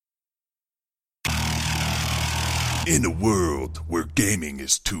In a world where gaming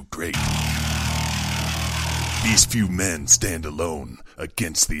is too great, these few men stand alone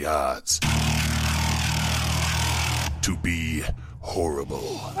against the odds to be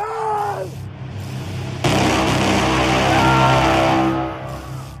horrible.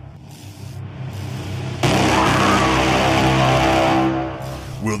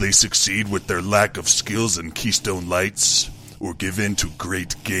 Will they succeed with their lack of skills and Keystone Lights, or give in to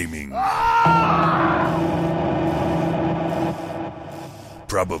great gaming?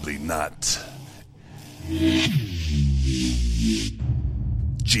 Probably not.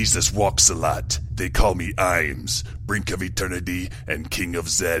 Jesus walks a lot. They call me Imes, Brink of Eternity and King of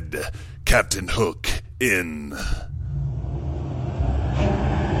Zed. Captain Hook in...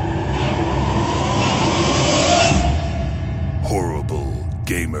 Horrible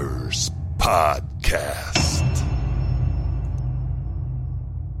Gamers Podcast.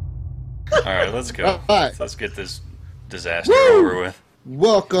 Alright, let's go. All right. Let's get this disaster over with.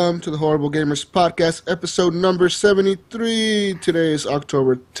 Welcome to the Horrible Gamers Podcast, episode number 73. Today is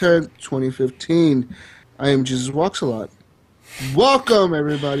October 10th, 2015. I am Jesus Walks a Lot. Welcome,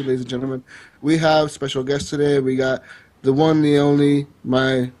 everybody, ladies and gentlemen. We have special guests today. We got the one, the only,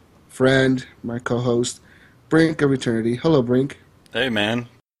 my friend, my co-host, Brink of Eternity. Hello, Brink. Hey, man.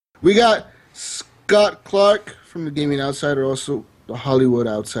 We got Scott Clark from the Gaming Outsider, also the Hollywood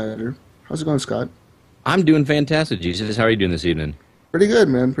Outsider. How's it going, Scott? I'm doing fantastic, Jesus. How are you doing this evening? Pretty good,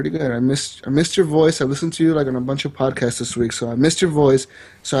 man. Pretty good. I missed your voice. I listened to you like on a bunch of podcasts this week, so I missed your voice.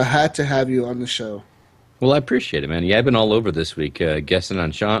 So I had to have you on the show. Well, I appreciate it, man. Yeah, I've been all over this week, guesting on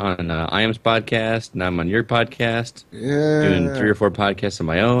Iam's podcast, and I'm on your podcast. Yeah. Doing 3 or 4 podcasts of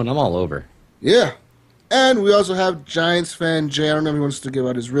my own. I'm all over. Yeah. And we also have Giants fan Jay. I don't know if he wants to give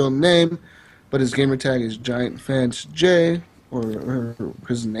out his real name, but his gamer tag is Giant Fans Jay, or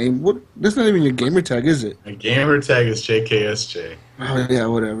his name. What? That's not even your gamer tag, is it? My gamer tag is JKSJ. Oh yeah,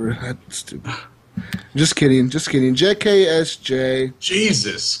 whatever. That's stupid. Just kidding. JKSJ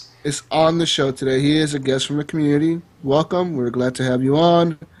Jesus. is on the show today. He is a guest from the community. Welcome. We're glad to have you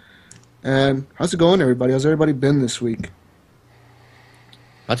on. And how's it going, everybody? How's everybody been this week?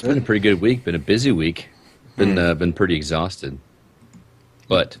 It's been a pretty good week. Been a busy week. Been pretty exhausted.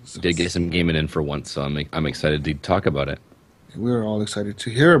 But did get some gaming in for once, so I'm excited to talk about it. We're all excited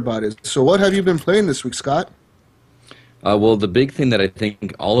to hear about it. So what have you been playing this week, Scott? Well, the big thing that I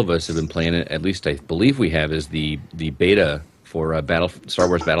think all of us have been playing, at least I believe we have, is the beta for Star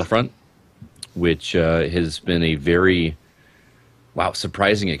Wars Battlefront, which has been a very,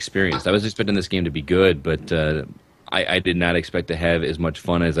 surprising experience. I was expecting this game to be good, but I did not expect to have as much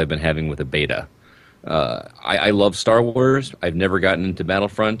fun as I've been having with a beta. I love Star Wars. I've never gotten into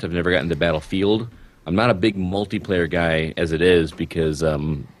Battlefront. I've never gotten into Battlefield. I'm not a big multiplayer guy as it is because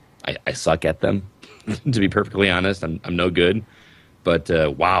I suck at them. To be perfectly honest, I'm no good. But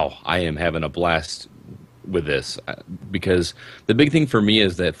I am having a blast with this because the big thing for me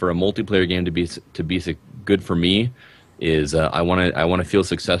is that for a multiplayer game to be good for me is I want to feel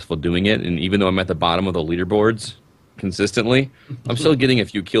successful doing it. And even though I'm at the bottom of the leaderboards consistently, I'm still getting a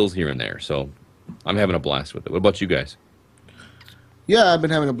few kills here and there. So I'm having a blast with it. What about you guys? Yeah, I've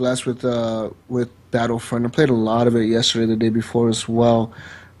been having a blast with Battlefront. I played a lot of it yesterday, the day before as well.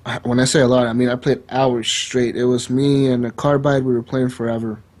 When I say a lot, I mean I played hours straight. It was me and a Carbide. We were playing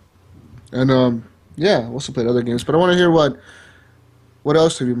forever. And I also played other games. But I want to hear what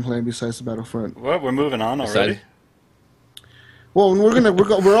else have you been playing besides the Battlefront? Well, we're moving on already. Well,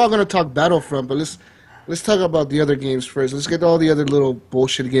 we're all gonna talk Battlefront, but let's talk about the other games first. Let's get all the other little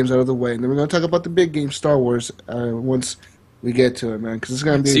bullshit games out of the way, and then we're gonna talk about the big game, Star Wars, once we get to it, man. Because it's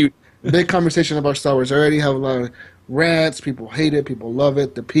gonna be a big conversation about Star Wars. I already have a lot of rants. People hate it. People love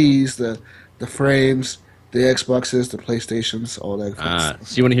it. The Ps, the frames, the Xboxes, the PlayStations, all that.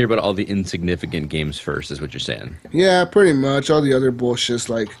 So you want to hear about all the insignificant games first, is what you're saying? Yeah, pretty much. All the other bullshits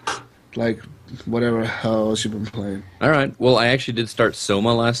like whatever else you've been playing. All right. Well, I actually did start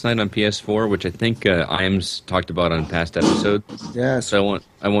Soma last night on PS4, which I think Iams talked about on past episodes. Yeah. So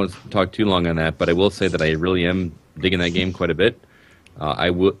I won't talk too long on that, but I will say that I really am digging that game quite a bit.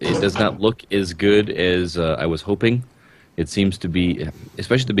 It does not look as good as I was hoping. It seems to be,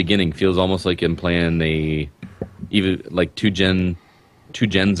 especially the beginning, feels almost like I'm playing even like two gens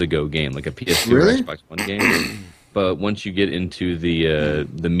ago game, like a PS2 or Xbox One game. But once you get into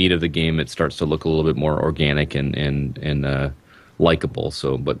the meat of the game, it starts to look a little bit more organic and likable.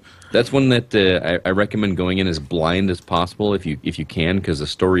 So, but that's one that I recommend going in as blind as possible if you can, because the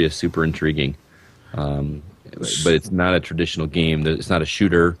story is super intriguing. But it's not a traditional game. It's not a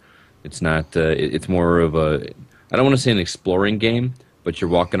shooter. It's not. It's more of a. I don't want to say an exploring game, but you're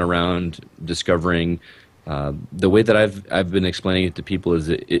walking around discovering The way that I've been explaining it to people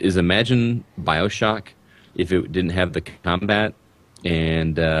is imagine BioShock if it didn't have the combat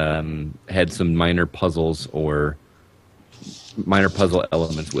and had some minor puzzles or minor puzzle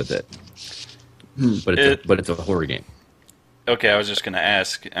elements with it. But it's a horror game. Okay, I was just going to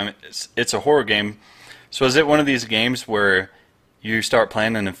ask. I mean, it's a horror game. So is it one of these games where you start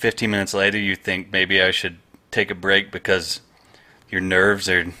playing and then 15 minutes later you think maybe I should take a break because your nerves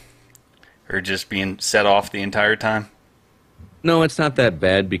are just being set off the entire time? No, it's not that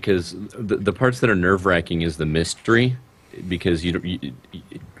bad because the parts that are nerve-wracking is the mystery because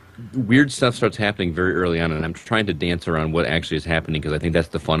weird stuff starts happening very early on, and I'm trying to dance around what actually is happening because I think that's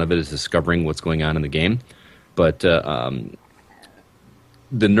the fun of it is discovering what's going on in the game. But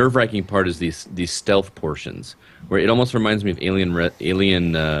the nerve-wracking part is these stealth portions where it almost reminds me of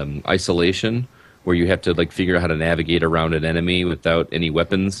Alien Isolation, where you have to like figure out how to navigate around an enemy without any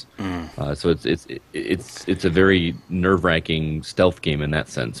weapons. So it's a very nerve-wracking stealth game in that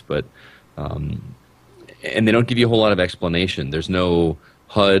sense. But and they don't give you a whole lot of explanation. There's no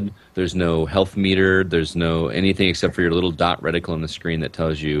HUD, there's no health meter, there's no anything except for your little dot reticle on the screen that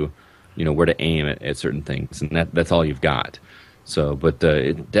tells you, where to aim at certain things, and that's all you've got. So, but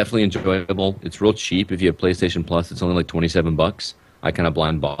it's definitely enjoyable. It's real cheap if you have PlayStation Plus. It's only like $27. I kind of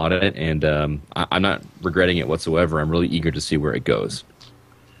blind bought it, and I'm not regretting it whatsoever. I'm really eager to see where it goes.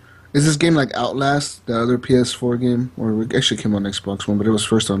 Is this game like Outlast, the other PS4 game? Or it actually came on Xbox One, but it was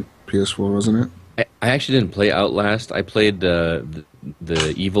first on PS4, wasn't it? I actually didn't play Outlast. I played the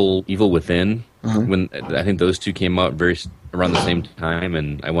Evil Within when I think those two came out around the same time,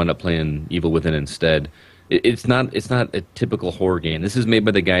 and I wound up playing Evil Within instead. It's not a typical horror game. This is made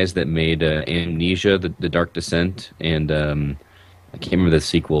by the guys that made Amnesia, the Dark Descent, and I can't remember the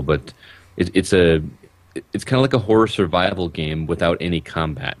sequel, but it's kind of like a horror survival game without any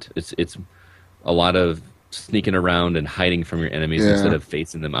combat. It's a lot of sneaking around and hiding from your enemies instead of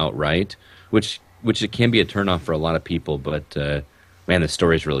facing them outright, which it can be a turnoff for a lot of people. But man, the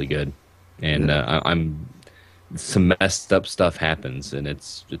story's really good, and some messed up stuff happens, and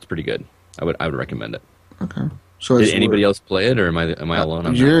it's pretty good. I would recommend it. Okay. So did anybody else play it, or am I alone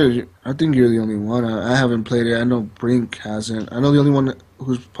on that? I think you're the only one. I haven't played it. I know Brink hasn't. I know the only one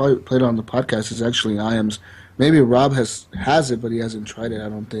who's probably played it on the podcast is actually Iams. Maybe Rob has it, but he hasn't tried it, I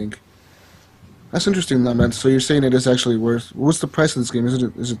don't think. That's interesting, though, man. So you're saying it is actually worth... What's the price of this game? Is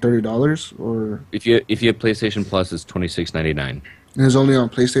it $30 or... If you have PlayStation Plus, it's $26.99. And it's only on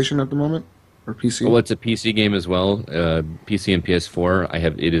PlayStation at the moment? Or PC? Well, it's a PC game as well. PC and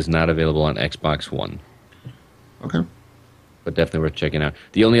PS4. It is not available on Xbox One. Okay. But definitely worth checking out.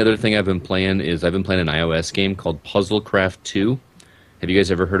 The only other thing I've been playing an iOS game called Puzzlecraft 2. Have you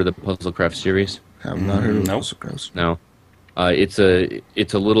guys ever heard of the Puzzlecraft series? Have not heard of Puzzlecraft. No. It's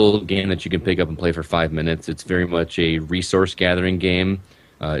a little game that you can pick up and play for 5 minutes. It's very much a resource gathering game.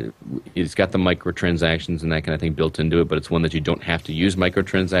 It's got the microtransactions and that kind of thing built into it, but it's one that you don't have to use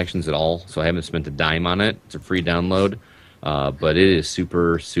microtransactions at all. So I haven't spent a dime on it. It's a free download, but it is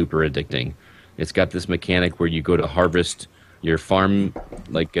super, super addicting. It's got this mechanic where you go to harvest your farm,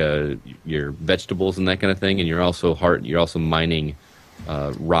 like your vegetables and that kind of thing, and you're also mining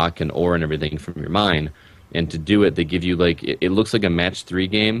rock and ore and everything from your mine. And to do it, they give you it looks like a match 3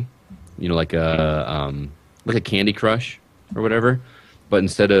 game, like a Candy Crush or whatever. But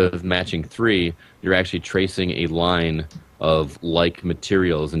instead of matching 3, you're actually tracing a line of like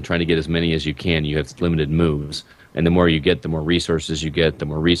materials and trying to get as many as you can. You have limited moves, and the more you get, the more resources you get. The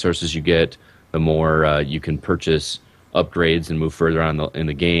more resources you get, the more you can purchase upgrades and move further on in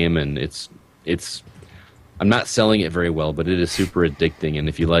the game. And it's I'm not selling it very well, but it is super addicting. And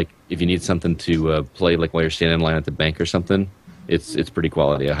if you need something to play like while you're standing in line at the bank or something, it's pretty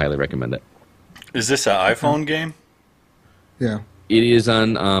quality. I highly recommend it. Is this an iPhone game? Yeah. It is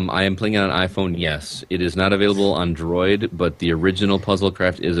on. I am playing it on iPhone. Yes, it is not available on Droid, but the original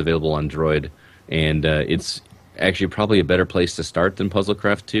Puzzlecraft is available on Droid, and it's actually probably a better place to start than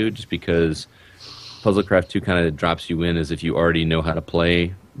Puzzlecraft 2, just because Puzzlecraft 2 kind of drops you in as if you already know how to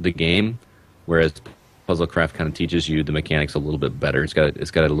play the game, whereas Puzzlecraft kind of teaches you the mechanics a little bit better. It's got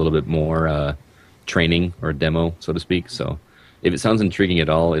a little bit more training or demo, so to speak. So, if it sounds intriguing at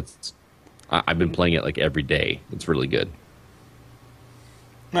all, I've been playing it like every day. It's really good.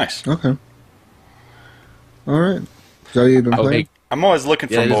 Nice. Okay. All right. So you've been playing? I'm always looking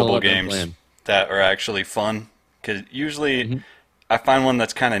for there's a mobile lot I've been games playing. that are actually fun. Because usually I find one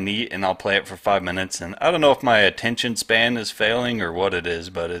that's kind of neat and I'll play it for 5 minutes. And I don't know if my attention span is failing or what it is,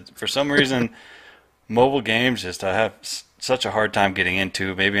 but for some reason, mobile games I have such a hard time getting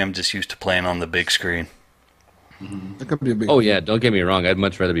into. Maybe I'm just used to playing on the big screen. That could be a big. Oh yeah, don't get me wrong. I'd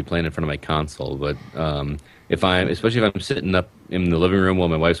much rather be playing in front of my console, but especially if I'm sitting up in the living room while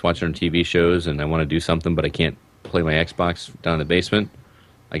my wife's watching her TV shows and I want to do something, but I can't play my Xbox down in the basement,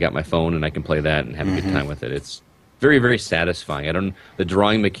 I got my phone and I can play that and have a good time with it. It's very, very satisfying. The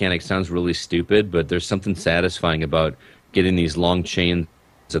drawing mechanic sounds really stupid, but there's something satisfying about getting these long chains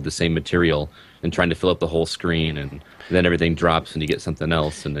of the same material and trying to fill up the whole screen, and then everything drops and you get something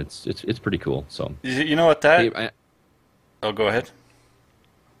else, and it's pretty cool. So You know what that? Oh, go ahead.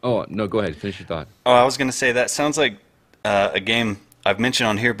 Oh no, go ahead. Finish your thought. Oh, I was going to say that sounds like a game I've mentioned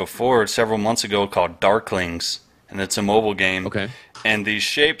on here before several months ago called Darklings, and it's a mobile game. Okay. And these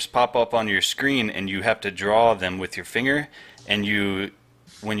shapes pop up on your screen, and you have to draw them with your finger, and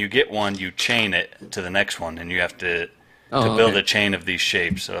when you get one, you chain it to the next one, and you have to build a chain of these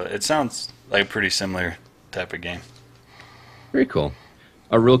shapes. So it sounds like a pretty similar type of game. Very cool.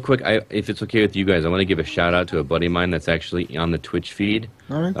 Real quick, if it's okay with you guys, I want to give a shout out to a buddy of mine that's actually on the Twitch feed.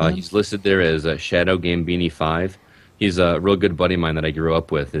 All right. He's listed there as Shadow Gambini 5. He's a real good buddy of mine that I grew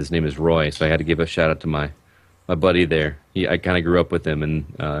up with. His name is Roy, so I had to give a shout out to my buddy there. I kind of grew up with him,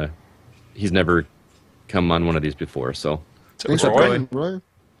 and he's never come on one of these before. So Thanks for coming, Roy.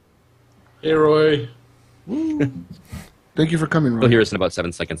 Hey, Roy. Thank you for coming, Roy. he'll hear us in about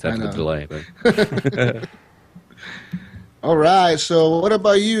 7 seconds after the delay. But All right. So, what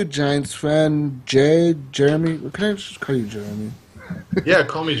about you, Giants fan? Jeremy? Can I just call you Jeremy? Yeah,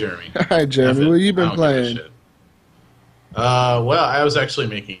 call me Jeremy. All right, Jeremy. What have you been I don't give a playing? shit. Well, I was actually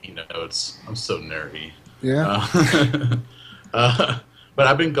making notes. I'm so nerdy. Yeah. But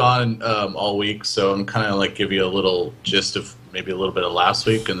I've been gone all week, so I'm kind of like give you a little gist of maybe a little bit of last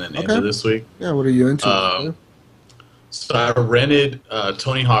week and then into this week. Yeah. What are you into? So I rented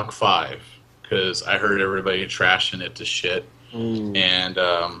Tony Hawk 5 because I heard everybody trashing it to shit and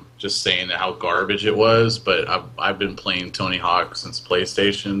just saying how garbage it was. But I've been playing Tony Hawk since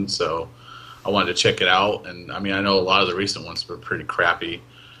PlayStation, so I wanted to check it out. And I mean, I know a lot of the recent ones were pretty crappy,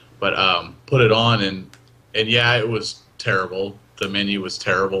 but put it on and yeah, it was terrible. The menu was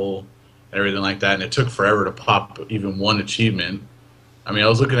terrible and everything like that, and it took forever to pop even one achievement. I mean, I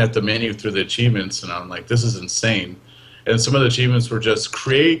was looking at the menu through the achievements, and I'm like, this is insane. And some of the achievements were just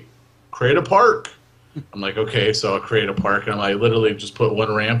create a park. I'm like, okay, so I'll create a park, and I literally just put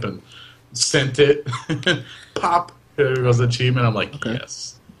one ramp and sent it. Pop, there goes the achievement. I'm like,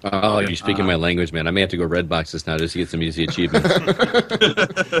 yes. oh, you're speaking my language, man. I may have to go red boxes now just to get some easy achievements.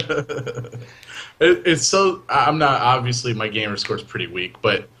 It's so, I'm not, obviously my gamer score is pretty weak,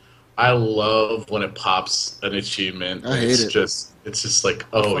 but I love when it pops an achievement. I hate it. It's just like,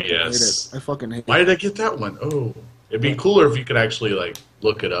 oh yes. I fucking hate it. Why did I get that one? Oh, it'd be cooler if you could actually like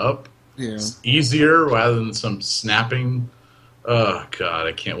look it up. Yeah. It's easier rather than some snapping. Oh god,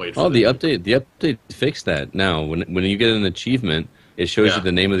 I can't wait for The update fixed that now. When you get an achievement, it shows you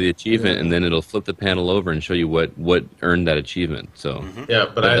the name of the achievement, and then it'll flip the panel over and show you what earned that achievement. So Yeah,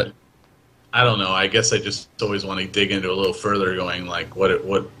 but I don't know. I guess I just always want to dig into a little further, going like, what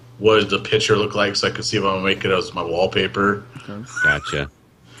does the picture look like, so I can see if I'm gonna make it as my wallpaper. gotcha.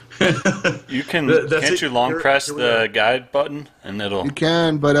 You can That's can't it. you long Here- press here we the are. guide button and it'll You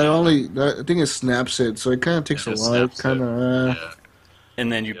can, but I think it snaps it, so it kind of takes It a just while. snaps it. Kind of. Yeah.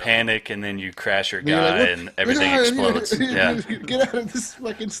 and then you panic and then you crash your You're guy like, and everything "What? explodes. Yeah. Get out of this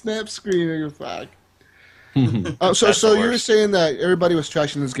fucking snap screen or you're fucked. That's So the you were worst. saying that everybody was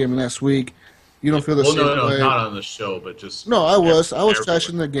trashing this game last week. You don't feel the Well, same no, way? not on the show, but just No, I was everyone.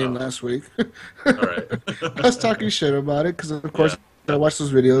 trashing the game last week. All right. I was talking shit about it because, of course, I watched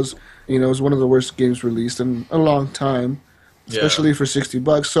those videos. You know, it was one of the worst games released in a long time, especially for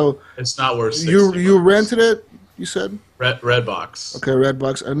 $60. So It's not worth. 60 you bucks. rented it? You said Redbox. okay,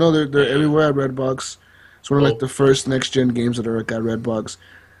 Redbox. I know they're everywhere at Redbox. It's one of like Oh. the first next gen games that are at Redbox.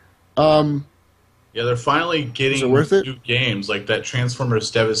 Yeah, they're finally getting Is it worth it? new games like that.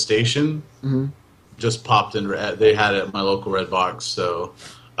 Transformers Devastation Mm-hmm. just popped in. They had it at my local Redbox. So,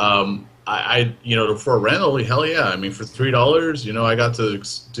 I for a rental, hell yeah. I mean, for $3, I got to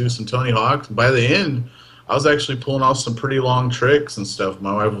do some Tony Hawk. By the end, I was actually pulling off some pretty long tricks and stuff.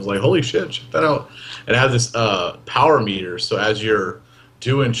 My wife was like, "Holy shit, check that out!" And it had this power meter. So as you're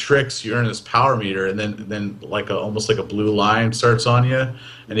doing tricks, you earn this power meter, and then like almost like a blue line starts on you,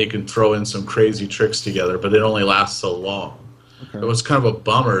 and you can throw in some crazy tricks together. But it only lasts so long. It was kind of a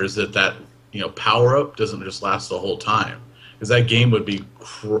bummer is that power up doesn't just last the whole time, because that game would be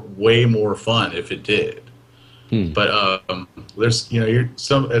way more fun if it did. But there's you're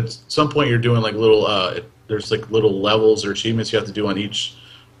at some point you're doing like little there's like little levels or achievements you have to do on each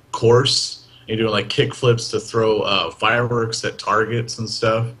course. You're doing like kick flips to throw fireworks at targets and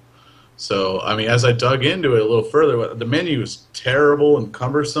stuff. So, I mean, as I dug into it a little further, the menu is terrible and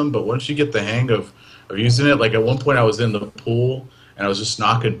cumbersome, but once you get the hang of using it, like at one point I was in the pool and I was just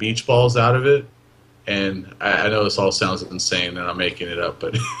knocking beach balls out of it. And I know this all sounds insane and I'm making it up,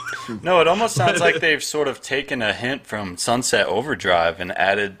 but No, it almost sounds like they've sort of taken a hint from Sunset Overdrive and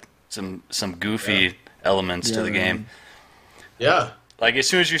added some goofy elements to the game. yeah. Like as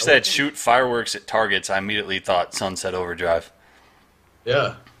soon as you said shoot fireworks at targets, I immediately thought Sunset Overdrive.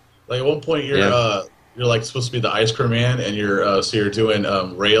 Yeah, like at one point you're like supposed to be the ice cream man, and you're doing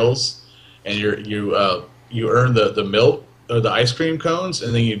rails, and you earn the milk or the ice cream cones,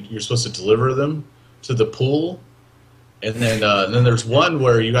 and then you're supposed to deliver them to the pool, and then there's one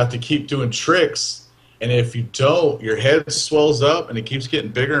where you have to keep doing tricks, and if you don't, your head swells up, and it keeps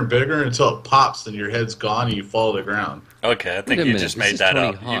getting bigger and bigger until it pops, and your head's gone, and you fall to the ground. Okay, I think you just made that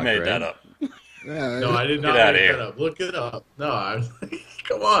up. You made that up. Yeah, No, I did not Get outta make here. that up. Look it up. No,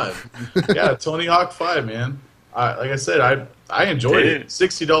 come on. Yeah, Tony Hawk 5, man. Like I said, I enjoyed Dude. it.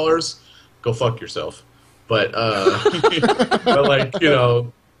 $60, go fuck yourself. But but like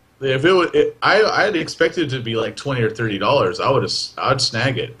if it was, I had expected it to be like $20 or $30. I'd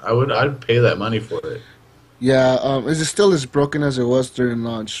snag it. I'd pay that money for it. yeah. Is it still as broken as it was during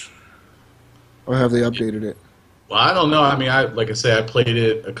launch, or have they updated it? Well, I don't know. I mean, like I say, I played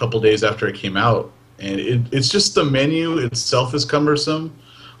it a couple days after it came out, and it's just the menu itself is cumbersome,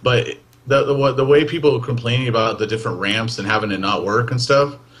 but the way people are complaining about the different ramps and having it not work and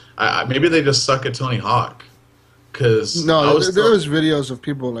stuff, maybe they just suck at Tony Hawk. Because No, there was videos of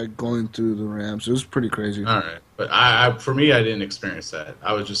people like going through the ramps. It was pretty crazy. All right, but for me, I didn't experience that.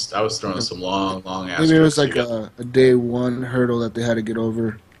 I was throwing some long ass. Maybe it was like tricks to a day one hurdle that they had to get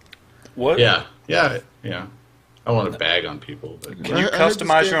over. What? get- yeah. I want to bag on people, but Can you I heard this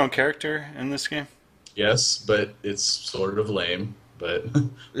customize game- your own character in this game? yes, but it's sort of lame. But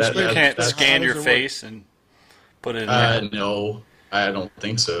Explain- You can't that's- scan how your does it work? face and put it in there. No, I don't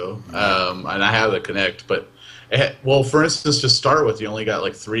think so. And I have the Connect, but well, for instance, to start with, you only got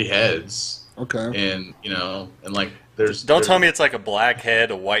like 3 heads, Okay. and and like there's. Don't tell me it's like a black head,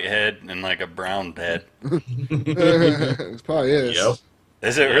 a white head, and like a brown head. It probably is. Yep.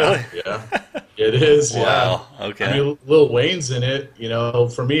 Is it really? Yeah, it is. Wow. Yeah. Okay. I mean, Lil Wayne's in it.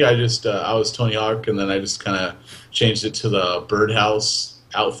 For me, I just I was Tony Hawk, and then I just kind of changed it to the birdhouse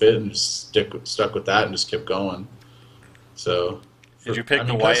outfit and just stuck with that and just kept going. So. Did you pick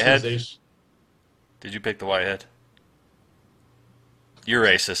the white head? customization- Did you pick the white head? You're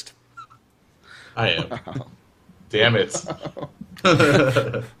racist. I am. Damn it.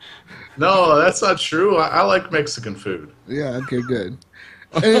 No, that's not true. I like Mexican food. Yeah. Okay. Good.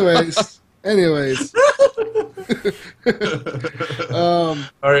 Anyways. All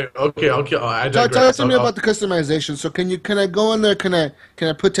right. Okay. I Talk digress. to me about the customization. So can I go in there? Can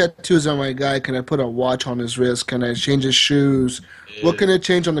I put tattoos on my guy? Can I put a watch on his wrist? Can I change his shoes? What can I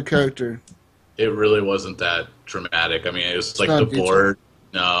change on the character? It really wasn't that dramatic. I mean, it was like not the detailed. board.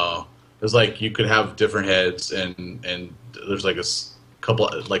 No, it was like you could have different heads, and there's like couple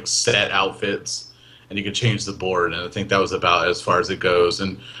like set outfits, and you could change the board. And I think that was about as far as it goes.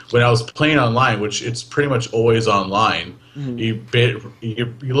 And when I was playing online, which it's pretty much always online, you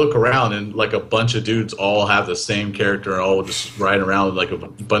look around and like a bunch of dudes all have the same character and all just riding around like a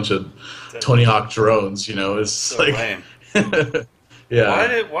bunch of Tony Hawk drones. It's So like. lame.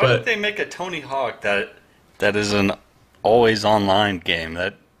 Yeah. Why did they make a Tony Hawk that is an always online game?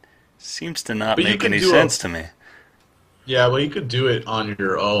 That seems to not But you make can any do sense to me. Yeah, well, you could do it on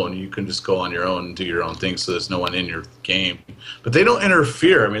your own. You can just go on your own and do your own thing, so there's no one in your game. But they don't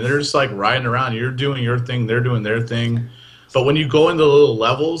interfere. I mean, they're just like riding around. You're doing your thing. They're doing their thing. But when you go into the little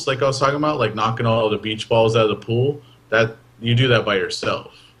levels, like I was talking about, like knocking all the beach balls out of the pool, that you do that by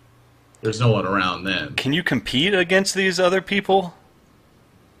yourself. There's no one around then. Can you compete against these other people?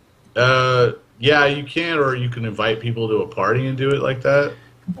 Yeah, you can, or you can invite people to a party and do it like that.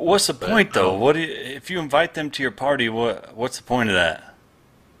 What's the point, though? If you invite them to your party? What's the point of that?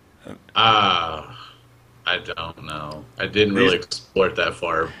 I don't know. I didn't really explore it that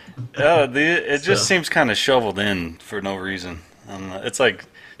far. It just So- seems kind of shoveled in for no reason. It's like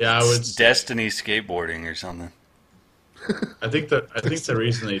Yeah, I would. Destiny skateboarding or something. I think the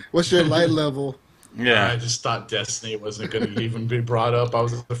reason they. What's your light level? Yeah, I just thought Destiny wasn't going to even be brought up. I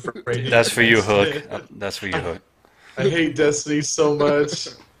was afraid. that's for you, Hook. That's for you, Hook. I hate Destiny so much.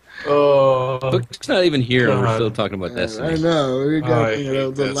 Oh, Hook's not even here, and we're God. still talking about I Destiny. know. We got I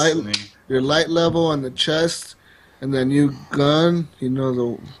hate the light, Destiny. your light level on the chest, and then you gun. I don't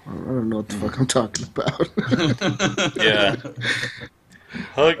know what the fuck I'm talking about. Yeah.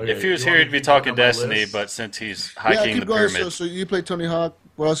 Hook, Okay, if he was you here, want he'd me be to go talking down my Destiny, list? but since he's Yeah, hiking keep the going. pyramid, So you play Tony Hawk.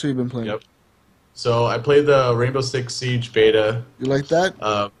 What else have you been playing? Yep. So I played the Rainbow Six Siege beta. You like that?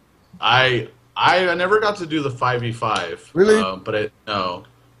 I never got to do the 5v5. Really? But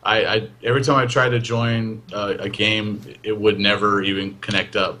I every time I tried to join a game, it would never even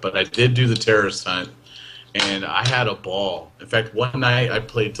connect up. But I did do the terrorist hunt, and I had a ball. In fact, one night I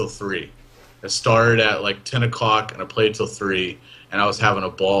played till 3. I started at like 10 o'clock, and I played till 3, and I was having a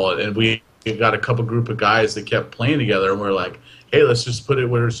ball. And we got a couple group of guys that kept playing together, and we're like, hey, let's just put it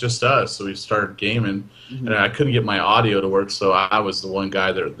where it's just us. So we started gaming, and I couldn't get my audio to work, so I was the one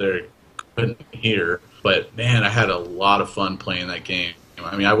guy that they couldn't hear. But, man, I had a lot of fun playing that game.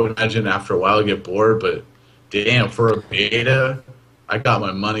 I mean, I would imagine after a while I'd get bored, but damn, for a beta, I got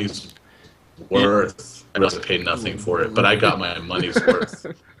my money's worth. I realized I paid nothing for it, but I got my money's worth.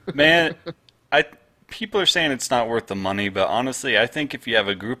 Man, people are saying it's not worth the money, but honestly, I think if you have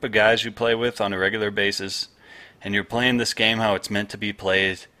a group of guys you play with on a regular basis, and you're playing this game how it's meant to be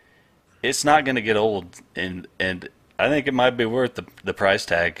played, it's not going to get old, and I think it might be worth the price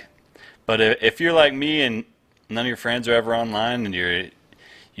tag. But if you're like me and none of your friends are ever online, and you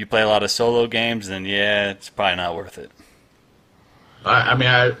play a lot of solo games, then yeah, it's probably not worth it.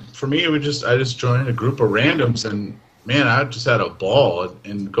 For me, I just joined a group of randoms, and man, I just had a ball.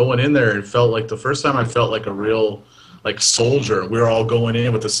 And going in there, it felt like the first time I felt like a real like soldier. We were all going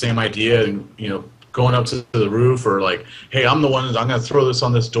in with the same idea, and going up to the roof, or like, hey, I'm the one I'm going to throw this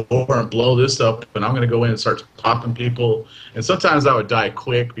on this door and blow this up, and I'm going to go in and start popping people. And sometimes I would die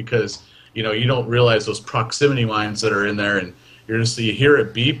quick because you don't realize those proximity mines that are in there, and you hear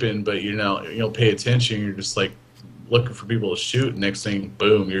it beeping, but you don't pay attention. You're just like looking for people to shoot. Next thing,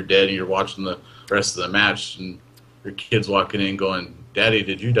 boom, you're dead, and you're watching the rest of the match, and your kid's walking in going, "Daddy,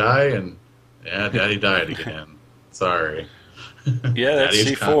 did you die?" And yeah, Daddy died again. Sorry. Yeah, that's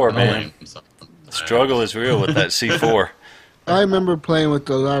C4, man. The struggle is real with that C4. I remember playing with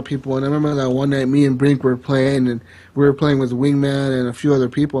a lot of people, and I remember that one night me and Brink were playing, and we were playing with Wingman and a few other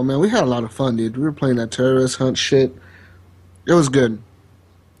people. Man, we had a lot of fun, dude. We were playing that terrorist hunt shit. It was good.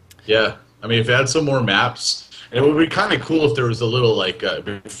 Yeah, I mean, if it had some more maps, it would be kind of cool if there was a little, like,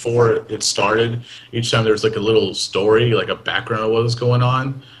 before it started, each time there was, like, a little story, like a background of what was going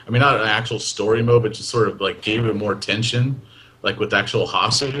on. I mean, not an actual story mode, but just sort of, like, gave it more tension, like with actual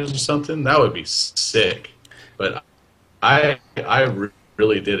hostages or something. That would be sick. But I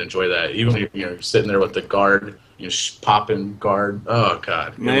really did enjoy that. Even if you're sitting there with the guard, popping guard. Oh,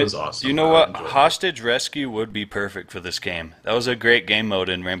 God. It was awesome. You know what? Hostage Rescue would be perfect for this game. That was a great game mode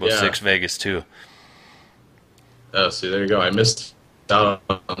in Rainbow Six Vegas, too. Oh, see, there you go. I missed out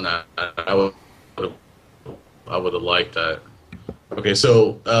on that. I would have liked that. Okay,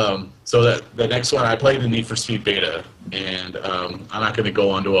 so that the next one, I played the Need for Speed beta, and I'm not going to go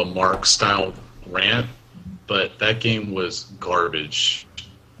onto a Mark-style rant, but that game was garbage.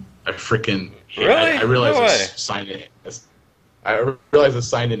 I freaking really? I realized No I way. signed it. I realized I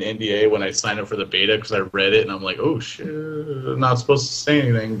signed an NDA when I signed up for the beta because I read it, and I'm like, oh shit, I'm not supposed to say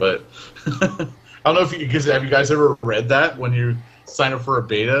anything. But I don't know if have you guys ever read that when you sign up for a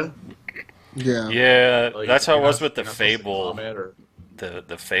beta? Yeah. Yeah, Like, that's how it you're was not- with the you're not supposed to Fable, comment or-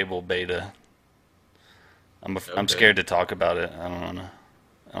 the Fable beta. I'm Okay. scared to talk about it. I don't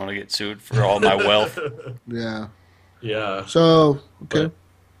want to get sued for all my wealth. Yeah. Yeah. So, okay.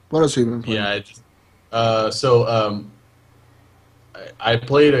 What else have you been playing? Yeah, I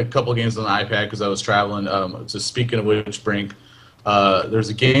played a couple games on the iPad because I was traveling. So speaking of which, Brink, there's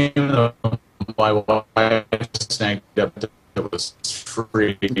a game that my wife snagged up that was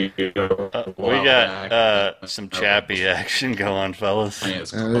free. We got some chappy action going, fellas.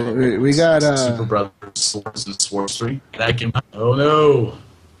 We got Super Brothers Swords and Sorcery. That game. Oh no!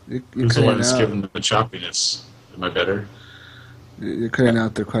 you're Who's the one cutting that's out. giving the choppiness? Am I better? You're cutting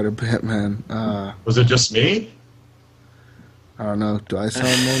out there quite a bit, man. Was it just me? I don't know. Do I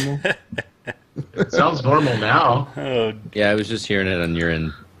sound normal? It sounds normal now. Oh, Yeah, I was just hearing it on your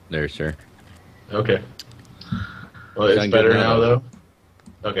end there, sir. Okay. Well, it's Sound better good now, now. though.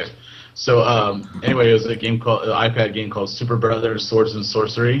 Okay. So, anyway, it was a game called an iPad game called Super Brothers Swords and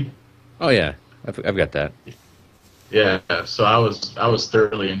Sorcery. Oh yeah, I've got that. Yeah. So I was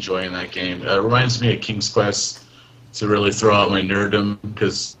thoroughly enjoying that game. It reminds me of King's Quest to really throw out my nerddom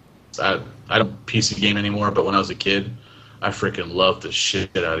because I don't PC game anymore. But when I was a kid, I freaking loved the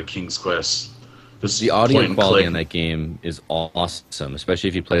shit out of King's Quest. Just The audio point and quality click. on that game is awesome, especially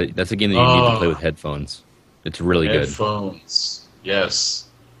if you play. That's a game that you need to play with headphones. It's really good. Headphones. Yes,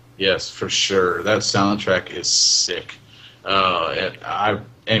 for sure. That soundtrack is sick.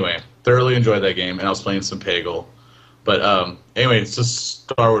 Anyway, thoroughly enjoyed that game, and I was playing some Peggle. But anyway, it's just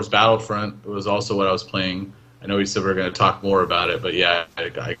Star Wars Battlefront. It was also what I was playing. I know we said we were going to talk more about it, but yeah, I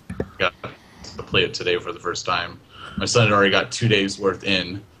got to play it today for the first time. My son had already got 2 days worth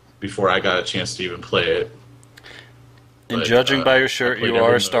in before I got a chance to even play it. And But, judging by your shirt, I played you are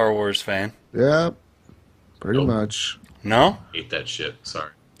every a Star Wars fan. Yeah, pretty Nope. much. No? hate that shit.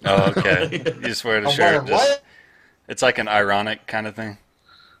 Sorry. Oh, okay. You just wear the I'm shirt. like, what? It's like an ironic kind of thing.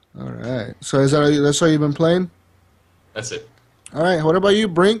 All right. So that's all you've been playing? That's it. All right. What about you,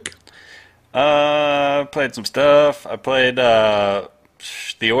 Brink? Played some stuff. I played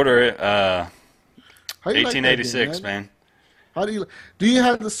The Order How do you like that game, 1886, man. How do you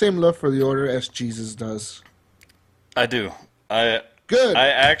have the same love for the Order as Jesus does? I do. Good. I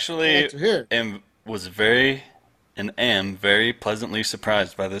actually Glad to hear. am very pleasantly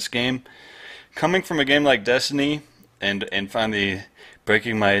surprised by this game. Coming from a game like Destiny and finally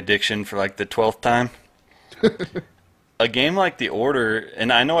breaking my addiction for like the 12th time. A game like The Order,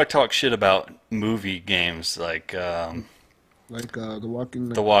 and I know I talk shit about movie games like Like The Walking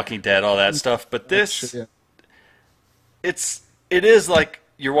The Walking Dead, all that stuff, but this Yeah. it is like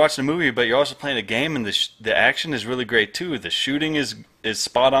you're watching a movie, but you're also playing a game, and the action is really great too. The shooting is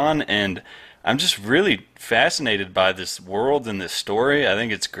spot on, and I'm just really fascinated by this world and this story. I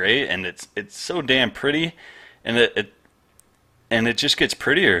think it's great, and it's so damn pretty, and it just gets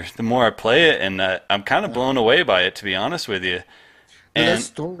prettier the more I play it, and I'm kind of blown away by it, to be honest with you. Yeah, that And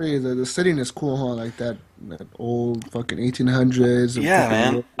story, the setting is cool, huh? Like that old fucking 1800s. and yeah, fucking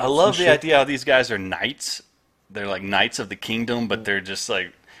man, wars I and love the shit. idea how these guys are knights. They're like knights of the kingdom, but they're just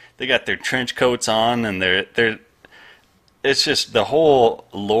like they got their trench coats on, and they're. It's just the whole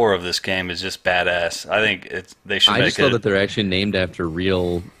lore of this game is just badass. I think they should I make just love that it. they're actually named after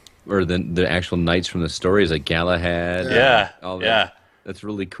real, or the actual knights from the stories, like Galahad. Yeah, all that. yeah, That's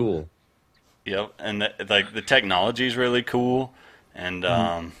really cool. yep. And like the technology is really cool, and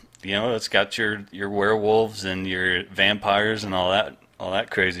it's got your werewolves and your vampires and all that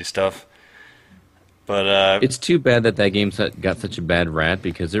crazy stuff. But It's too bad that game got such a bad rap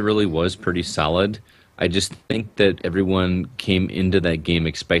because it really was pretty solid. I just think that everyone came into that game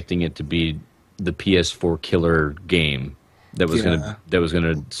expecting it to be the PS4 killer game that was Yeah.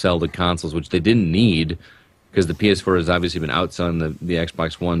 gonna sell the consoles, which they didn't need because the PS4 has obviously been outselling the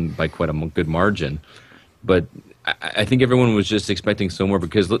Xbox One by quite a good margin. But I think everyone was just expecting so more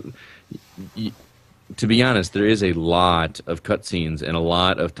because, look, to be honest, there is a lot of cutscenes and a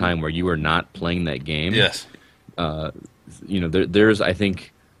lot of time where you are not playing that game. yes, There's I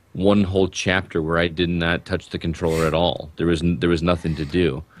think one whole chapter where I did not touch the controller at all. There was nothing to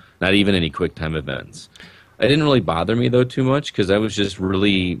do, not even any quick time events. It didn't really bother me though too much because I was just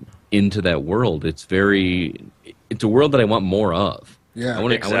really into that world. It's a world that I want more of. Yeah, I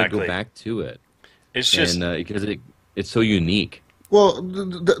want to exactly. go back to it, it's just because it's so unique. Well,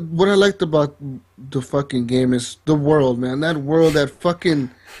 what I liked about the fucking game is the world, man. That world, that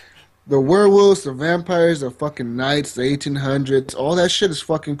fucking the werewolves, the vampires, the fucking knights, the 1800s, all that shit is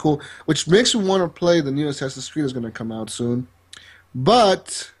fucking cool. Which makes me want to play the new Assassin's Creed is going to come out soon.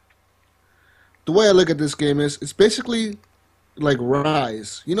 But the way I look at this game is it's basically like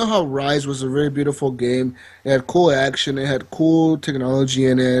Rise. You know how Rise was a very beautiful game? It had cool action, it had cool technology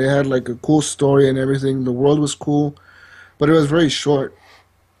in it, it had like a cool story and everything. The world was cool, but it was very short.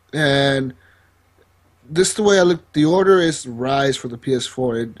 And this is the way I look. The Order is Rise for the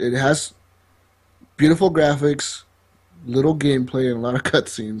PS4. It has beautiful graphics, little gameplay, and a lot of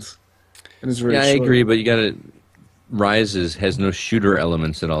cutscenes. And it's very Yeah, I short. agree, but you got to. Rise has no shooter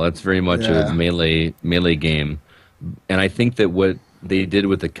elements at all. That's very much Yeah. a melee game, and I think that what they did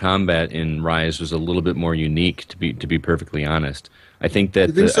with the combat in Rise was a little bit more unique. To be perfectly honest, I think that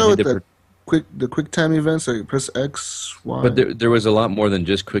You think so? I With think the quick time events, like press X, Y. but there was a lot more than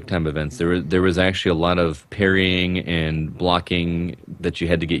just quick time events. There was actually a lot of parrying and blocking that you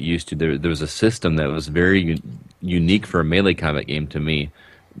had to get used to. There was a system that was very unique for a melee combat game to me.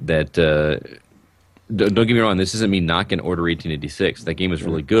 That don't get me wrong, this isn't me knocking Order 1886. That game was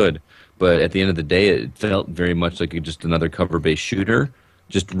really good, but at the end of the day, it felt very much like just another cover-based shooter,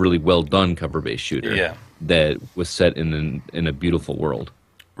 just really well done cover-based shooter. Yeah. That was set in a beautiful world.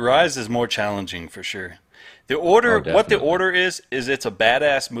 Rise is more challenging for sure. The Order, Oh, what the definitely. Order is it's a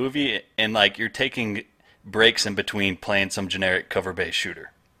badass movie, and like you're taking breaks in between playing some generic cover-based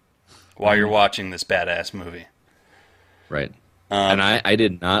shooter while you're watching this badass movie. Right. And I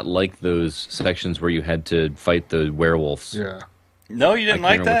did not like those sections where you had to fight the werewolves. yeah. No, you I didn't can't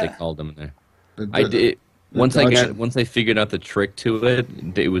like remember what that? they called them in there. The- I the- did. the dodging. Once I figured out the trick to it,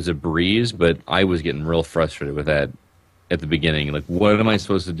 it was a breeze. But I was getting real frustrated with that at the beginning. Like, what am I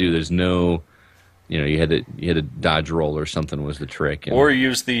supposed to do? There's no you had to dodge roll or something was the trick. And, Or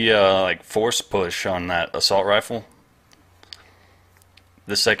use the like force push on that assault rifle.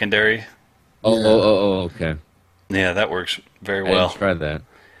 The secondary. okay. Yeah, that works very I well. didn't try that.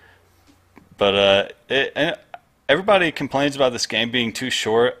 But everybody complains about this game being too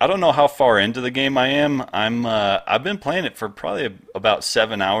short. I don't know how far into the game I am. I've been playing it for probably about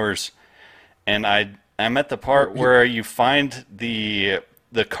 7 hours, and I'm at the part where you find the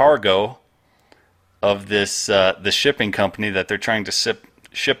cargo of this the shipping company that they're trying to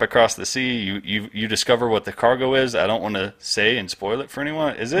ship across the sea. You discover what the cargo is. I don't want to say and spoil it for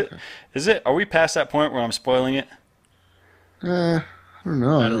anyone. Is it? Are we past that point where I'm spoiling it? I don't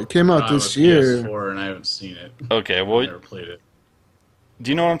know. It came out this year. PS4 and I haven't seen it. Okay, well, I never played it. do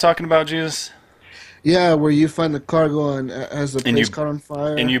you know what I'm talking about, Jesus? Yeah, where you find the cargo and as the And place you- caught on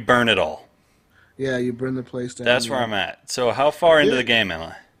fire. And you burn it all. Yeah, you burn the place down. That's where I'm at. So how far into the game am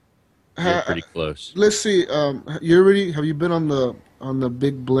I? You're pretty close. Let's see. Have you been on the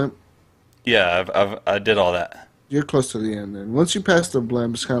big blimp? Yeah, I did all that. You're close to the end. Then once you pass the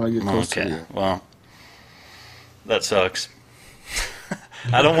blimp, it's kind of like you're close to the Okay, end. well, that sucks.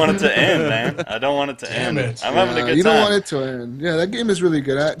 I don't want it to end, man. I don't want it to end. it. I'm having a good you time. don't want it to end. Yeah, that game is really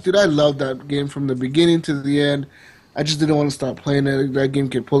good. I love that game from the beginning to the end. I just didn't want to stop playing it. That game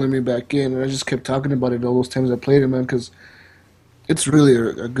kept pulling me back in, and I just kept talking about it all those times I played it, man, because it's really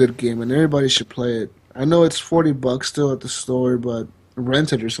a good game, and everybody should play it. I know it's $40 still at the store, but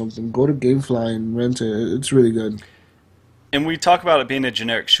rent it or something. Go to GameFly and rent it. It's really good. And we talk about it being a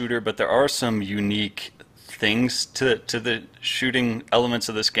generic shooter, but there are some unique things to the shooting elements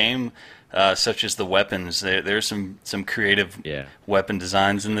of this game, such as the weapons. There's some creative weapon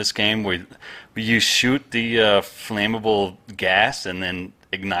designs in this game where you shoot the flammable gas and then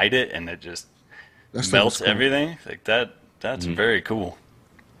ignite it, and it just melts cool. everything. Like that. That's very cool.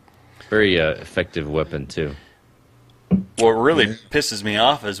 Very effective weapon too. What really pisses me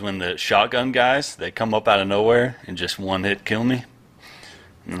off is when the shotgun guys, they come up out of nowhere and just one hit kill me.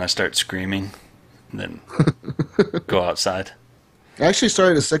 And then I start screaming and then go outside. I actually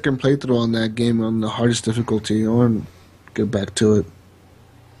started a second playthrough on that game on the hardest difficulty. I want to get back to it.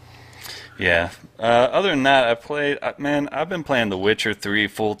 Yeah. Other than that, I've been playing The Witcher 3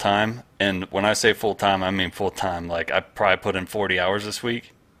 full time. And when I say full time, I mean full time. Like, I probably put in 40 hours this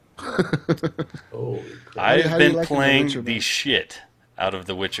week. Holy crap. I've how do you been like The playing Witcher, the man? shit out of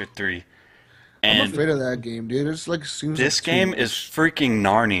The Witcher 3. I'm And afraid of that game, dude. It's like seems this like too game much. is freaking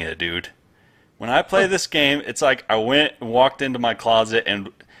Narnia, dude. When I play this game, it's like I went and walked into my closet and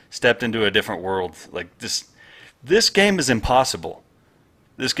stepped into a different world. Like this game is impossible.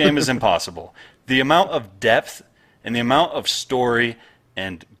 This game is impossible. The amount of depth and the amount of story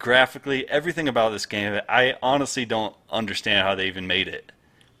and graphically everything about this game, I honestly don't understand how they even made it.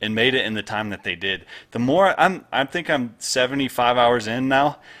 And made it in the time that they did. The more I think I'm 75 hours in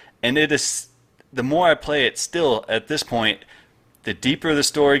now, and it is the more I play it still at this point, the deeper the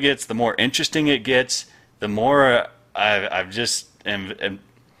story gets, the more interesting it gets, the more I've just am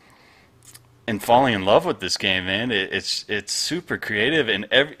falling in love with this game, man. It's super creative, and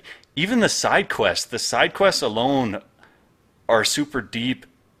even the side quests alone are super deep.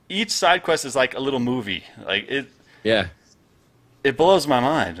 Each side quest is like a little movie. Like it blows my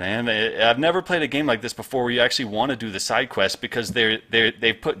mind, man. I've never played a game like this before where you actually want to do the side quests because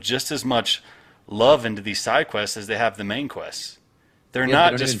they've put just as much love into these side quests as they have the main quests. They're They not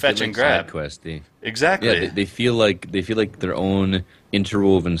don't just even fetch feel and like grab. side quest. Exactly. They feel like their own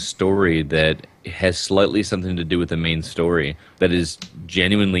interwoven story that has slightly something to do with the main story that is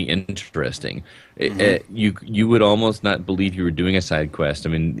genuinely interesting. You would almost not believe you were doing a side quest. I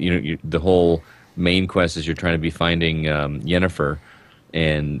mean, the whole main quest is you're trying to be finding Yennefer,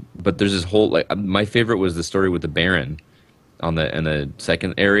 but there's this whole my favorite was the story with the Baron in the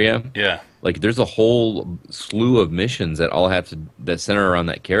second area. Yeah. Like there's a whole slew of missions that center around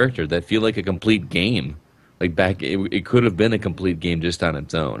that character that feel like a complete game. Like it could have been a complete game just on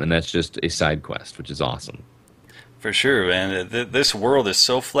its own, and that's just a side quest, which is awesome. For sure, man. This world is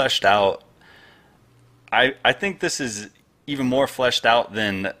so fleshed out. I think this is even more fleshed out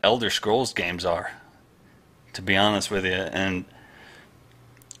than Elder Scrolls games are, to be honest with you. And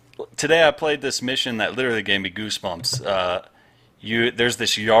today I played this mission that literally gave me goosebumps. There's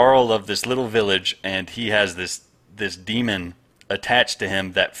this Jarl of this little village, and he has this demon attached to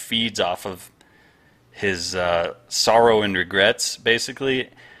him that feeds off of his sorrow and regrets, basically.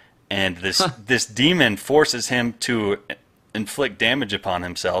 And this demon forces him to inflict damage upon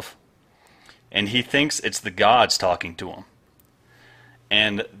himself, and he thinks it's the gods talking to him.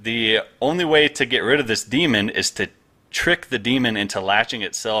 And the only way to get rid of this demon is to trick the demon into latching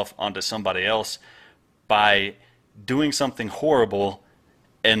itself onto somebody else by doing something horrible,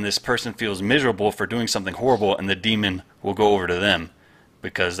 and this person feels miserable for doing something horrible, and the demon will go over to them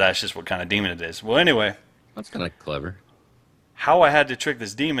because that's just what kind of demon it is. Well, anyway, That's kind of clever. how I had to trick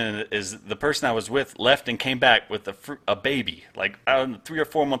this demon is the person I was with left and came back with a baby, like a 3 or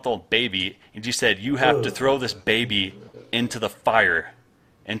 4 month old baby, and she said, "You have to throw this baby into the fire,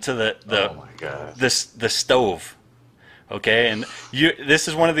 into the Oh my god. the stove." Okay, and this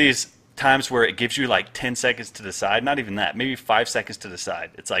is one of these times where it gives you like 10 seconds to decide. Not even that, maybe 5 seconds to decide.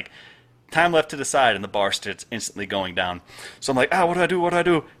 It's like time left to decide, and the bar starts instantly going down. So I'm like, what do I do? What do I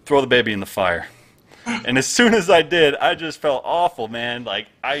do? Throw the baby in the fire. And as soon as I did, I just felt awful, man. Like,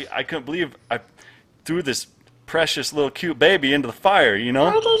 I couldn't believe I threw this precious little cute baby into the fire, you know?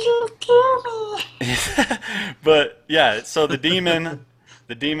 Why did you kill me? But, yeah, so the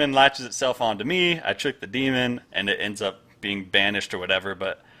demon latches itself onto me. I trick the demon, and it ends up being banished or whatever.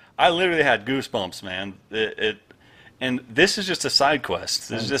 But I literally had goosebumps, man. And this is just a side quest.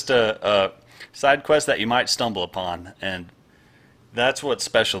 This is just a side quest that you might stumble upon. And that's what's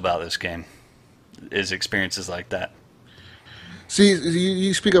special about this game. Is experiences like that. See,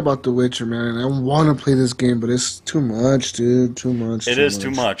 you speak about The Witcher, man. I want to play this game, but it's too much, dude. Too much. It is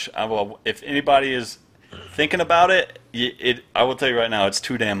too much. If anybody is thinking about it, I will tell you right now, it's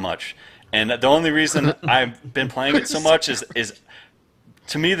too damn much. And the only reason I've been playing it so much is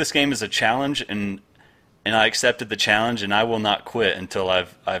to me, this game is a challenge, and I accepted the challenge, and I will not quit until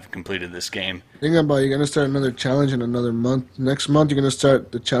I've completed this game. Think about it, you're gonna start another challenge in another month. Next month, you're gonna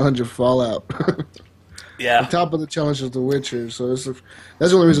start the challenge of Fallout. Yeah. On top of the challenge of The Witcher, so that's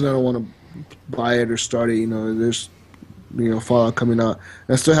the only reason I don't want to buy it or start it. You know, there's Fallout coming out.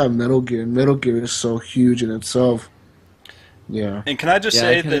 And I still have Metal Gear. And Metal Gear is so huge in itself. Yeah. And can I just Yeah,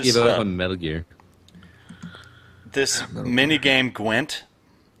 say I kind of this? gave up on Metal Gear. This mini game Gwent.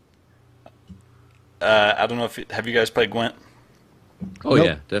 I don't know have you guys played Gwent? Oh Nope.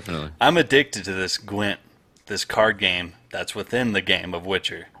 yeah, definitely. I'm addicted to this Gwent, this card game that's within the game of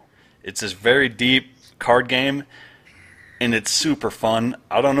Witcher. It's this very deep card game, and it's super fun.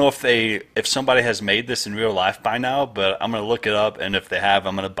 I don't know if somebody has made this in real life by now, but I'm gonna look it up, and if they have,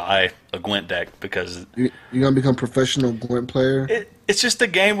 I'm gonna buy a Gwent deck because You're gonna become professional Gwent player. it's just a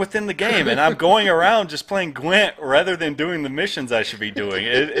game within the game, and I'm going around just playing Gwent rather than doing the missions I should be doing.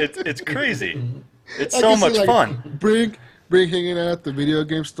 It's crazy. It's I so can see, much like, fun. Bring hanging out at the video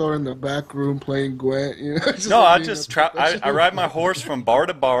game store in the back room playing Gwent. You know, just No, like I being just a I ride my horse from bar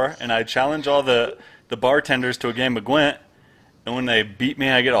to bar, and I challenge all the bartenders to a game of Gwent. And when they beat me,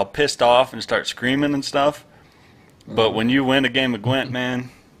 I get all pissed off and start screaming and stuff. But when you win a game of Gwent,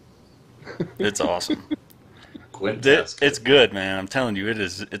 man, it's awesome. It's good, man. I'm telling you, it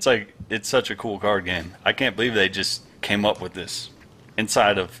is. It's such a cool card game. I can't believe they just came up with this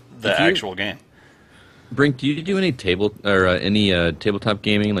inside of the actual game. Brink, do you do any tabletop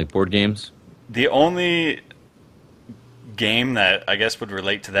gaming, like board games? The only game that I guess would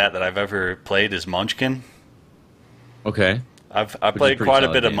relate to that I've ever played is Munchkin. Okay. I've is a played pretty quite a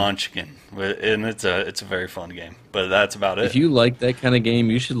solid bit of game. Munchkin, and it's a very fun game. But that's about it. If you like that kind of game,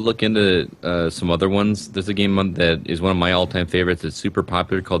 you should look into some other ones. There's a game that is one of my all-time favorites. It's super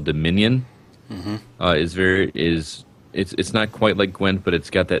popular called Dominion. Mm-hmm. It's not quite like Gwent, but it's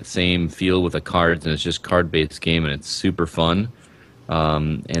got that same feel with the cards, and it's just card-based game, and it's super fun.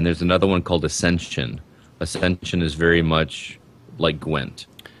 And there's another one called Ascension. Ascension is very much like Gwent,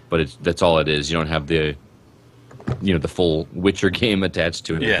 but that's all it is. You don't have the full Witcher game attached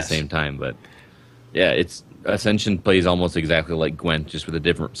to it at Yes. the same time. But yeah, Ascension plays almost exactly like Gwent, just with a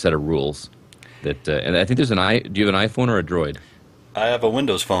different set of rules. And I think there's do you have an iPhone or a Droid? I have a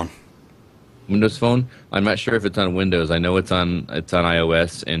Windows phone. Windows phone? I'm not sure if it's on Windows. I know it's on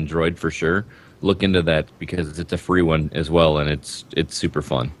iOS and Droid for sure. Look into that because it's a free one as well, and it's super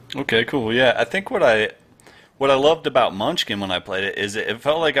fun. Okay, cool. Yeah, I think what I loved about Munchkin when I played it is it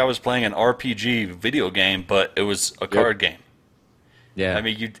felt like I was playing an RPG video game, but it was a card game. Yeah, I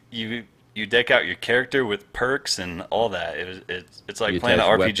mean, you deck out your character with perks and all that. It's like You playing an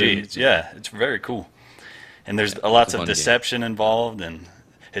attach RPG. weapons. It's very cool. And there's lots a of fun game. deception involved, and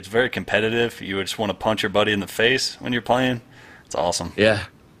it's very competitive. You would just want to punch your buddy in the face when you're playing. It's awesome. yeah.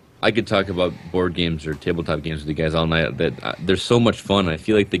 I could talk about board games or tabletop games with you guys all night. They're so much fun. I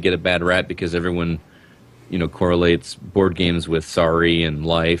feel like they get a bad rap because everyone, correlates board games with Sorry and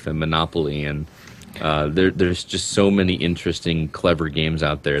Life and Monopoly, and there's just so many interesting, clever games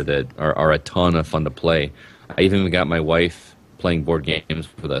out there that are a ton of fun to play. I even got my wife playing board games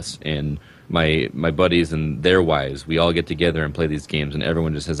with us, and my buddies and their wives. We all get together and play these games, and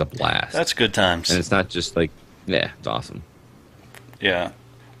everyone just has a blast. That's good times. And it's not just like, yeah, it's awesome. Yeah.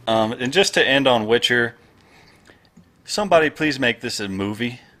 And just to end on Witcher, Somebody please make this a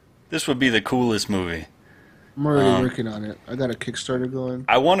movie. This would be the coolest movie. I'm already working on it. I got a Kickstarter going.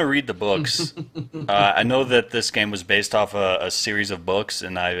 I want to read the books. I know that this game was based off a series of books,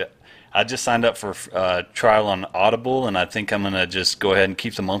 and I just signed up for trial on Audible, and I think I'm gonna just go ahead and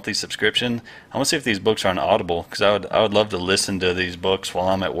keep the monthly subscription. I want to see if these books are on Audible, because I would love to listen to these books while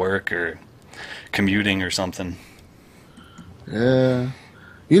I'm at work or commuting or something. Yeah.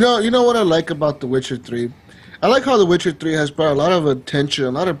 You know what I like about The Witcher 3? I like how The Witcher 3 has brought a lot of attention,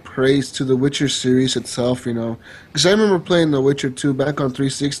 a lot of praise to The Witcher series itself, you know. Because I remember playing The Witcher 2 back on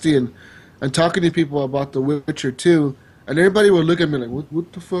 360 and talking to people about The Witcher 2, and everybody would look at me like,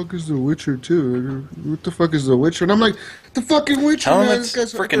 what the fuck is The Witcher 2? What the fuck is The Witcher? And I'm like, the fucking Witcher, Tell 'em man. it's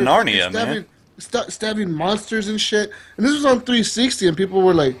This guy's freaking Narnia, stabbing, man. Stabbing monsters and shit. And this was on 360, and people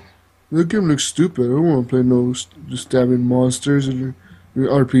were like, that game looks stupid. I don't want to play no stabbing monsters and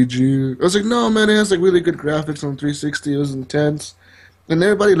RPG. I was like, no, man, it has like really good graphics on 360. It was intense. And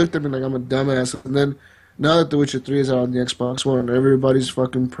everybody looked at me like I'm a dumbass. And then now that The Witcher 3 is out on the Xbox One, everybody's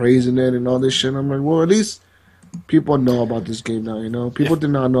fucking praising it and all this shit. I'm like, well, at least people know about this game now, you know? People did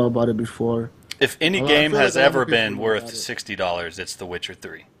not know about it before. If any Well, I game feel like has a lot of ever people been know worth about it. $60, it's The Witcher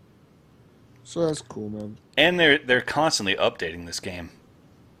 3. So that's cool, man. And they're constantly updating this game.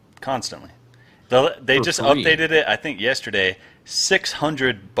 Constantly. They For just free. updated it, I think, yesterday.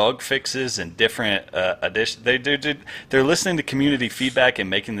 600 bug fixes and different additions. They're listening to community feedback and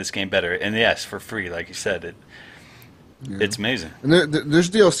making this game better. And yes, for free, like you said. It's amazing. And there's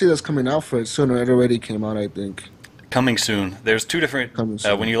DLC that's coming out for it soon. It already came out, I think. Coming soon. There's two different. Coming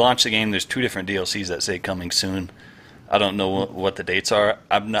soon. When you launch the game, there's two different DLCs that say coming soon. I don't know what the dates are.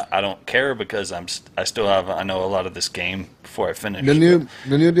 I don't care because I still have. I know a lot of this game before I finish. The new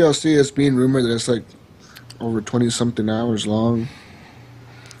DLC is being rumored that it's like over 20-something hours long.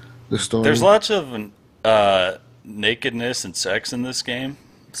 The story. There's lots of nakedness and sex in this game.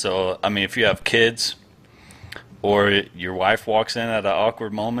 So I mean, if you have kids or your wife walks in at an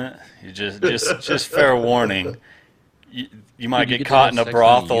awkward moment, you just fair warning. You might You get to caught have in a sex on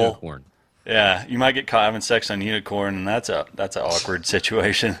brothel. unicorn. Yeah, you might get caught having sex on a unicorn, and that's an awkward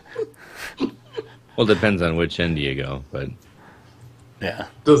situation. Well, it depends on which end you go, but Yeah,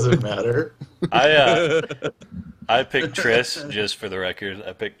 Doesn't matter. I picked Triss just for the record.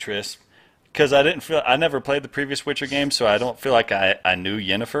 I picked Triss because I never played the previous Witcher game, so I don't feel like I knew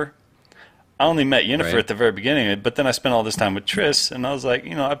Yennefer. I only met Yennefer Right. at the very beginning, but then I spent all this time with Triss, and I was like,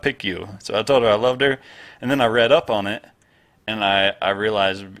 I pick you. So I told her I loved her, and then I read up on it, and I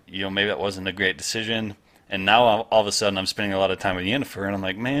realized, maybe that wasn't a great decision. And now all of a sudden I'm spending a lot of time with Yennefer, and I'm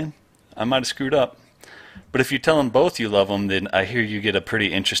like, man, I might have screwed up. But if you tell them both you love them, then I hear you get a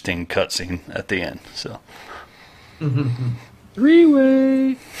pretty interesting cutscene at the end. So.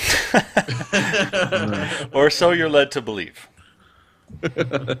 three-way. Or so you're led to believe.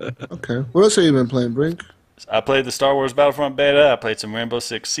 Okay. What else have you been playing, Brink? I played the Star Wars Battlefront beta. I played some Rainbow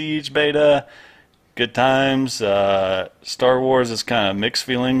Six Siege beta. Good times. Star Wars is kind of mixed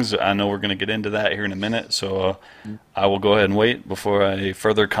feelings. I know we're going to get into that here in a minute, so I will go ahead and wait before I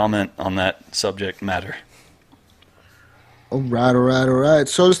further comment on that subject matter. All right.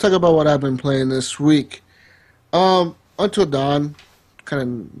 So let's talk about what I've been playing this week. Until Dawn, kind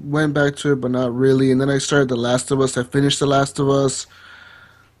of went back to it, but not really. And then I started The Last of Us. I finished The Last of Us.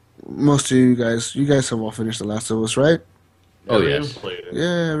 Most of you guys have all finished The Last of Us, right? Oh, Never yes. even played it.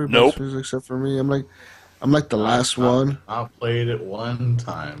 Yeah, everybody's Nope. finished except for me. I'm like the last one. I've played it one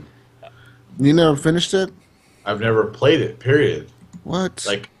time. You never finished it? I've never played it. Period. What?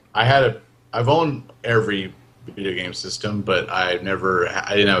 Like I've owned every video game system, but I didn't have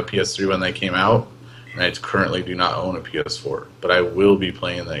a PS3 when they came out, and I currently do not own a PS4. But I will be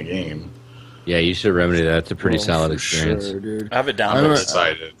playing that game. Yeah, you should remedy that. It's a pretty Oh, solid for experience. sure, dude. I have it I'm I'm downloaded.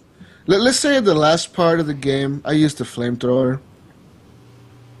 excited. Let's say the last part of the game, I used the flamethrower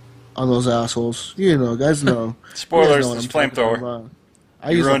on those assholes. You know, guys know. Spoilers, You guys know what it's I'm talking flamethrower. about. I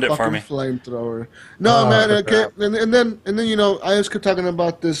You used ruined a it for fucking me. flamethrower. No, Oh, man. Okay, crap. and then I just kept talking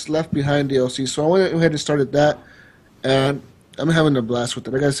about this Left Behind DLC, so I went ahead and started that, and I'm having a blast with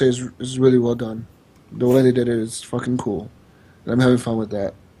it. I gotta say, it's really well done. The way they did it is fucking cool, and I'm having fun with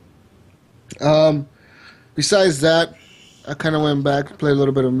that. Besides that, I kind of went back, played a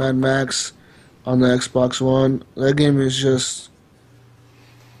little bit of Mad Max on the Xbox One. That game is just,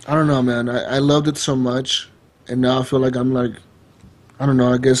 I don't know, man. I loved it so much, and now I feel like I'm like, I don't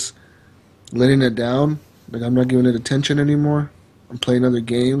know, I guess letting it down. Like I'm not giving it attention anymore. I'm playing other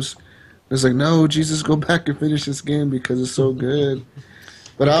games. It's like, no, Jesus, go back and finish this game because it's so good.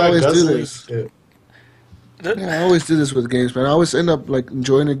 But I always do this. Yeah, I always do this with games, man. I always end up like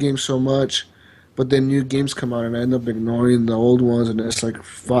enjoying a game so much but then new games come out and I end up ignoring the old ones, and it's like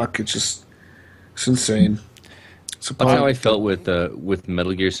fuck, it's insane. That's how I felt with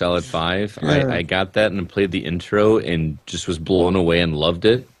Metal Gear Solid 5. Yeah. I got that and played the intro and just was blown away and loved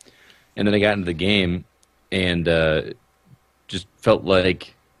it. And then I got into the game and just felt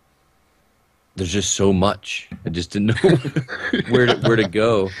like there's just so much. I just didn't know where to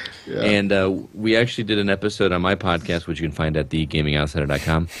go. Yeah. And we actually did an episode on my podcast, which you can find at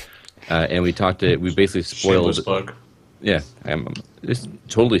thegamingoutsider.com. And we basically spoiled. Shameless plug. Yeah, it's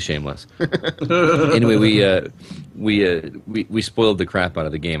totally shameless. Anyway, we spoiled the crap out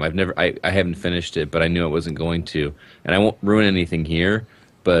of the game. I haven't finished it, but I knew I wasn't going to, and I won't ruin anything here.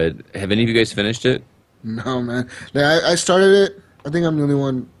 But have any of you guys finished it? No, man. I started it. I think I'm the only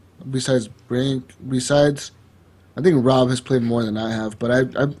one besides Brink. Besides, I think Rob has played more than I have. But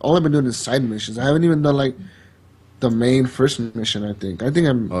I've all I've been doing is side missions. I haven't even done like the main first mission. I think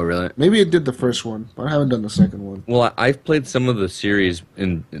I'm. Oh, really? Maybe I did the first one, but I haven't done the second one. Well, I've played some of the series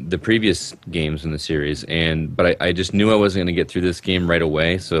in the previous games in the series, but I just knew I wasn't going to get through this game right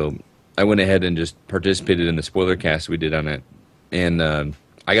away, so I went ahead and just participated in the spoiler cast we did on it. And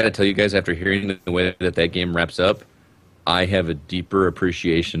I got to tell you guys, after hearing the way that game wraps up, I have a deeper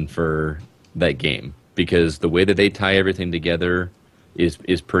appreciation for that game, because the way that they tie everything together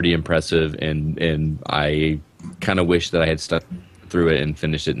is pretty impressive, and I kind of wish that I had stuck through it and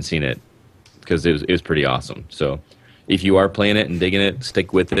finished it and seen it, because it was pretty awesome. So if you are playing it and digging it,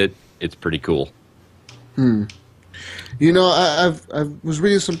 stick with it. It's pretty cool. You know, I was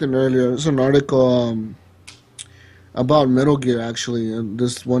reading something earlier. There's an article about Metal Gear, actually, and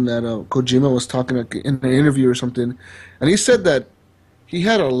this one that Kojima was talking in an interview or something, and he said that he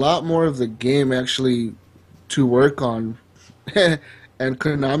had a lot more of the game actually to work on. And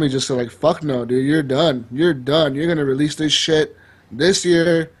Konami just said, like, fuck no, dude, you're done. You're done. You're going to release this shit this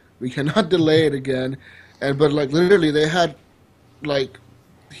year. We cannot delay it again. But, like, literally, they had, like,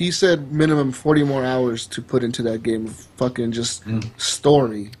 he said minimum 40 more hours to put into that game of fucking just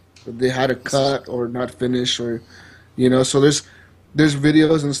story. They had to cut or not finish, or, you know, so there's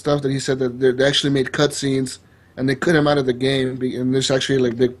videos and stuff that he said that they actually made cutscenes and they cut him out of the game, and there's actually,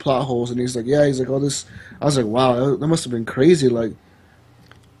 like, big plot holes. And he's like, all this. I was like, wow, that must have been crazy. Like,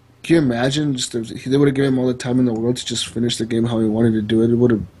 can you imagine just if they would have given him all the time in the world to just finish the game how he wanted to do it? It would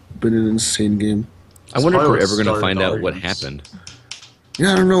have been an insane game. I wonder if we're ever going to find out what happened.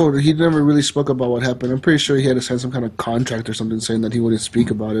 Yeah, I don't know. He never really spoke about what happened. I'm pretty sure he had to sign some kind of contract or something saying that he wouldn't speak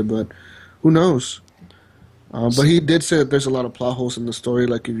about it, but who knows? But he did say that there's a lot of plot holes in the story.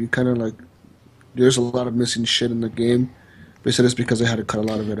 Like, if you kind of like, there's a lot of missing shit in the game. They said it's because they had to cut a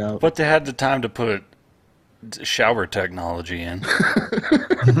lot of it out. But they had the time to put shower technology in.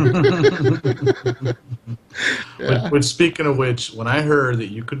 Yeah. Which, speaking of which, when I heard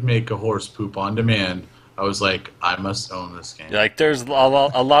that you could make a horse poop on demand, I was like, I must own this game. Like, there's a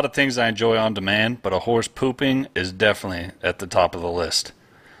lot of things I enjoy on demand, but a horse pooping is definitely at the top of the list.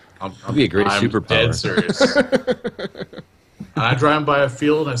 That'd be a great superpower. Dead serious. And I drive by a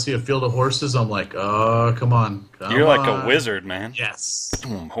field and I see a field of horses. I'm like, oh, come on. You're like a wizard, man. Yes.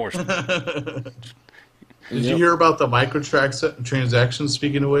 Horse. Did you hear about the microtransactions,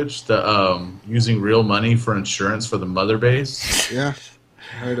 speaking of which, the using real money for insurance for the mother base? Yeah,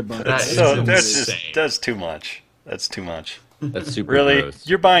 I heard about That that. is That's too much. That's too much. That's super Really? gross.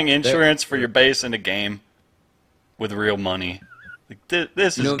 You're buying insurance for your base in a game with real money. Like,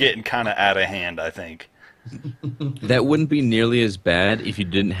 this is getting kind of out of hand, I think. That wouldn't be nearly as bad if you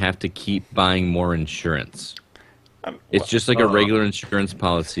didn't have to keep buying more insurance. It's just like a regular insurance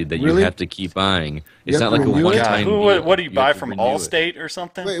policy that you Really? have to keep buying. It's You not have like to a renew it? one-time God, deal. what do you buy have to from renew it. Allstate or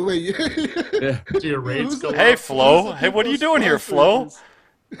something? Wait. Yeah. Do your rates go Hey, up? Flo. Hey, what are you doing here, Flo?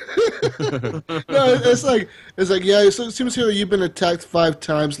 No, it's like yeah. So it seems here that you've been attacked 5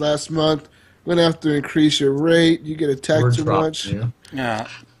 times last month. We're gonna have to increase your rate. You get attacked We're too dropping much. you. Yeah.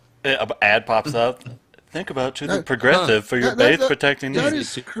 An ad pops up. Think about choosing Progressive for your base protecting that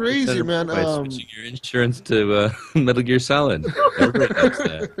needs. is crazy, man. By switching your insurance to Metal Gear Solid. Everybody knows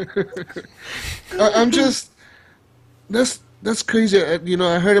that. I'm just that's crazy. You know,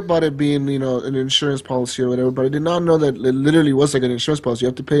 I heard about it being, you know, an insurance policy or whatever, but I did not know that it literally was like an insurance policy. You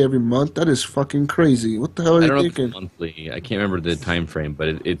have to pay every month. That is fucking crazy. What the hell are I you don't know if thinking? it's monthly. I can't remember the time frame, but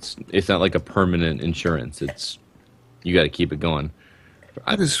it's not like a permanent insurance. It's you got to keep it going.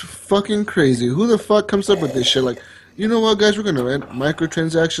 That is fucking crazy. Who the fuck comes up with this shit? Like, you know what, guys? We're gonna end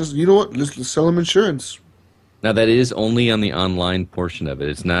microtransactions. You know what? Let's sell them insurance. Now that is only on the online portion of it.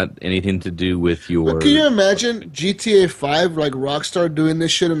 It's not anything to do with your. But can you imagine GTA 5, like Rockstar doing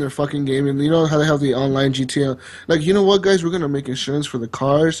this shit in their fucking game? And you know how they have the online GTA? Like, you know what, guys? We're going to make insurance for the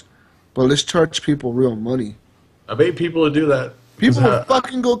cars, but let's charge people real money. I bet people would do that. People would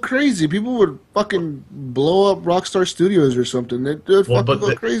fucking go crazy. People would fucking blow up Rockstar Studios or something. They'd fucking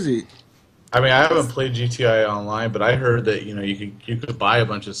go crazy. I mean, I haven't played GTA Online, but I heard that you could buy a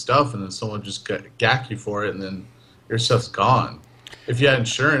bunch of stuff and then someone just gack you for it, and then your stuff's gone. If you had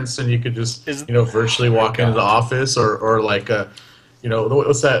insurance, then you could just virtually walk into the office or like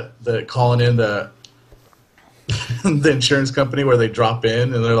what's that? The calling in the the insurance company where they drop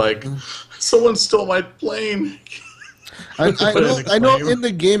in and they're like, someone stole my plane. I know in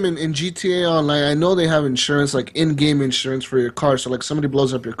the game in GTA Online, I know they have insurance, like in-game insurance for your car. So like somebody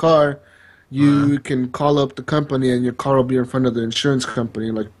blows up your car, you can call up the company and your car will be in front of the insurance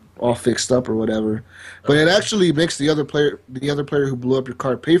company, like all fixed up or whatever. But it actually makes the other player who blew up your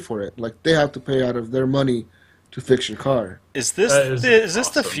car pay for it. Like they have to pay out of their money to fix your car. Is this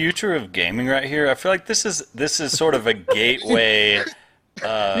the future of gaming right here? I feel like this is sort of a gateway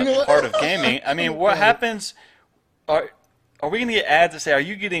part of gaming. I mean, what happens? Are we going to get ads that say, "Are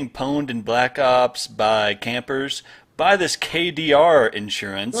you getting pwned in Black Ops by campers? Buy this KDR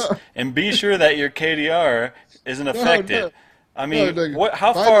insurance and be sure that your KDR isn't affected." No. I mean,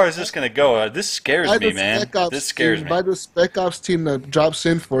 how far is this going to go? This scares me, man. This scares me. Buy the Spec Ops team that drops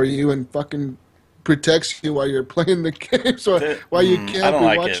in for you and fucking protects you while you're playing the game, so while you can't. I don't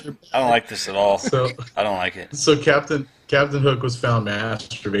like it. I don't like this at all. I don't like it. So Captain Hook was found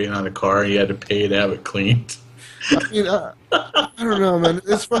masturbating on a car. He had to pay to have it cleaned. I mean, I don't know, man.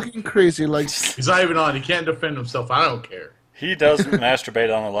 It's fucking crazy. Like he's not even on. He can't defend himself. I don't care. He does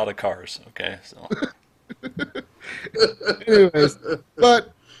masturbate on a lot of cars. Okay, so. Anyways,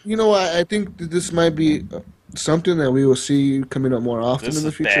 but you know what? I think that this might be something that we will see coming up more often in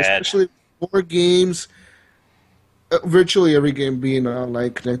the future, especially more games. Virtually every game being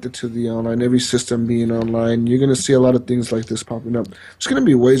online, connected to the online, every system being online. You're going to see a lot of things like this popping up. There's going to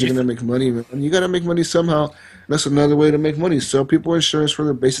be ways you're going to make money, man. You got to make money somehow. That's another way to make money. Sell people insurance for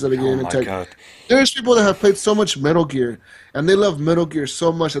the bases that are getting attacked. God. There's people that have played so much Metal Gear, and they love Metal Gear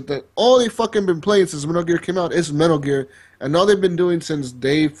so much that all they fucking been playing since Metal Gear came out is Metal Gear, and all they've been doing since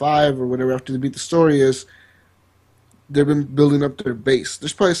day 5 or whatever after they beat the story is they've been building up their base.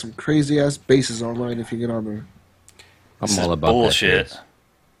 There's probably some crazy-ass bases online if you get on there. I'm all about bullshit.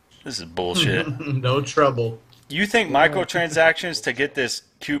 This is bullshit. No trouble. You think microtransactions to get this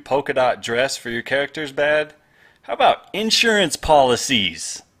cute polka dot dress for your character is bad? How about insurance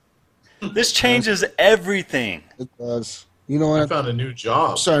policies? This changes everything. It does. You know what? I found a new job.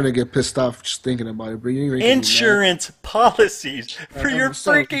 I'm starting to get pissed off just thinking about it. But insurance policies for your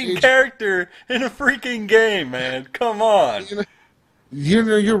freaking character in a freaking game, man. Come on.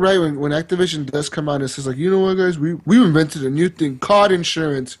 You're right. When Activision does come out and says, like, you know what, guys, we invented a new thing, COD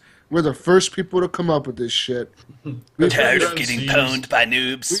insurance. We're the first people to come up with this shit. Tired of getting pwned by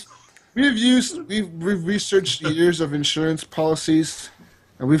noobs. We've researched years of insurance policies,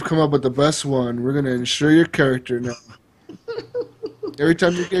 and we've come up with the best one. We're gonna insure your character now. Every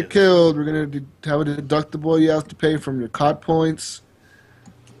time you get killed, we're gonna have a deductible you have to pay from your COD points.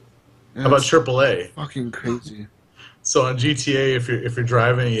 How about AAA? Fucking crazy. So on GTA, if you're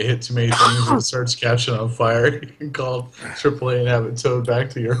driving and you hit too many things and it starts catching on fire, you can call AAA and have it towed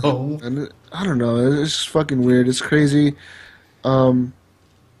back to your home. And I don't know. It's just fucking weird. It's crazy.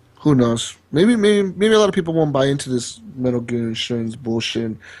 Who knows? Maybe a lot of people won't buy into this Metal Gear insurance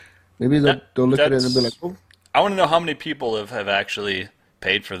bullshit. Maybe they'll look at it and be like, "Oh." I want to know how many people have actually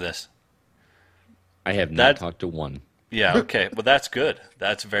paid for this. I have not talked to one. Yeah. Okay. Well, that's good.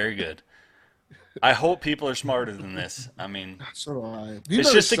 That's very good. I hope people are smarter than this. I mean, so do I.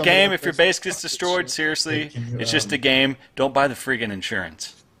 It's just a game. If your base gets destroyed, seriously, it's just a game. Don't buy the friggin'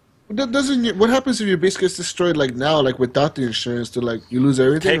 insurance. What happens if your base gets destroyed like now, like without the insurance? You lose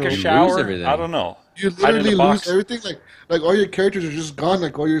everything? Take a shower? I don't know. You literally lose everything? Like all your characters are just gone?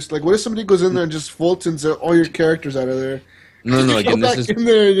 Like what if somebody goes in there and just Fultons all your characters out of there? No. Again, this is in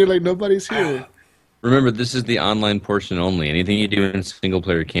there and you're like, nobody's here. Remember, this is the online portion only. Anything you do in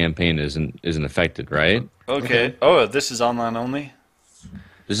single-player campaign isn't affected, right? Okay. Oh, this is online only?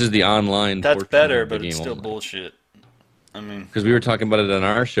 This is the online That's portion better, of the but game it's still only. Bullshit. I mean... Because we were talking about it on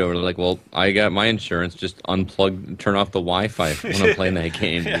our show. We're like, well, I got my insurance. Just unplug, turn off the Wi-Fi when I'm playing that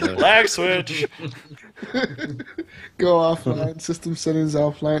game. You know? Lag switch! Go offline. System settings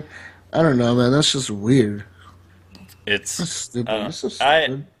offline. I don't know, man. That's just weird. It's... That's stupid. It's so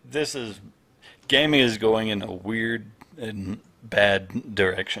stupid. Gaming is going in a weird and bad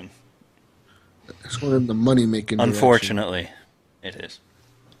direction. It's going in the money-making direction. Unfortunately, it is.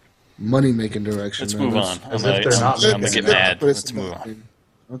 Money-making direction. Let's move on. I'm if they're not going to get mad. Let's move on.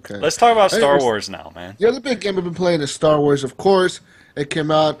 Okay. Let's talk about Star Wars now, man. The other big game I've been playing is Star Wars, of course. It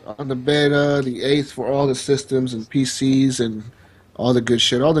came out on the beta, the 8th for all the systems and PCs and all the good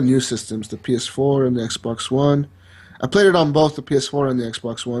shit, all the new systems, the PS4 and the Xbox One. I played it on both the PS4 and the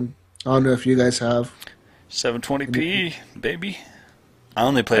Xbox One. I don't know if you guys have. 720p, baby. I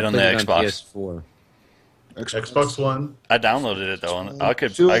only played on the Played it Xbox. PS4. Xbox One. I downloaded it though. I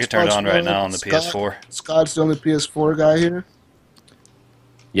could Two turn it Xbox on right One. now on the PS4. Scott's the only PS4 guy here.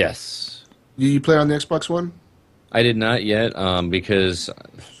 Yes. You play on the Xbox One? I did not yet, because,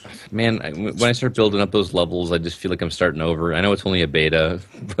 man, when I start building up those levels, I just feel like I'm starting over. I know it's only a beta,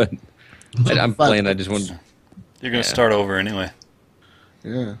 but I'm playing. I just want. You're gonna Yeah. start over anyway.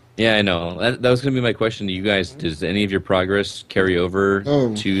 Yeah. Yeah, I know. That was going to be my question to you guys. Does any of your progress carry over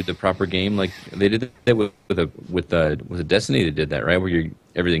Oh. to the proper game? Like they did that with was it Destiny that did that, right? Where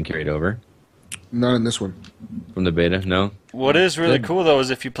everything carried over Not in this one. from the beta. No. What is really Good. cool though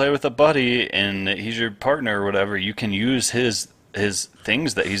is if you play with a buddy and he's your partner or whatever, you can use his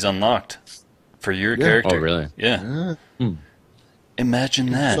things that he's unlocked for your Yeah. character. Oh, really? Yeah. Yeah.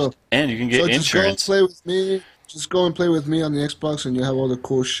 Imagine that. So- and you can get So just insurance. go and play with me. Just go and play with me on the Xbox, and you have all the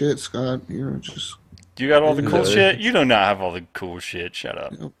cool shit, Scott. You know, just You got all the cool Yeah. shit? You do not have all the cool shit. Shut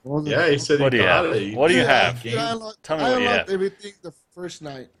up. you know, all the, Yeah, he said What he do you got have? it. What do you Yeah, have? dude, I unlocked, Tell me I what you unlocked have. everything the first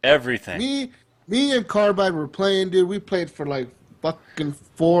night. Everything. Me and Carbide were playing, dude. We played for like fucking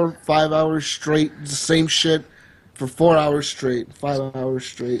 4-5 hours straight, the same shit for 4 hours straight, 5 hours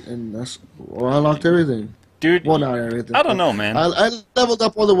straight, and I unlocked everything. Dude, Well, not everything. I don't know, man. I leveled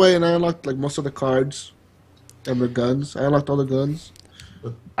up all the way, and I unlocked like most of the cards and the guns. I unlocked all the guns.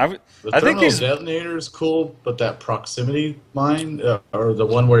 I The think terminal he's detonator is cool, but that proximity mine, or the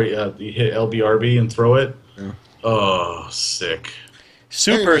one where you hit LBRB and throw it, Yeah. oh, sick.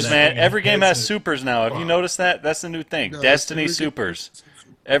 supers, Hey, man. man. Every game has That's- supers now. Have you noticed that? That's the new thing. No, Destiny every game- supers.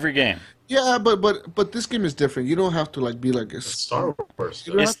 Every game. Yeah, but this game is different. You don't have to like be like a Star Wars.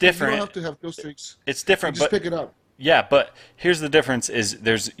 You don't It's have to- different. You don't have to have kill streaks. It's You different, just but pick it up. yeah, but here's the difference: is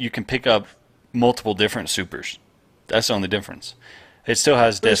you can pick up multiple different supers. That's the only difference. It still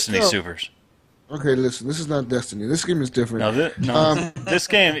has But Destiny still- supers. Okay, listen. This is not Destiny. This game is different. No, this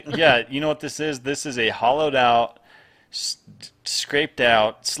game, yeah, you know what this is? This is a hollowed out, scraped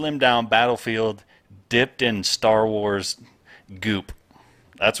out, slimmed down Battlefield dipped in Star Wars goop.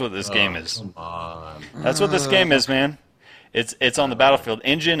 That's what this game is. Come on. That's what this game is, man. It's on the Battlefield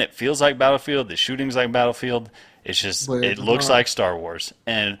engine. It feels like Battlefield. The shooting's like Battlefield. It's just But it it's looks not. like Star Wars.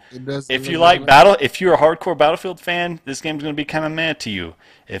 And It doesn't if you look like like- if you're a hardcore Battlefield fan, this game's going to be kind of mad to you.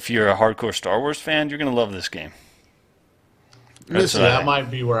 If you're a hardcore Star Wars fan, you're going to love this game. Listen, what I That think.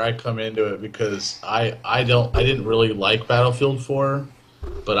 might be where I come into it because I didn't really like Battlefield 4,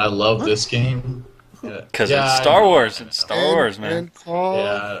 but I love this game. Because Yeah, it's I Star know. Wars. It's Star Wars, man. And call.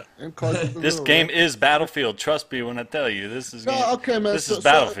 Yeah. And call This game is Battlefield. Trust me when I tell you. This is No, okay, man, This so- is so-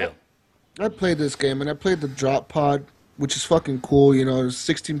 Battlefield. I played this game and I played the drop pod, which is fucking cool. You know, there's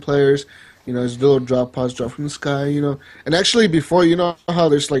 16 players. You know, there's little drop pods drop from the sky. You know, and actually before, you know how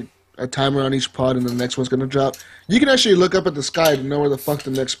there's like a timer on each pod and the next one's gonna drop. You can actually look up at the sky to know where the fuck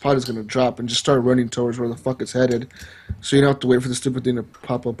the next pod is gonna drop and just start running towards where the fuck it's headed. So you don't have to wait for the stupid thing to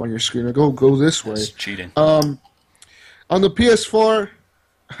pop up on your screen. Like, go this way. It's cheating. On the PS4,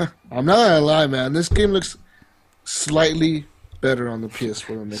 I'm not gonna lie, man. This game looks slightly better on the PS4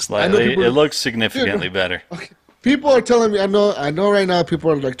 than this. I know Slightly. people- It looks significantly better. People are telling me. I know. Right now,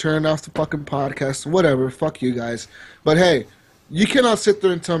 people are like turning off the fucking podcast. Whatever. Fuck you guys. But hey, you cannot sit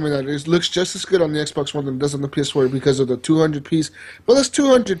there and tell me that it looks just as good on the Xbox One than it does on the PS4 because of the 200p's. But that's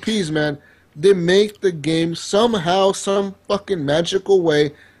 200p's, man. They make the game somehow, some fucking magical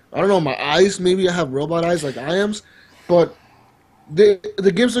way. I don't know. My eyes. Maybe I have robot eyes like I am's, but.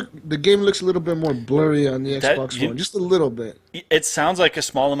 The game looks a little bit more blurry on the That- Xbox you- One, just a little bit. It sounds like a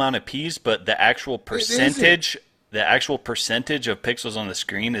small amount of P's, but the actual percentage, of pixels on the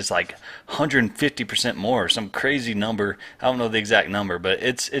screen is like 150% more, some crazy number. I don't know the exact number, but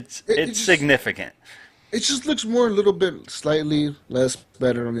it's just- significant. It just looks more a little bit slightly less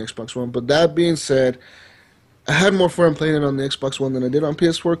better on the Xbox One. But that being said, I had more fun playing it on the Xbox One than I did on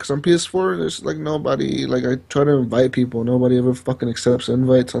PS4 because on PS4 there's like nobody, like I try to invite people, nobody ever fucking accepts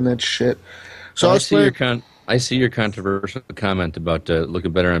invites on that shit. So I I was see your playing. I see your controversial comment about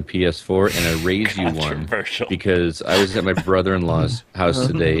looking better on PS4, and I raise you one Controversial. because I was at my brother-in-law's house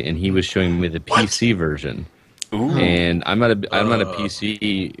today, and he was showing me the PC version. Ooh. And I'm not a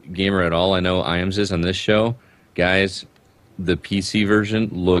PC gamer at all. I know Iams is on this show, guys. The PC version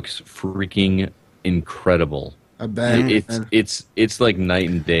looks freaking incredible. I bet. It's like night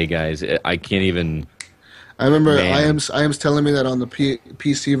and day, guys. I can't even. I remember Man. IAM's telling me that on the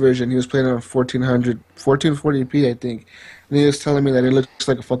PC version he was playing on 1440p, I think, And he was telling me that it looks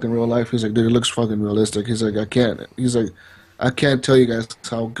like a fucking real life. He's like, dude, it looks fucking realistic. He's like, I can't. He's like, I can't tell you guys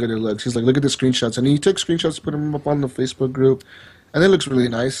how good it looks. He's like, look at the screenshots. And he took screenshots, put them up on the Facebook group, and it looks really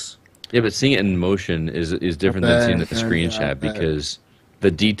nice. Yeah, but seeing it in motion is different than seeing it in the screenshot because the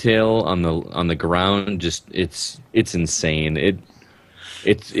detail on the ground just it's insane.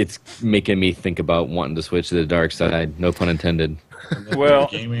 It's making me think about wanting to switch to the dark side. No pun intended. Well,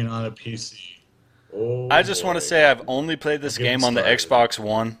 gaming on a PC. Oh, I just want to say I've only played this game on the Xbox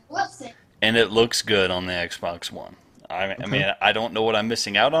One, and it looks good on the Xbox One. I mean, I don't know what I'm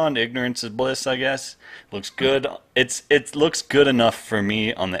missing out on. Ignorance is bliss, I guess. Looks good. It looks good enough for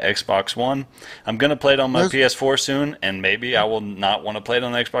me on the Xbox One. I'm gonna play it on my PS4 soon, and maybe I will not want to play it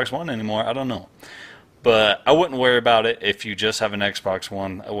on the Xbox One anymore. I don't know, but I wouldn't worry about it if you just have an Xbox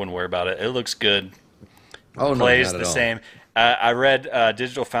One. I wouldn't worry about it. It looks good. Oh, no, Plays not the at all. same. I read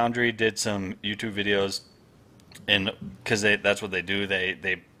Digital Foundry did some YouTube videos, and because that's what they do.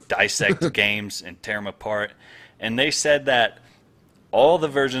 They dissect games and tear them apart. And they said that all the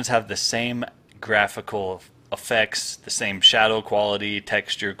versions have the same graphical effects, the same shadow quality,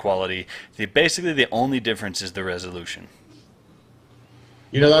 texture quality. Basically, the only difference is the resolution.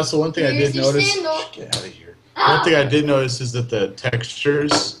 You know, that's the one thing I did notice. Get out of here. One thing I did notice is that the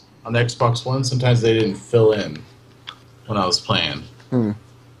textures on the Xbox One, sometimes they didn't fill in when I was playing. It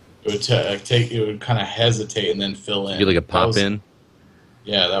would it would kind of hesitate and then fill in. Be like a pop in.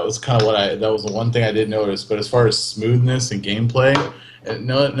 Yeah, that was kind of that was the one thing I did notice. But as far as smoothness and gameplay,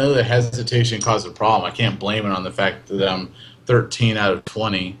 none of the hesitation caused a problem. I can't blame it on the fact that I'm 13 out of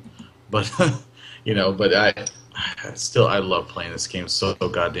 20. But, but I love playing this game so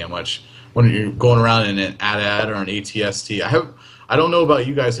goddamn much. When you're going around in an AT-AT or an ATST, I don't know about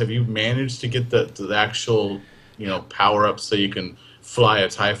you guys. Have you managed to get the actual, power-ups so you can fly a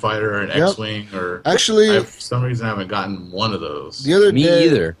TIE fighter or an X-Wing? Or Actually, for some reason I haven't gotten one of those. The other Me day,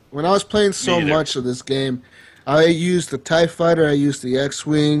 either. when I was playing so much of this game, I used the TIE fighter, I used the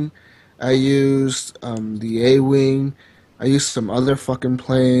X-Wing, I used the A-Wing, I used some other fucking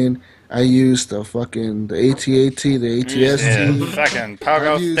plane, I used the AT-AT, the ATST. Yeah, fucking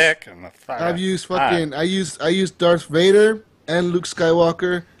pogo I've used- stick and the fucking. I've used fucking, I used Darth Vader and Luke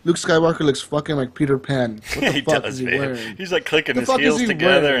Skywalker. Luke Skywalker looks fucking like Peter Pan. What the He fuck does, is he man. wearing? He's like clicking The his fuck is heels he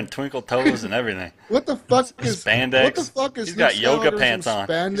together wearing? and twinkle toes and everything. What the fuck is Spandex. What the fuck is He's got Luke yoga Skywalker with pants some on.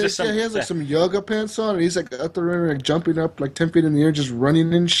 Spandex? He's just Yeah, he has like some- some yoga pants on, and he's like out there like jumping up like 10 feet in the air, just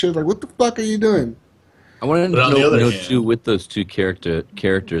running and shit. Like, what the fuck are you doing? I want to But on the other know hand- too, with those two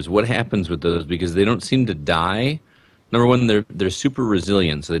characters, what happens with those, because they don't seem to die. Number one, they're super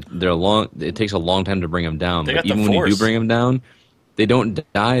resilient, so it takes a long time to bring them down. They But got the even when you do Force. bring them down, they don't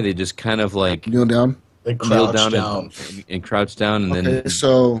die. They just kind of like Kneel down. They kneel crouch down down. and crouch down, and Okay, then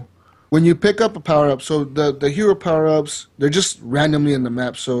so when you pick up a power up, so the hero power ups, they're just randomly in the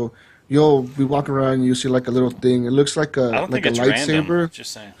map. So you'll be walking around, and you see like a little thing. It looks like I a don't like think a it's random. lightsaber,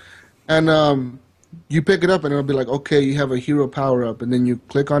 Just saying. and you pick it up, and it'll be like, okay, you have a hero power up, and then you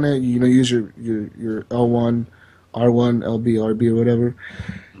click on it. Use your L1, R1, LB, RB, or whatever.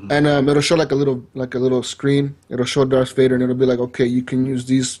 And it'll show like a little screen. It'll show Darth Vader, and it'll be like, okay, you can use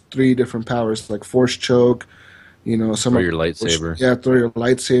these 3 different powers, like Force Choke, some throw your lightsaber. Yeah, throw your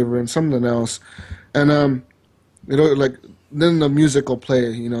lightsaber and something else. And it'll like then the music will play.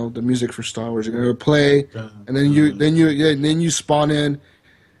 The music for Star Wars. It'll play, and then you spawn in.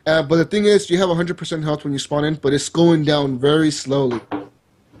 But the thing is, you have 100% health when you spawn in, but it's going down very slowly.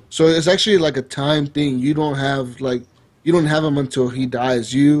 So it's actually like a time thing. You don't have him until he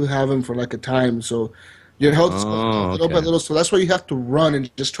dies. You have him for like a time. So your health is going down little by okay. little. So that's why you have to run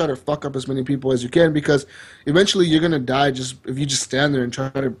and just try to fuck up as many people as you can, because eventually you're gonna die just if you just stand there and try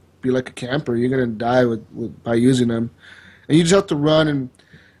to be like a camper. You're gonna die by using them, and you just have to run. And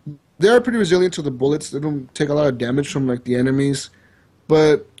they're pretty resilient to the bullets. They don't take a lot of damage from like the enemies.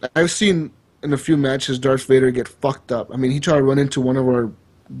 But I've seen in a few matches Darth Vader get fucked up. I mean, he tried to run into one of our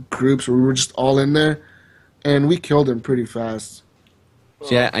groups where we were just all in there, and we killed him pretty fast.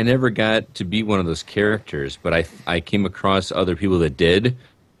 See, I never got to be one of those characters, but I came across other people that did,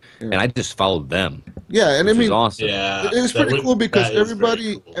 and I just followed them. Yeah, and Which I mean, is awesome. Yeah, it's pretty cool because that is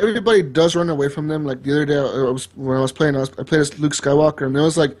very cool. everybody does run away from them. Like the other day, when I was playing, I played as Luke Skywalker, and there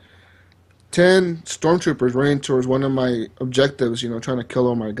was like 10 stormtroopers running towards one of my objectives, trying to kill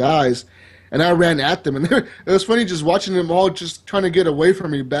all my guys. And I ran at them, and it was funny just watching them all just trying to get away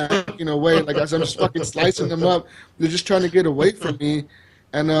from me, backing away. Like as I'm just fucking slicing them up, they're just trying to get away from me.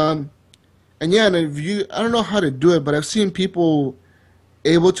 And yeah, and I don't know how to do it, but I've seen people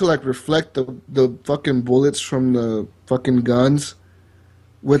able to like reflect the fucking bullets from the fucking guns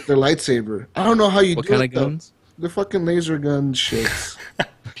with their lightsaber. I don't know how you What do kind it, of though. guns? the fucking laser gun shits.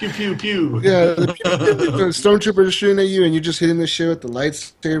 Pew pew pew. Yeah, the stormtroopers are shooting at you, and you're just hitting the shit with the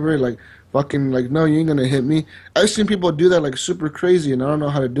lightsaber, like fucking like, no, you ain't gonna hit me. I've seen people do that like super crazy, and I don't know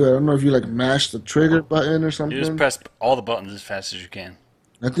how to do it. I don't know if you like mash the trigger button or something. You just press all the buttons as fast as you can.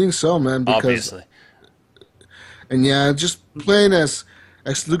 I think so, man. Because, Obviously. And yeah, just playing as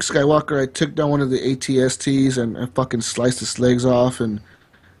Luke Skywalker, I took down one of the ATSTs and I fucking sliced his legs off and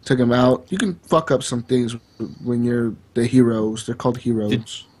took him out. You can fuck up some things when you're the heroes. They're called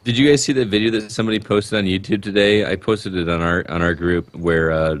heroes. Did you guys see that video that somebody posted on YouTube today? I posted it on our group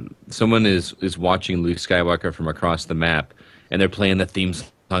where someone is watching Luke Skywalker from across the map, and they're playing the theme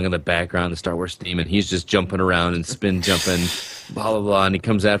song in the background, the Star Wars theme, and he's just jumping around and spin jumping, blah blah blah, and he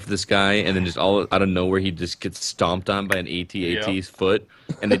comes after this guy, and then just all out of nowhere he just gets stomped on by an AT-AT's foot,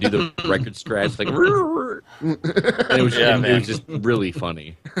 and they do the record scratch like, and it was just really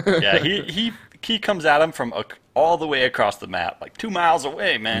funny. Yeah, he comes at him from all the way across the map, like 2 miles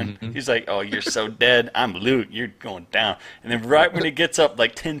away, man. Mm-hmm. He's like, oh, you're so dead. I'm Luke. You're going down. And then right when he gets up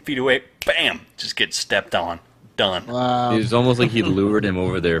like 10 feet away, bam, just gets stepped on. Done. Wow. It was almost like he lured him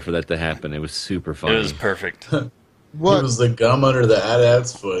over there for that to happen. It was super funny. It was perfect. It was the gum under the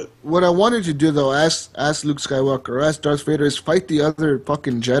AT-AT's foot. What I wanted to do, though, ask Luke Skywalker or ask Darth Vader, is fight the other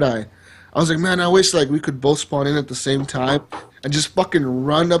fucking Jedi. I was like, man, I wish like we could both spawn in at the same time and just fucking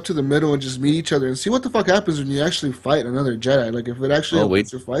run up to the middle and just meet each other and see what the fuck happens when you actually fight another Jedi. Like, if it actually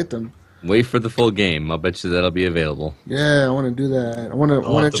helps you fight them. Wait for the full game. I'll bet you that'll be available. Yeah, I want to do that.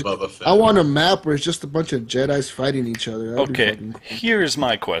 I want a map where it's just a bunch of Jedis fighting each other. That'd be fucking cool. Here's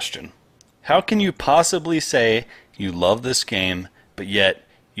my question. How can you possibly say you love this game, but yet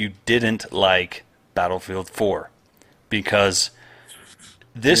you didn't like Battlefield 4? Because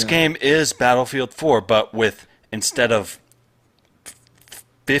this game is Battlefield 4, but with, instead of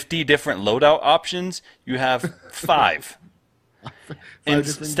 50 different loadout options, you have 5.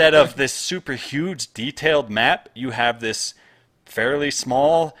 Instead of this super huge detailed map, you have this fairly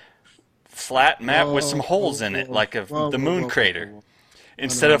small flat map with some holes in it, like the moon crater.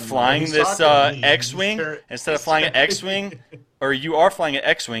 Instead of flying this X-Wing, or you are flying an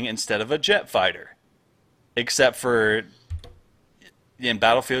X-Wing instead of a jet fighter. Except for in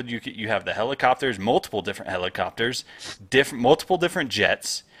Battlefield, you have the helicopters, multiple different helicopters, multiple different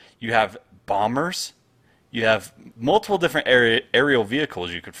jets. You have bombers. You have multiple different aerial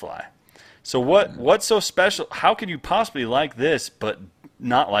vehicles you could fly. So what's so special? How could you possibly like this but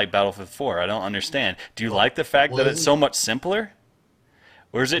not like Battlefield 4? I don't understand. Do you like the fact that it's so much simpler?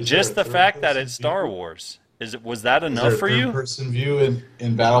 Or is it just the fact that it's Star Wars? Was that enough for you? Third-person view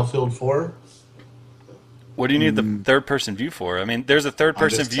in Battlefield 4? What do you need the third-person view for? I mean, there's a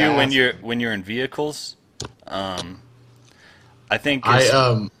third-person view when you're in vehicles. I think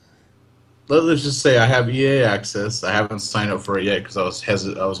let's just say I have EA access. I haven't signed up for it yet because I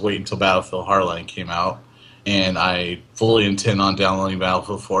was waiting until Battlefield Hardline came out, and I fully intend on downloading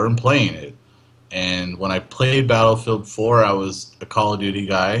Battlefield 4 and playing it. And when I played Battlefield 4, I was a Call of Duty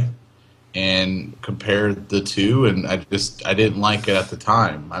guy, and compared the two, and I didn't like it at the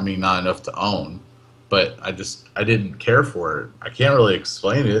time. I mean, not enough to own, but I didn't care for it. I can't really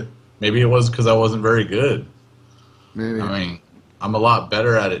explain it. Maybe it was because I wasn't very good. Maybe. I mean, I'm a lot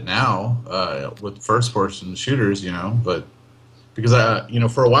better at it now with first-person shooters, but because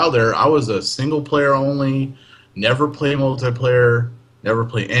for a while there, I was a single-player only, never play multiplayer, never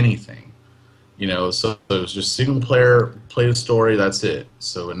play anything. So it was just single-player, play the story, that's it.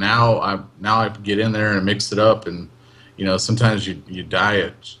 So now I get in there and mix it up, and sometimes you die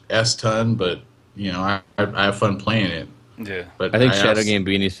a S-ton, but I have fun playing it. Yeah, but I think Shadow Game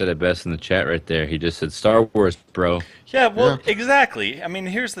Beanie said it best in the chat right there. He just said, Star Wars, bro. Yeah, well, exactly. I mean,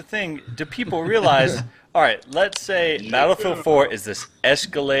 here's the thing. Do people realize, all right, let's say Battlefield 4 is this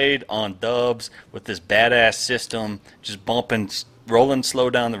Escalade on dubs with this badass system, just bumping, rolling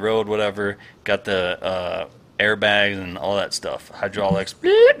slow down the road, whatever. Got the airbags and all that stuff, hydraulics.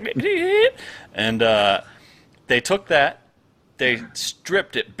 And they took that. They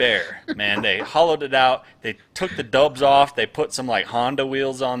stripped it bare, man. They hollowed it out. They took the dubs off. They put some like Honda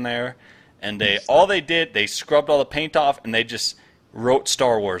wheels on there, and they scrubbed all the paint off, and they just wrote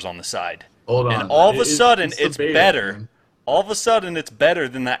Star Wars on the side. Hold on. And all of a sudden, it's better. Man. All of a sudden, it's better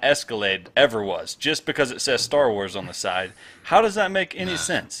than that Escalade ever was, just because it says Star Wars on the side. How does that make any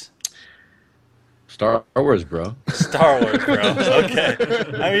sense? Star Wars, bro. Star Wars, bro. Okay.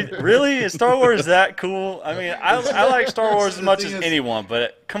 I mean, really? Is Star Wars that cool? I mean, I like Star Wars as much as anyone,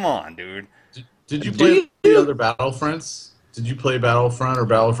 but come on, dude. Did you play the other Battlefronts? Did you play Battlefront or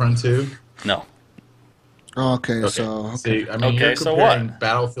Battlefront 2? No. Okay, so... See, I mean, you're comparing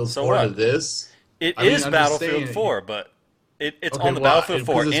Battlefield 4 to this. It I mean, is I'm just Battlefield saying, 4, but it's Okay, on the well, Battlefield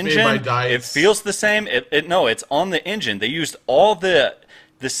 4 because it's made by engine. DICE. It feels the same. No, it's on the engine. They used all the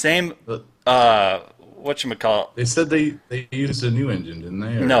same. But Whatchamacallit. they said they used a new engine, didn't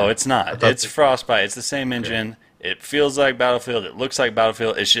they? Or- No, it's I not. thought It's Frostbite. It's the same engine. It feels like Battlefield. It looks like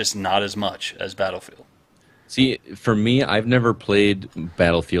Battlefield. It's just not as much as Battlefield. See, for me, I've never played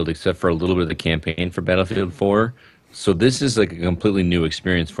Battlefield except for a little bit of the campaign for Battlefield 4. So this is like a completely new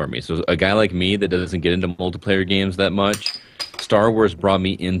experience for me. So a guy like me that doesn't get into multiplayer games that much, Star Wars brought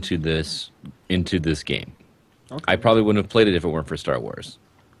me into this game. Okay. I probably wouldn't have played it if it weren't for Star Wars.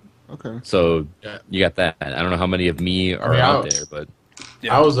 Okay. So Yeah. you got that. I don't know how many of me are mean, out there, but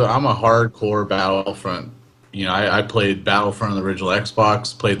Yeah. I'm a hardcore Battlefront. You know, I played Battlefront on the original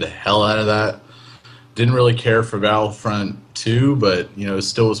Xbox, played the hell out of that. Didn't really care for Battlefront 2, but you know, it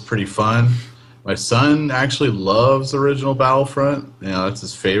still was pretty fun. My son actually loves the original Battlefront. You know, that's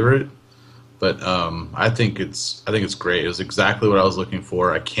his favorite. But I think it's great. It was exactly what I was looking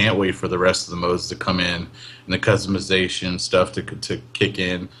for. I can't wait for the rest of the modes to come in and the customization stuff to kick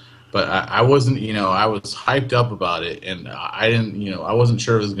in. But I wasn't, you know, I was hyped up about it, and I didn't, you know, I wasn't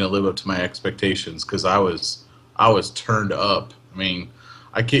sure it was going to live up to my expectations because I was turned up. I mean,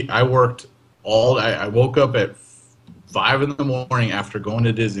 I worked all. I woke up at 5 in the morning after going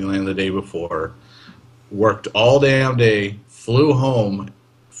to Disneyland the day before, worked all damn day, flew home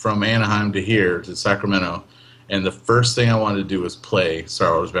from Anaheim to here to Sacramento, and the first thing I wanted to do was play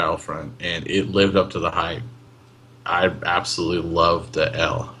Star Wars Battlefront, and it lived up to the hype. I absolutely loved the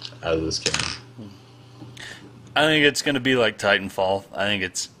L out of this game. I think it's going to be like Titanfall. I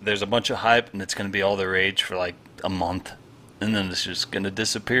think there's a bunch of hype, and it's going to be all the rage for like a month, and then it's just going to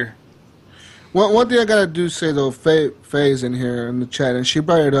disappear. One thing I gotta do say though, Faye's in here in the chat, and she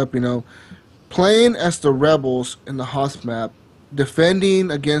brought it up. You know, playing as the rebels in the Hoth map,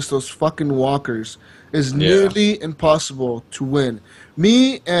 defending against those fucking walkers is nearly impossible to win.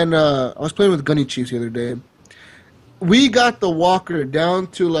 Me and I was playing with Gunny Chiefs the other day. We got the walker down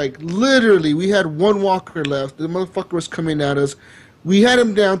to like literally, we had one walker left. The motherfucker was coming at us. We had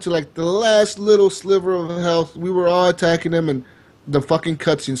him down to like the last little sliver of health. We were all attacking him, and the fucking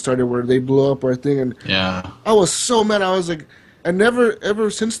cutscene started where they blew up our thing, and Yeah. I was so mad. I was like, and ever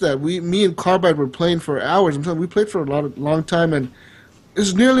since that, me and Carbide were playing for hours. I'm telling you, we played for a long time, and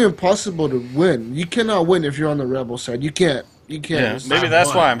it's nearly impossible to win. You cannot win if you're on the rebel side. You can't. You can't. Yeah, It's maybe not that's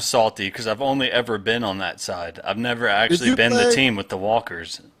fun. why I'm salty, because I've only ever been on that side. I've never actually you been the play- team with the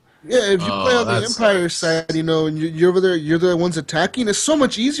walkers. Yeah, if you play on the that Empire sucks. side, you know, and you're over there, you're the ones attacking. It's so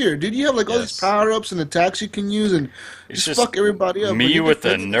much easier, dude. You have like all these Yes. power ups and attacks you can use, and It's just fuck everybody up. When Me you're with the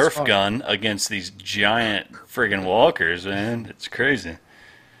defending, it's Nerf fine. gun against these giant friggin' walkers, man. It's crazy.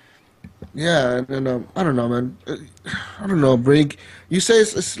 Yeah, and I don't know, man. I don't know, Brink. You say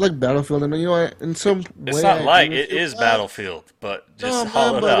it's like Battlefield, and you know, in some It's way, not I like agree it with you. is Battlefield, but just No, haul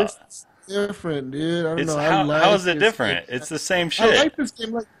man, it but out. it's different, dude. I don't It's know. how is it this different? game. It's the same I shit. like this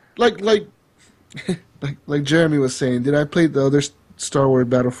game, like Jeremy was saying. Did I play the other Star Wars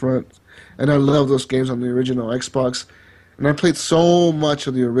Battlefront, and I love those games on the original Xbox, and I played so much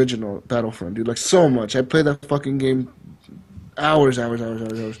of the original Battlefront, dude. Like so much. I played that fucking game hours,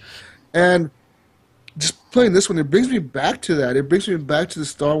 and just playing this one, it brings me back to that. It brings me back to the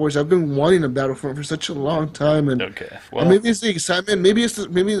Star Wars. I've been wanting a Battlefront for such a long time, and Okay, or well, maybe it's the excitement. Maybe it's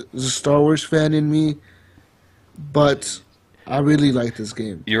the Star Wars fan in me, but I really like this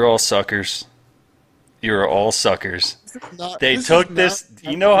game. you're all suckers. You're all suckers. They This took is this.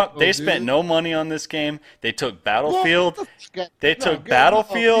 not You know how Battlefield, they dude. spent no money on this game. They took Well, Battlefield. what the fuck? They No, took get-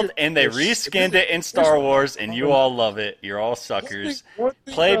 Battlefield no, and they here's- reskinned it in Star Wars, and you all love it. You're all suckers. one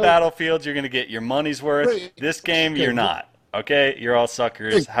thing Play about- Battlefield, you're gonna get your money's worth. Wait, This game, okay, you're not. Okay, you're all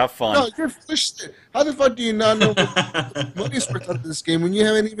suckers. Have No, fun. you're fish. How the fuck do you not know what money's worth out of this game when you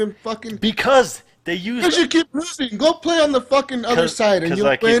haven't even fucking? Because they Because used. you keep losing. Go play on the fucking other 'Cause- side, and 'cause you'll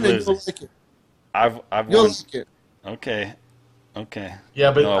I keep win, and you'll losing. like it. I've You'll won. like it. Okay.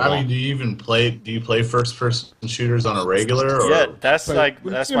 Yeah, but No, I I mean, won't. do you play first person shooters on a regular? Or? Yeah, that's But like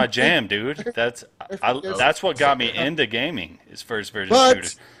when that's you my play- jam, dude. That's what got me into gaming. Is first person But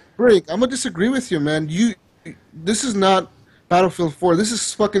shooters. Rick, I'm gonna disagree with you, man. This is not Battlefield 4. This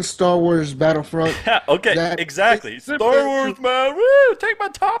is fucking Star Wars Battlefront. Yeah, okay, That- exactly. it's Star different. Wars, man. Woo! Take my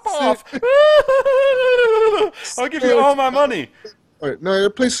top off. I'll give you all my money. Right. No,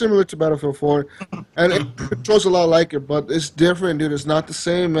 it plays similar to Battlefield 4, and it controls a lot like it, but it's different, dude. It's not the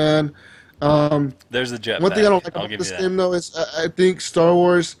same, man. There's the jetpack. One thing I don't like I'll about give this you game, though, is I think Star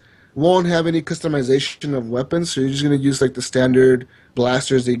Wars won't have any customization of weapons, so you're just going to use like the standard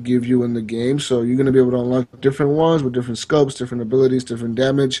blasters they give you in the game. So you're going to be able to unlock different ones with different scopes, different abilities, different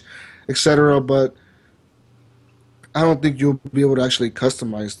damage. etc. But I don't think you'll be able to actually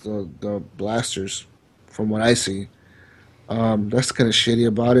customize the blasters, from what I see. That's kind of shitty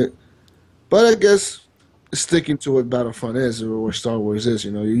about it. But I guess sticking to what Battlefront is or what Star Wars is,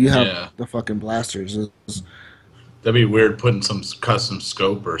 you have the fucking blasters. That'd be weird putting some custom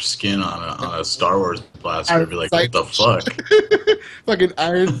scope or skin on a Star Wars blaster. I'd be like, what the fuck? Fucking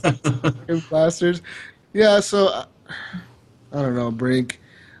iron blasters. Yeah, so I don't know, Brink.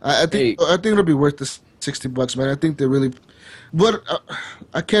 I think it'll be worth the $60, man. I think they really. But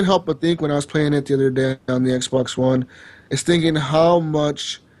I can't help but think when I was playing it the other day on the Xbox One, is thinking how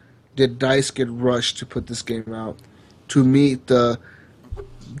much did DICE get rushed to put this game out to kind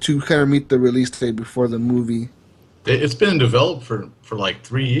of meet the release date before the movie. It's been developed for like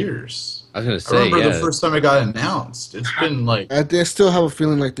 3 years. I was going to say, I remember the first time it got announced. It's been like... I still have a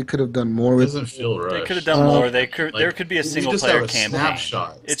feeling like they could have done more with it. Doesn't feel right. They could have done more. There could be a single-player campaign.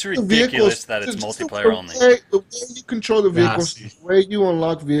 Snapshot. It's ridiculous that it's multiplayer only. The way you control the vehicles, the way you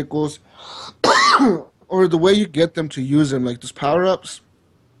unlock vehicles, or the way you get them to use them, like those power-ups,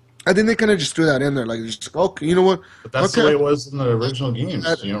 I think they kind of just threw that in there. Like, just okay, you know what? But that's the way it was in the original games.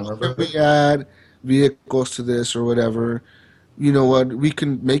 You don't remember? We add vehicles to this or whatever. You know what? We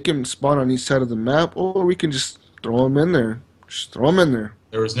can make him spawn on each side of the map, or we can just throw him in there. Just throw him in there.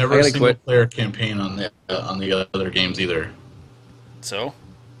 There was never a single-player campaign on the other games either. So?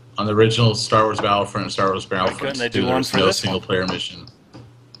 On the original Star Wars Battlefront and Star Wars Battlefront, couldn't they do one for no this single-player mission.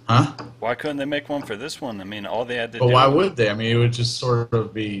 Huh? Why couldn't they make one for this one? I mean, all they had to do... But why would they? I mean, it would just sort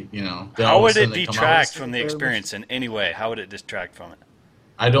of be, How would it detract from the experience in any way? How would it distract from it?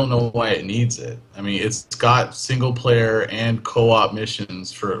 I don't know why it needs it. I mean, it's got single-player and co-op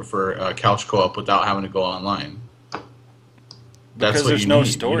missions for couch co-op without having to go online. Because there's no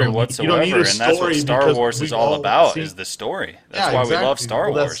story whatsoever, and that's what Star Wars is all about, is the story. That's why we love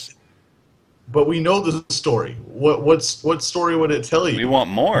Star Wars. But we know the story. What story would it tell you? We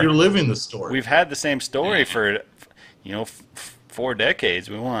want more. You're living the story. We've had the same story for, 4 decades.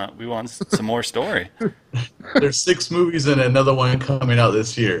 We want some more story. There's 6 movies and another one coming out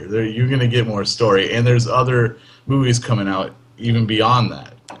this year. You're going to get more story, and there's other movies coming out even beyond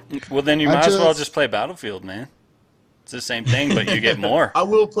that. Well, then you might as well just play Battlefield, man. It's the same thing, but you get more. I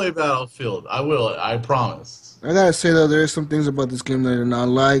will play Battlefield. I will. I promise. I gotta say though, there are some things about this game that are not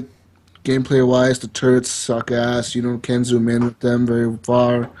like. Gameplay-wise, the turrets suck ass. You can't zoom in with them very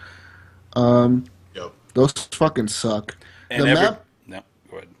far. Yep. Those fucking suck. And the map. No,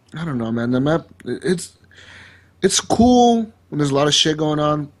 go ahead. I don't know, man. The map. It's cool when there's a lot of shit going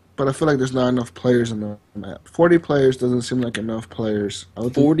on, but I feel like there's not enough players in the map. 40 players doesn't seem like enough players.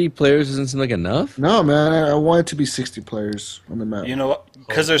 40 players doesn't seem like enough? No, man. I want it to be 60 players on the map. You know what?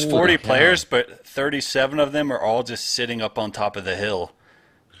 Because there's 40 players, but 37 of them are all just sitting up on top of the hill,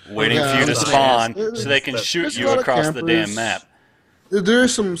 waiting for you to spawn so they can shoot you across the damn map. There are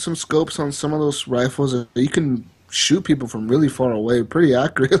some scopes on some of those rifles that you can shoot people from really far away pretty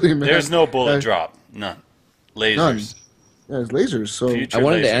accurately, man. There's no bullet drop. None. Lasers. None. Yeah, it's lasers. So I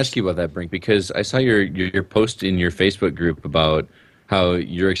wanted to ask you about that, Brink, because I saw your post in your Facebook group about how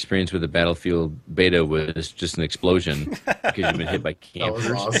your experience with the Battlefield beta was just an explosion because you've been hit by campers.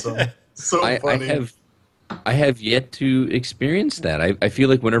 That was awesome. So funny. I have yet to experience that. I feel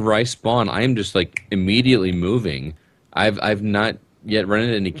like whenever I spawn, I am just like immediately moving. I've not yet run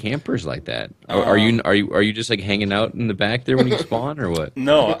into any campers like that. Are you just like hanging out in the back there when you spawn, or what?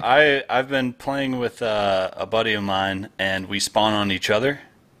 No, I've been playing with a buddy of mine, and we spawn on each other.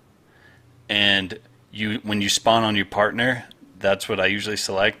 And when you spawn on your partner, that's what I usually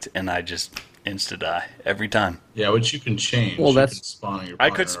select, and I just insta die every time. Yeah, which you can change. Well, I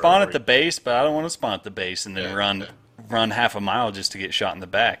could spawn at the base, but I don't want to spawn at the base and then run half a mile just to get shot in the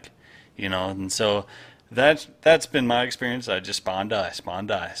back, And so that's been my experience. I just spawn, die, spawn,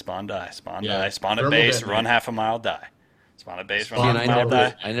 die, spawn, die, spawn, die, spawn at base, run half a mile, die. Spawn at base, run half a mile,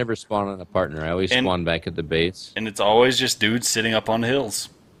 die. I never spawn on a partner. I always spawn back at the base. And it's always just dudes sitting up on the hills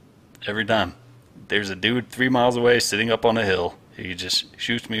every time. There's a dude 3 miles away sitting up on a hill. He just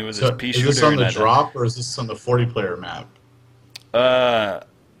shoots me with his pea shooter. Is this on the drop or is this on the 40-player map? I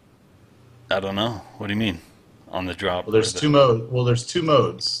don't know. What do you mean on the drop? Well, there's two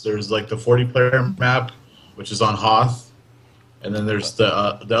modes. There's like the 40-player map, which is on Hoth, and then there's the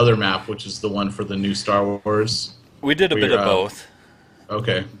other map, which is the one for the new Star Wars. We did a bit of both.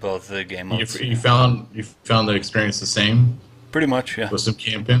 Okay. Both the game modes. You found the experience the same? Pretty much, yeah. With some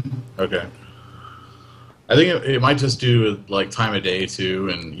camping? Okay. I think it might just do with like time of day too,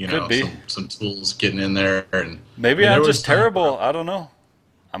 and some tools getting in there, and maybe I'm just terrible. I don't know.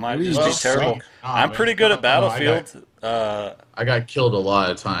 I might Please just be just terrible. suck. I'm man. pretty good at No, Battlefield. I got killed a lot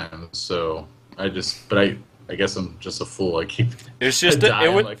of times, so I guess I'm just a fool. I keep. It was just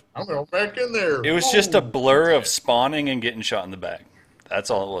I'm like, I'm going back in there. it was just a Boom. blur of spawning and getting shot in the back. That's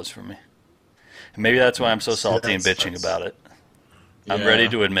all it was for me. And maybe that's why I'm so salty and bitching about it. I'm Yeah. ready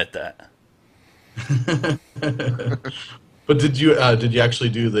to admit that. But did you actually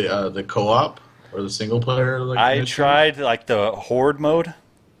do the co-op or the single player? Like, I mission? tried like the horde mode.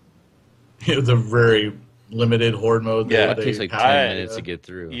 The very limited horde mode. Yeah. that It takes they like have. 10 minutes to get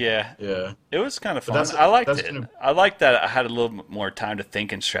through. Yeah, Yeah. it was kind of But fun. that's- I liked that's it. gonna- I liked that I had a little bit more time to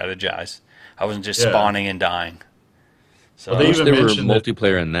think and strategize. I wasn't just Yeah. spawning and dying. So Well, I they wish even there were mentioned that-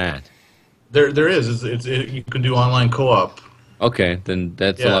 multiplayer in that. There is. You can do online co-op. Okay, then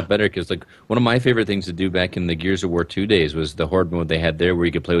that's a Yeah. lot better because like one of my favorite things to do back in the Gears of War 2 days was the horde mode they had there where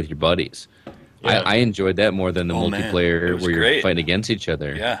you could play with your buddies. Yeah. I enjoyed that more than the Oh, man. multiplayer It was where you're great. fighting against each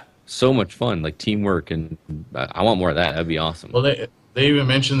other. yeah, So much fun, like teamwork, and I want more of that. That'd be awesome. Well, they even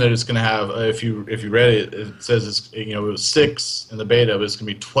mentioned that it's going to have. If you read it, it says it was 6 in the beta, but it's going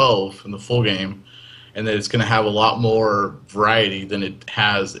to be 12 in the full game, and that it's going to have a lot more variety than it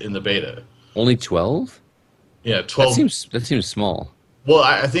has in the beta. Only 12? Yeah, 12. That seems small. Well,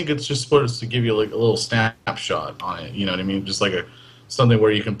 I think it's just supposed to give you like a little snapshot on it. You know what I mean? Just like something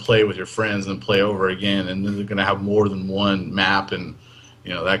where you can play with your friends and play over again, and then they're going to have more than one map and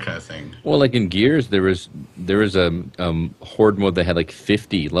that kind of thing. Well, like in Gears, there was a horde mode that had like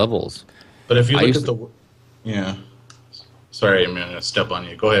 50 levels. But if you I look used at yeah. Sorry, I'm going to step on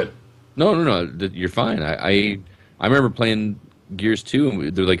you. Go ahead. No, you're fine. I remember playing Gears 2,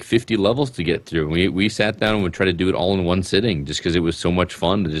 and there were like 50 levels to get through. We sat down and would try to do it all in one sitting, just because it was so much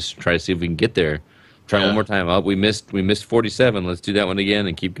fun to just try to see if we can get there. Try Yeah. one more time. Up, we missed 47. Let's do that one again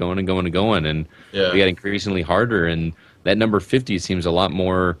and keep going and going and going. And Yeah. we got increasingly harder. And that number 50 seems a lot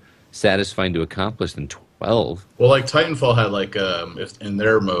more satisfying to accomplish than 12. Well, like Titanfall had like if in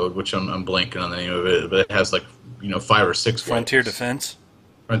their mode, which I'm blanking on the name of it, but it has like 5 or 6 Frontier waves. Defense.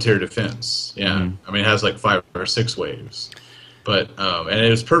 Frontier Defense. Yeah, Mm-hmm. I mean it has like 5 or 6 waves. But and it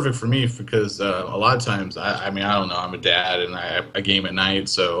was perfect for me because a lot of times I mean I don't know, I'm a dad and I game at night,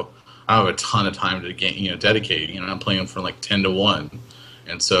 so I don't have a ton of time to game dedicate. I'm playing from like 10 to 1.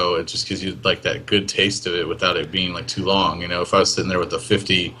 And so it just gives you like that good taste of it without it being like too long. If I was sitting there with a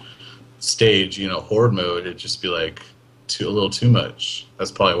 50 stage, horde mode, it'd just be like a little too much.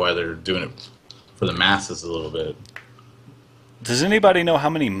 That's probably why they're doing it for the masses a little bit. Does anybody know how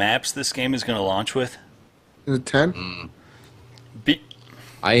many maps this game is going to launch with? Is it 10? Mm.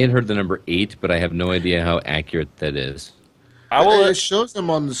 I had heard the number 8, but I have no idea how accurate that is. I will. It shows them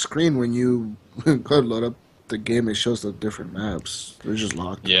on the screen when you go load up the game. It shows the different maps. They're just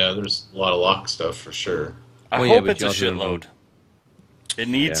locked. Yeah, there's a lot of lock stuff for sure. I Well, yeah, hope but it's a you also don't know- shitload. It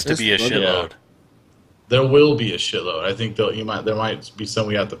needs Yeah. to be a Just look shitload. at- There will be a shitload. I think there might be some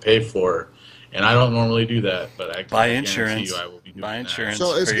we have to pay for, and I don't normally do that, but I Buy guarantee insurance. you I will be doing Buy that. insurance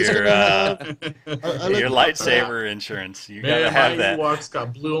So it's for gonna your have- I your looked- lightsaber insurance. You Man, gotta have my that. Ewoks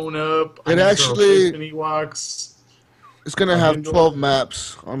got blown up. It I actually- replacement Ewoks. It's gonna have 12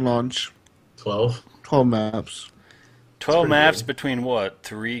 maps on launch. 12. 12 maps. 12 pretty maps good. between what?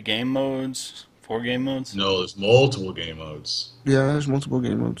 3 game modes? 4 game modes? No, there's multiple game modes. Yeah, there's multiple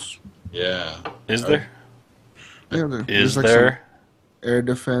game modes. Yeah. Is there? Yeah, Is there's like there? some air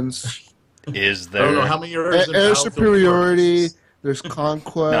defense, Is I don't know there? how many are air, in air Battlefield superiority. Marks. There's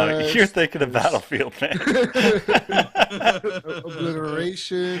conquest. No, you're thinking of Battlefield, man.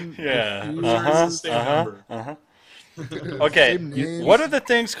 Obliteration. Yeah. defuse, Uh-huh. It's the same number. Okay. Same names. What are the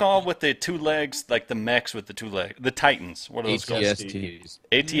things called with the 2 legs, like the mechs with the 2 legs? The Titans. What are those called? ATSTs.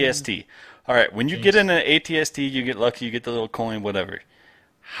 ATST. All right. When you get in an ATST, you get lucky, you get the little coin, whatever.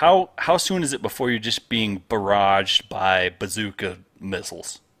 How soon is it before you're just being barraged by bazooka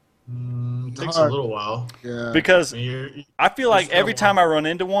missiles? It takes a little while. Yeah. Because I mean, you're- I feel like It's not every a time I run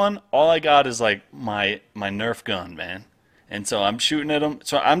into one, all I got is like my Nerf gun, man. And so I'm shooting at them.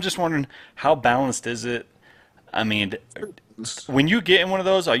 So I'm just wondering, how balanced is it? I mean, when you get in one of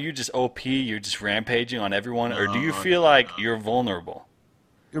those, are you just OP? You're just rampaging on everyone, or do you feel like you're vulnerable?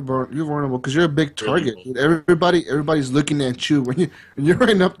 You're vulnerable because you're a big target. Really? Dude. Everybody's looking at you when you're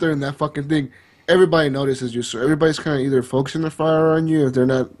right up there in that fucking thing. Everybody notices you, so everybody's kind of either focusing their fire on you if they're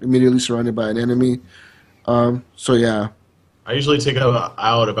not immediately surrounded by an enemy. So yeah, I usually take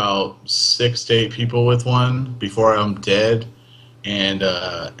out about 6 to 8 people with one before I'm dead, and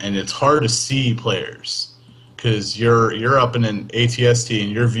it's hard to see players because you're up in an ATST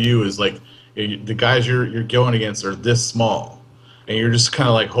and your view is like the guys you're going against are this small, and you're just kind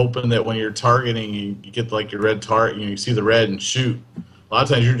of like hoping that when you're targeting you get like your red target, you see the red and shoot. A lot of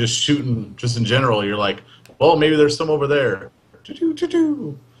times you're just shooting, just in general. You're like, well, maybe there's some over there.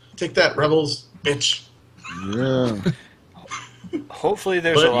 Take that, rebels, bitch. Yeah. Hopefully,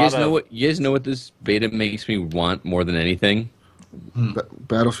 there's But a you lot of. You guys know what this beta makes me want more than anything?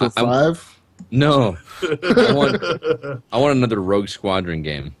 Battlefield I- 5. No, I want another Rogue Squadron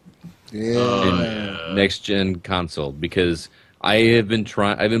game. Yeah. Next gen console, because I've been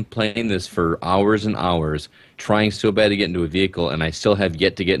playing this for hours and hours, trying so bad to get into a vehicle, and I still have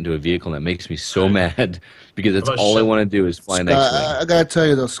yet to get into a vehicle, and that makes me so mad because that's How about all I shut- want to do is fly an Scott, X-wing. I gotta tell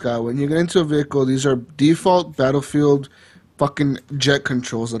you though, Scott, when you get into a vehicle, these are default Battlefield fucking jet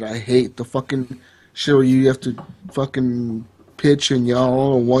controls that I hate. The fucking shit where you have to fucking pitch and yell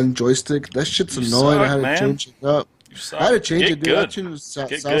all on one joystick. That shit's You annoying. I suck, had to man. change it up. You suck. I had to change Get it, dude. I good. changed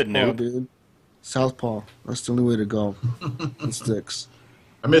Get Southpaw, good, noob. dude. Southpaw. That's the only way to go. It sticks.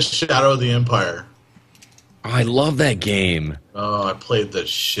 I miss Shadow of the Empire. Oh, I love that game. Oh, I played the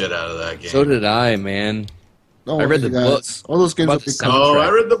shit out of that game. So did I, man. Oh, I read the book. All those games About will be the coming. Oh, soundtrack. I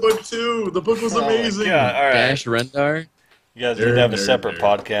read the book too. The book was Oh my amazing. God, all right. Dash Rendar. You guys need to have a Nerd, separate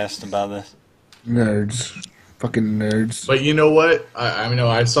nerd. podcast about this. Nerds. Fucking nerds. But you know what? I know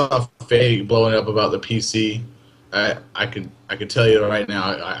I saw Faye blowing up about the PC. I could tell you right now.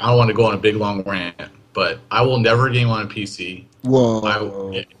 I don't want to go on a big long rant, but I will never game on a PC.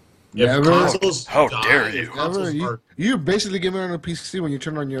 Whoa. If Never? consoles How die, dare if you. consoles Never. are- You're basically giving it on a PC when you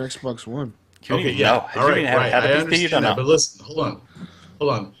turn on your Xbox One. You don't Okay, even yeah, know. all Have you right, even right. had I a PC? You understand don't that, know. but listen, hold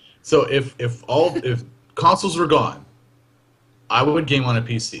on. So if consoles were gone, I would game on a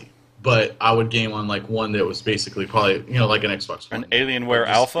PC, but I would game on like one that was basically probably like an Xbox One. An Alienware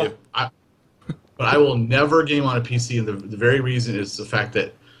Just Alpha? But I will never game on a PC, and the very reason is the fact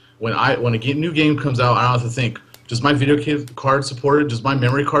that when a new game comes out, I don't have to think: does my video card support it? Does my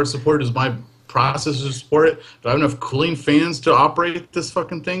memory card support it? Does my processor support it? Do I have enough cooling fans to operate this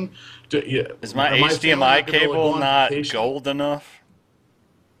fucking thing? Is my am I HDMI gonna be able to cable go on not vacation? gold enough?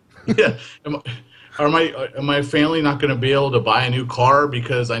 Yeah. Am my family not going to be able to buy a new car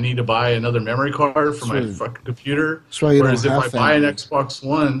because I need to buy another memory card for my Sweet. fucking computer? That's why you Whereas if don't I have buy an family. Xbox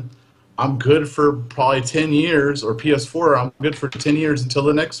One, I'm good for probably 10 years, or PS4, I'm good for 10 years until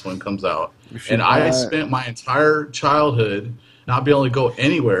the next one comes out. If you And I buy- spent my entire childhood not being able to go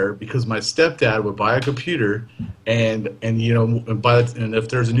anywhere because my stepdad would buy a computer, and if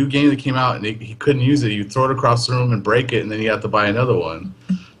there's a new game that came out and he couldn't use it, you'd throw it across the room and break it, and then you have to buy another one.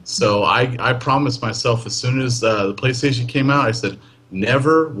 So I promised myself as soon as the PlayStation came out, I said,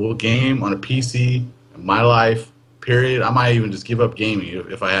 never will game on a PC in my life, period. I might even just give up gaming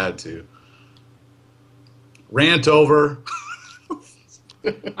if I had to. Rant over.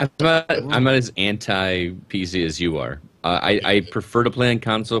 I'm not as anti-PC as you are. I prefer to play on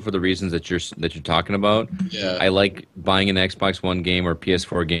console for the reasons that you're talking about. Yeah. I like buying an Xbox One game or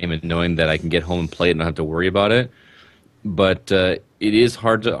PS4 game and knowing that I can get home and play it and not have to worry about it. But it is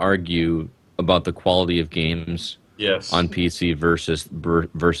hard to argue about the quality of games Yes. on PC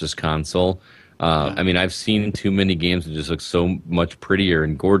versus console. I mean, I've seen too many games that just look so much prettier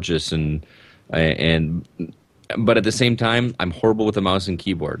and gorgeous, but at the same time, I'm horrible with a mouse and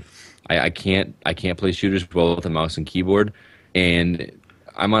keyboard. I can't play shooters well with a mouse and keyboard, and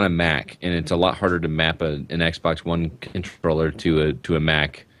I'm on a Mac, and it's a lot harder to map an Xbox One controller to a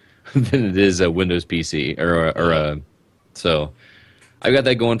Mac than it is a Windows PC So I've got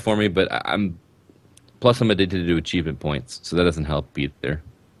that going for me, but I'm addicted to achievement points, so that doesn't help either.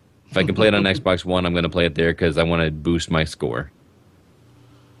 If I can play it on Xbox One, I'm going to play it there because I want to boost my score.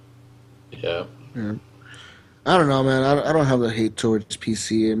 Yeah. I don't know, man. I don't have the hate towards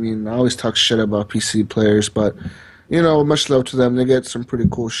PC. I mean, I always talk shit about PC players, but much love to them. They get some pretty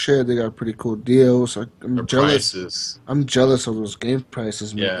cool shit. They got pretty cool deals. I'm The jealous. prices. I'm jealous of those game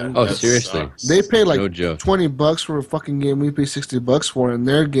prices, man. Yeah. Oh, that seriously? sucks. They pay like No joke. $20 for a fucking game we pay $60 for, and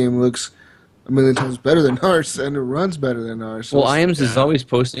their game looks a million times better than ours, and it runs better than ours. So Well, it's- IAMS is always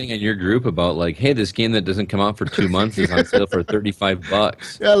posting in your group about like, hey, this game that doesn't come out for 2 months is on sale for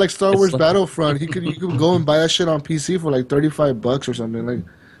 $35. yeah, like Star It's Wars like- Battlefront. You could go and buy that shit on PC for like $35 or something. Like,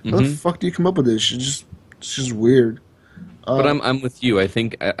 how the fuck do you come up with this? It's just weird. But I'm with you. I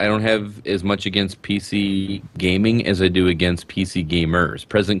think I don't have as much against PC gaming as I do against PC gamers.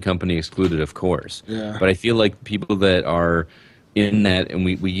 Present company excluded, of course. Yeah. But I feel like people that are in that, and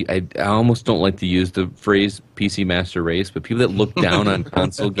I almost don't like to use the phrase PC master race, but people that look down on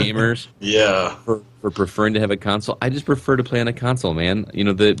console gamers Yeah. for preferring to have a console, I just prefer to play on a console, man.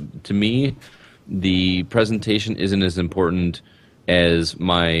 To me, the presentation isn't as important as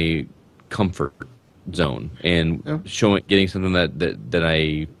my comfort zone and Yeah. getting something that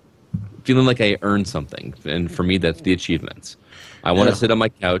I feeling like I earned something, and for me, that's the achievements. I want to sit on my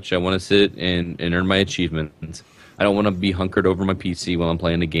couch. I want to sit and earn my achievements. I don't want to be hunkered over my PC while I'm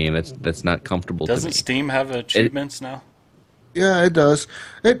playing a game. That's not comfortable to me. Doesn't Steam have achievements now? Yeah, it does.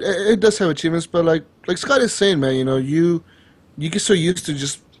 It does have achievements, but like Scott is saying, man, you get so used to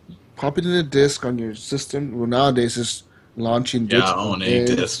just popping in a disc on your system. Well, nowadays it's launching digital I own 8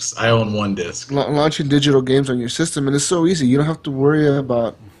 games. discs. I own 1 disc. Launching digital games on your system, and it's so easy. You don't have to worry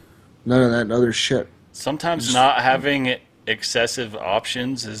about none of that other shit. Sometimes not having excessive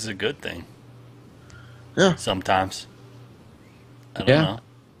options is a good thing. Yeah. Sometimes. I don't Yeah. know.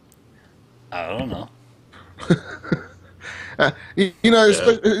 I don't know. I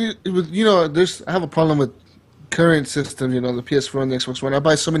have a problem with current systems. The PS4 and the Xbox One. I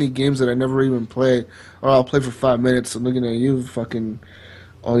buy so many games that I never even play, or I'll play for 5 minutes. I'm looking at you, fucking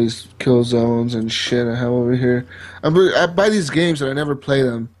all these kill zones and shit I have over here. I buy these games and I never play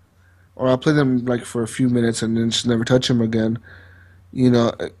them, or I'll play them like for a few minutes and then just never touch them again.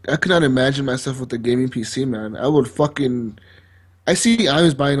 I could not imagine myself with a gaming PC, man. I would fucking. I see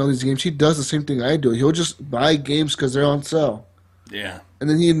Ives buying all these games. He does the same thing I do. He'll just buy games because they're on sale. Yeah. And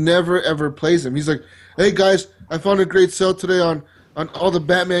then he never, ever plays them. He's like, hey, guys, I found a great sale today on all the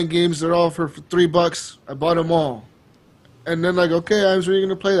Batman games. They're all for $3. I bought them all. And then, like, okay, Ives, when are you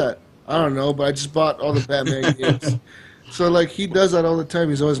going to play that? I don't know, but I just bought all the Batman games. So, like, he does that all the time.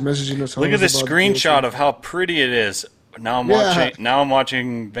 He's always messaging us. Look at this screenshot of how pretty it is. Now I'm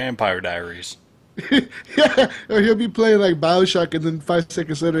watching Vampire Diaries. Yeah, or he'll be playing like BioShock, and then 5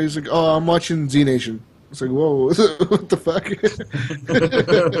 seconds later he's like, "Oh, I'm watching Z Nation." It's like, whoa, what the fuck?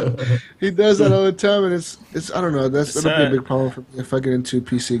 He does that all the time, and it's I don't know. That'll be a big problem for me if I get into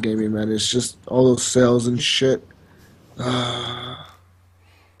PC gaming, man. It's just all those sales and shit. Do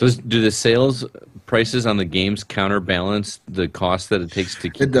the sales prices on the games counterbalance the cost that it takes to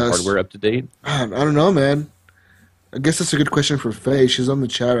keep the hardware up to date? I don't know, man. I guess that's a good question for Faye. She's on the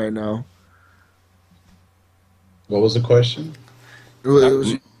chat right now. What was the question?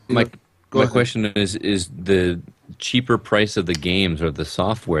 My question is the cheaper price of the games or the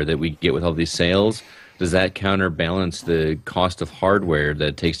software that we get with all these sales, does that counterbalance the cost of hardware that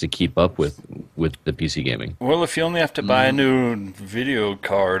it takes to keep up with the PC gaming? Well, if you only have to buy a new video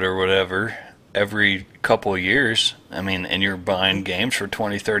card or whatever every couple of years, and you're buying games for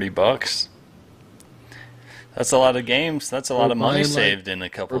 $20-$30, that's a lot of games. That's a lot of money saved in a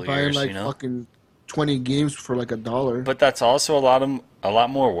couple of years. Buying fucking 20 games for like $1. But that's also a lot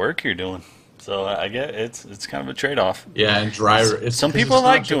more work you're doing. So I get it's kind of a trade-off. Yeah, and driver. Some people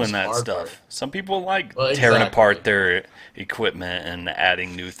like doing that stuff. Some people like tearing apart their equipment and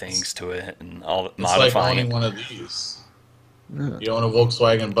adding new things to it and modifying like owning one of these. Yeah. You own a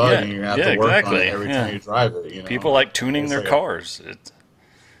Volkswagen Bug, and you're gonna have to work on it every time you drive it. People like tuning their cars.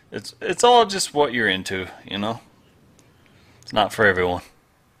 It's all just what you're into. It's not for everyone.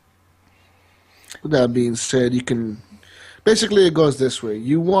 With that being said, you can basically it goes this way: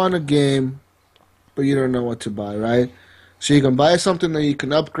 you want a game, but you don't know what to buy, right? So you can buy something that you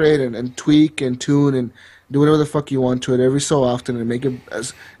can upgrade and tweak and tune and do whatever the fuck you want to it every so often and make it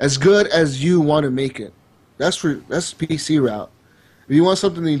as good as you want to make it. That's PC route. If you want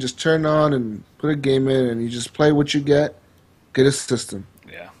something that you just turn on and put a game in and you just play what you get a system.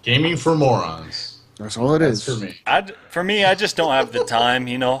 Yeah. Gaming for morons. That's all it is. For me. I just don't have the time,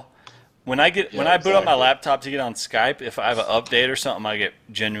 When I boot up my laptop to get on Skype, if I have an update or something, I get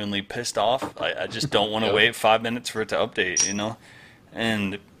genuinely pissed off. I just don't want to wait 5 minutes for it to update,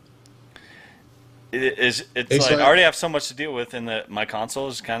 And it's like I already have so much to deal with, and my console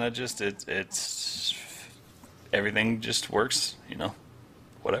is kind of just it's everything just works,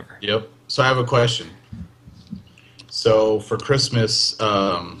 whatever. Yep. So I have a question. So for Christmas,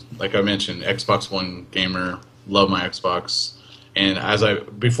 like I mentioned, Xbox One gamer, love my Xbox. And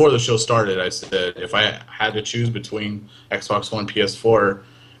before the show started, I said if I had to choose between Xbox One, PS4,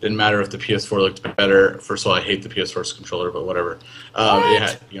 didn't matter if the PS4 looked better. First of all, I hate the PS4's controller, but whatever.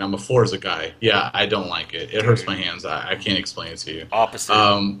 I'm a Forza guy. Yeah, I don't like it. It hurts my hands. I can't explain it to you. Opposite.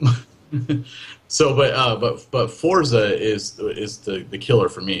 So, but Forza is the killer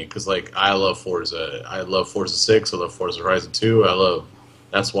for me because I love Forza. I love Forza 6. I love Forza Horizon 2.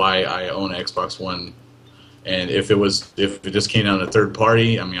 That's why I own an Xbox One. And if it just came down to third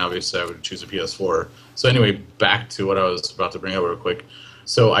party, obviously I would choose a PS4. So anyway, back to what I was about to bring up real quick.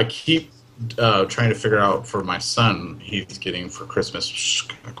 So I keep trying to figure out for my son, he's getting for Christmas,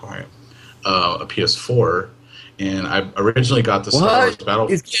 quiet, a PS4. And I originally got the Star Wars Battle.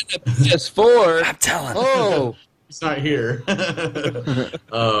 He's getting a PS4. I'm telling. Oh, he's not here.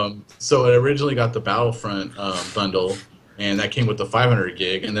 So I originally got the Battlefront bundle. and that came with the 500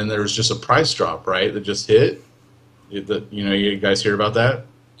 gig, and then there was just a price drop, right? That just hit. You guys hear about that?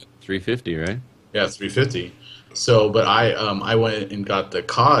 350, right? Yeah, 350. So, but I went and got the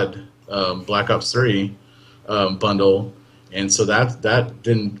COD Black Ops 3 bundle, and so that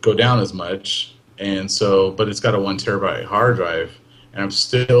didn't go down as much, and so but it's got a 1 terabyte hard drive, and I'm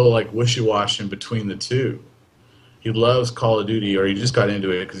still like wishy-washy between the two. He loves Call of Duty, or he just got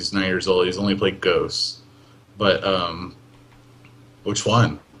into it because he's 9 years old. He's only played Ghosts, but which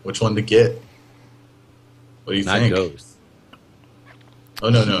one? Which one to get? What do you think? Not Ghost. Oh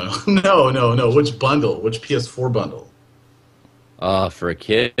no! Which bundle? Which PS4 bundle? For a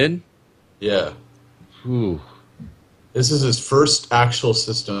kid? Yeah. Ooh. This is his first actual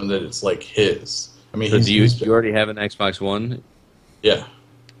system that it's like his. I mean, So he's do you already have an Xbox One? yeah.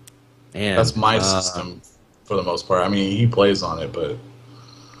 Man, That's my system for the most part. I mean, he plays on it, but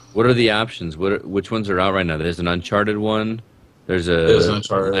What are the options? Which ones are out right now? There's an Uncharted one. There's There's a an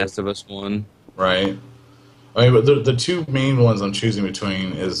Uncharted. Last of Us one. right. I mean, but the two main ones I'm choosing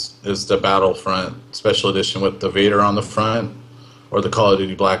between is the Battlefront Special Edition with the Vader on the front, or the Call of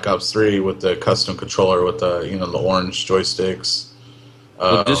Duty Black Ops 3 with the custom controller with the the orange joysticks.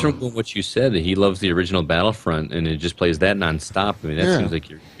 Well, just from what you said, he loves the original Battlefront, and it just plays that nonstop. I mean, that Yeah. seems like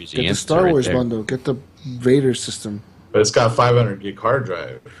your easy Get the answer Star right Wars there. bundle. Get the Vader system. But it's got 500 gig hard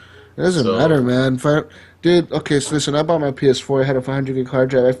drive. It doesn't So- matter, man. Dude, okay, so listen, I bought my PS4. I had a 500 gig hard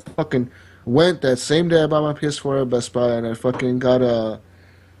drive. I fucking went that same day I bought my PS4 at Best Buy, and I fucking got a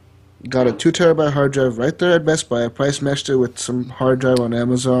 2 terabyte hard drive right there at Best Buy. I price matched it with some hard drive on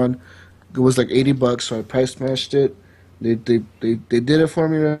Amazon. It was like $80, so I price matched it. They did it for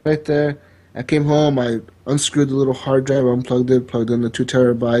me right there. I came home, I unscrewed the little hard drive, unplugged it, plugged in the 2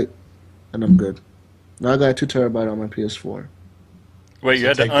 terabyte, and I'm good. Now I got a 2 terabyte on my PS4. Wait, you So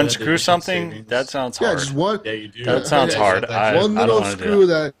had to take that unscrew additional something? savings. That sounds Yeah, hard. just one. Yeah, you do. That sounds hard. I One don't little wanna do screw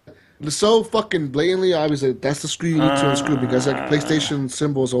that is so fucking blatantly obvious that that's the screw you need to unscrew because like PlayStation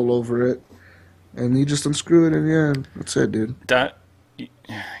symbols all over it, and you just unscrew it and yeah, that's it, dude. That,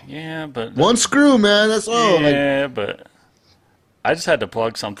 yeah, but One screw, man. That's all. Like, yeah, but I just had to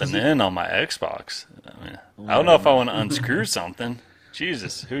plug something in on my Xbox. I mean, I don't know if I want to unscrew something.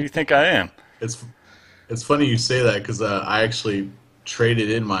 Jesus, who do you think I am? It's funny you say that because I actually traded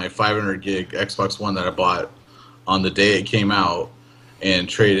in my 500 gig Xbox One that I bought on the day it came out, and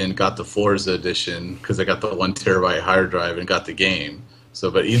traded in, got the Forza edition because I got the 1 terabyte hard drive and got the game. So,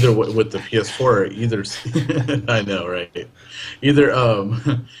 but either with the PS4, I know, right?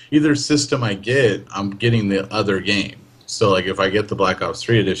 Either system I get, I'm getting the other game. So, like, if I get the Black Ops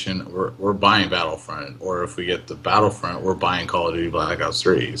 3 edition, we're buying Battlefront, or if we get the Battlefront, we're buying Call of Duty Black Ops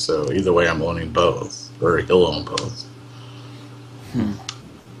 3. So, either way, I'm owning both, or he'll own both.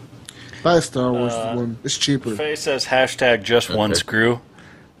 buy a Star Wars one. It's cheaper. Faye says hashtag just one Okay. screw.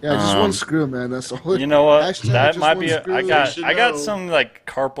 Yeah, just one screw, man. That's all. You know what? Hashtag That just might one be. screw. I should got know. some like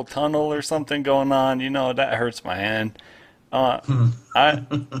carpal tunnel or something going on. You know that hurts my hand. I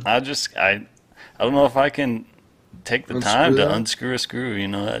don't know if I can take the Unscrew time to that? unscrew a screw. You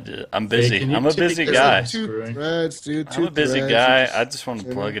know, I'm busy. can you I'm a take busy this guy. out? Two threads, dude. I'm a busy guy. I just want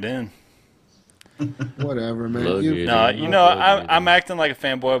to plug it in. Whatever, man. Plug You- it No, in. you know, I'm acting like a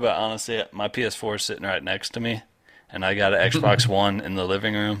fanboy, but honestly, my PS4 is sitting right next to me, and I got an Xbox One in the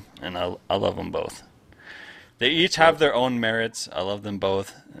living room, and I love them both. They each have their own merits. I love them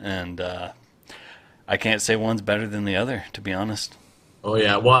both, and I can't say one's better than the other, to be honest. Oh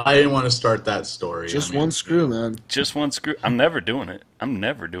yeah, well I didn't want to start that story. Just I mean, one screw, man. Just one screw. I'm never doing it.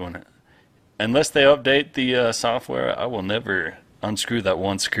 Unless they update the software, I will never unscrew that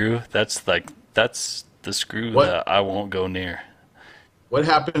one screw. That's the screw What? that I won't go near. What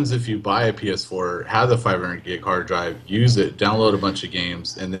happens if you buy a PS4, have the 500 gig hard drive, use it, download a bunch of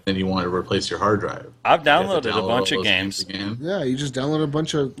games, and then you want to replace your hard drive? I've You have to downloaded a download bunch all of those games. again? Yeah, you just download a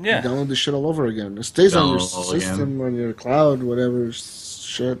bunch of Yeah. download the shit all over again. It stays on your Download all again. system, on your cloud, whatever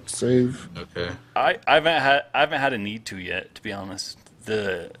shit, save. Okay. I haven't had a need to yet, to be honest.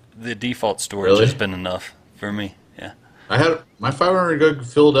 The default storage Really? has been enough for me. Yeah. I had my 500 gig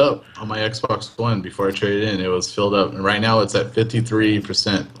filled up on my Xbox One before I traded in. It was filled up, and right now it's at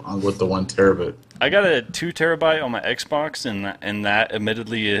 53% with the 1 terabit. I got a 2 terabyte on my Xbox, and that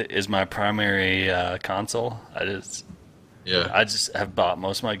admittedly is my primary console. Yeah. I just have bought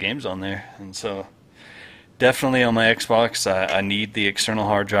most of my games on there, and so definitely on my Xbox I need the external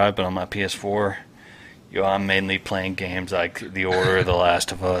hard drive, but on my PS4, I'm mainly playing games like The Order, The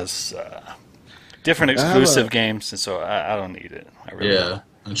Last of Us, different I have exclusive a- games, and so I don't need it. I really Yeah.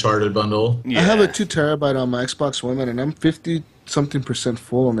 Uncharted bundle. don't. I have a Yeah. 2 terabyte on my Xbox One, man, and I'm 50 something%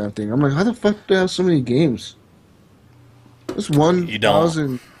 full on that thing. I'm like, how the fuck do I have so many games? It's You don't.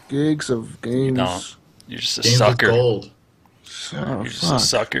 1,000 gigs of games. You don't. You're just a Games sucker. with gold. Oh, You're just a fuck.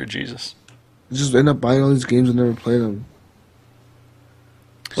 sucker, Jesus. You just end up buying all these games and never play them.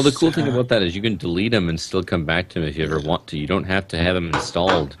 Well, the cool thing about that is you can delete them and still come back to them if you ever want to. You don't have to have them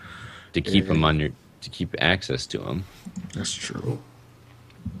installed to keep them on your to keep access to them. That's true.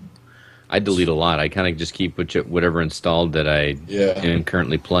 I delete a lot. I kind of just keep whatever installed that I am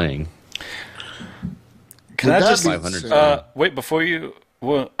currently playing. Can I Would that just be 500 insane? wait before you?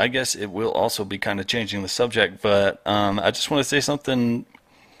 Well, I guess it will also be kind of changing the subject, but I just want to say something.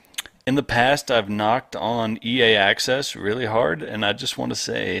 In the past, I've knocked on EA Access really hard, and I just want to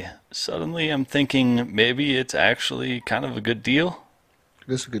say, suddenly I'm thinking maybe it's actually kind of a good deal.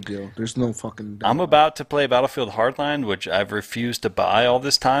 It's a good deal. There's no fucking doubt. I'm about to play Battlefield Hardline, which I've refused to buy all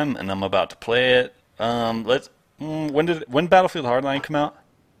this time, and I'm about to play it. When Battlefield Hardline come out?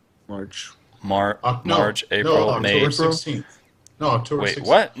 March. March, April, October May. 16th. No, October Wait, 16th.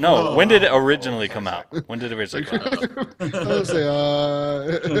 what? No, when did it originally come out? When did it originally come out? I was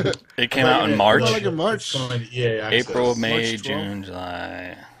say, It came out in March, Like in March. It's coming to EA Access. April, May, March 12th. June,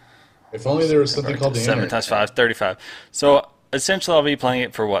 July. If only there was something called the 7 internet. times 5, 35. So essentially, I'll be playing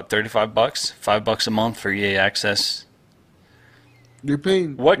it for what, $35? $5 a month for EA Access. You're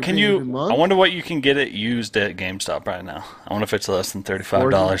paying. What you're can paying you? every month? I wonder what you can get it used at GameStop right now. I wonder if it's less than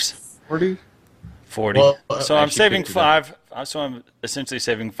 $35. 40? 40. Well, So I'm actually saving picked it up. $5. So I'm essentially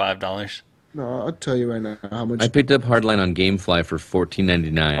saving $5. No, I'll tell you right now how much. I picked up Hardline on GameFly for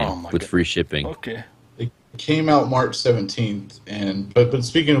 $14.99 Oh my with God. free shipping. Okay. It came out March 17th, but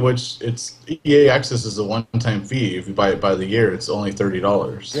speaking of which, it's EA Access is a one-time fee. If you buy it by the year, it's only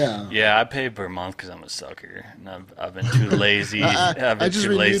 $30. Yeah. Yeah, I pay per month because I'm a sucker, and I've been too lazy. I've been just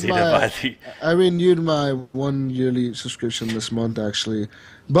too lazy to renewed buy the. I renewed my 1 yearly subscription this month, actually.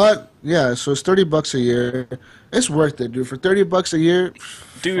 But yeah, so it's $30 a year. It's worth it, dude. For $30 a year,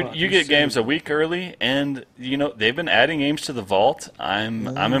 Dude, fuck, you it's get so games a good. week early, and they've been adding games to the vault. I'm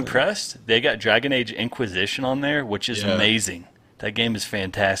impressed. They got Dragon Age Inquisition on there, which is Yeah. amazing. That game is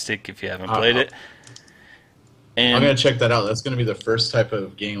fantastic. If you haven't played it, I'm and gonna check that out. That's gonna be the first type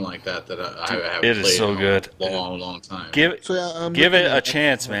of game like that I haven't it is played so in good. a long time. give So yeah, I'm give it looking a at-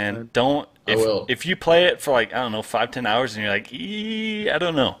 chance, man. Don't I will. if you play it for like I don't know 5-10 hours and you're like I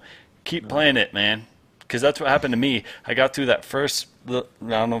don't know, keep playing it, man. Because that's what happened to me. I got through that first I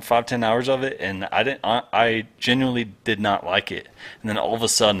don't know 5-10 hours of it, and I genuinely did not like it. And then all of a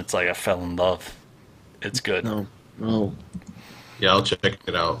sudden, it's like I fell in love. It's good. No. Yeah, I'll check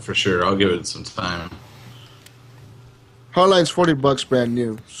it out for sure. I'll give it some time. Hardline's $40 brand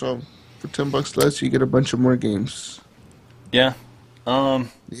new. So for $10 less, you get a bunch of more games. Yeah. Yeah.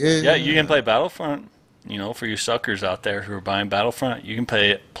 Yeah, you can play Battlefront. For you suckers out there who are buying Battlefront, you can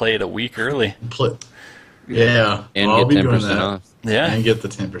play it a week early. Yeah, And I'll be get doing 10% that. off. Yeah. And get the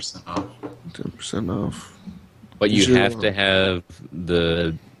 10% off. 10% off. But you Sure. have to have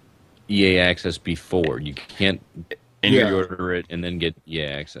the EA Access before. You can't And Yeah. pre-order it and then get EA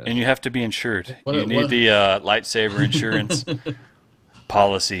Access. And you have to be insured. What- You need what- the lightsaber insurance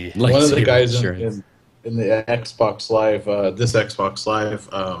policy. One of the Lightsaber guys insurance. in the Xbox Live, this Xbox Live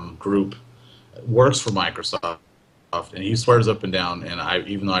group, works for Microsoft, and he swears up and down. And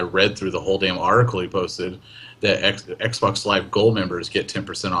even though I read through the whole damn article he posted, that Xbox Live Gold members get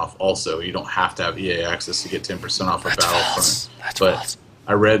 10% off. Also, you don't have to have EA Access to get 10% off of That's Battlefront. false. That's but false.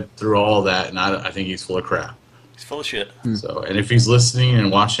 I read through all that, and I think he's full of crap. He's full of shit. So, and if he's listening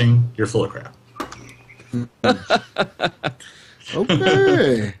and watching, you're full of crap.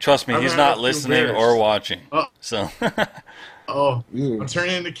 Okay. Trust me, I'm he's gonna not feel listening embarrassed. or watching. Oh. So, Oh, Yeah. I'm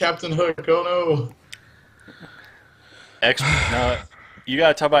turning into Captain Hook. Oh no, you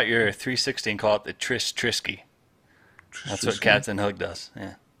gotta talk about your 360 and call it the Trisky. That's what Captain Hook does.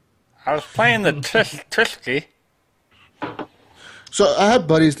 Yeah. I was playing the Trisky. So I had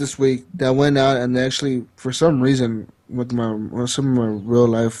buddies this week that went out and they actually, for some reason, with some of my real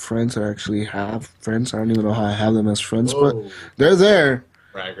life friends, I actually have friends. I don't even know how I have them as friends, Whoa. but they're there.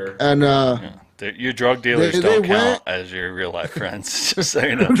 bragger. And Your drug dealers They don't went- count as your real life friends, just so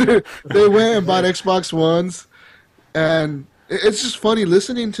you know. they went and bought Xbox Ones, and it's just funny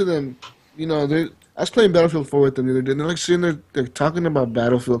listening to them. I was playing Battlefield 4 with them the other day, and they're like sitting there, they're talking about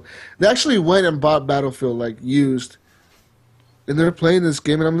Battlefield. They actually went and bought Battlefield, like, used, and they're playing this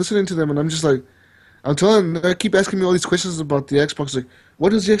game, and I'm listening to them, and I'm just like, I'm telling them, they keep asking me all these questions about the Xbox, like,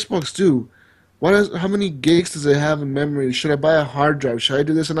 what does the Xbox do? How many gigs does it have in memory? Should I buy a hard drive? Should I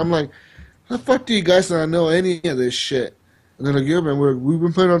do this? And I'm like, how the fuck do you guys not know any of this shit? And they're like, yeah, man, we've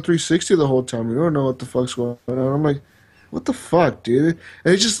been playing on 360 the whole time. We don't know what the fuck's going on. I'm like, what the fuck, dude?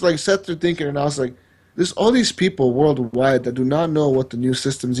 And he just like sat there thinking, and I was like, there's all these people worldwide that do not know what the new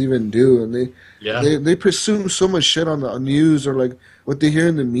systems even do, and they presume so much shit on the news or like what they hear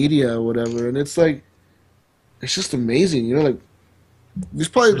in the media or whatever, and it's like it's just amazing, you know. Like that's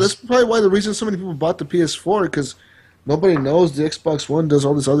probably why the reason so many people bought the PS4 because nobody knows the Xbox One does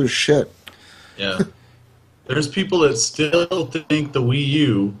all this other shit. Yeah, there's people that still think the Wii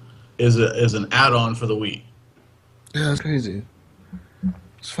U is an add-on for the Wii. Yeah, that's crazy.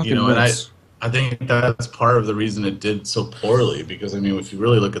 It's fucking and nuts. I think that's part of the reason it did so poorly because, I mean, if you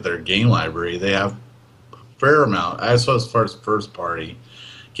really look at their game library, they have a fair amount, as far as first-party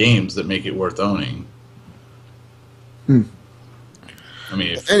games that make it worth owning. I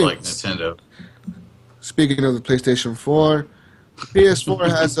mean, if you like Nintendo. Speaking of the PlayStation 4, the PS4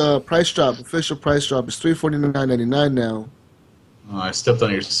 has a price drop, official price drop. It's $349.99 now. Oh, I stepped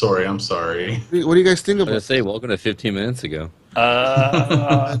on your story. I'm sorry. What do you guys think I was about going it? to say, welcome to 15 minutes ago.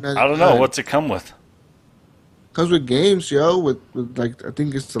 I don't know. What's it come with? Comes with games, yo. With like I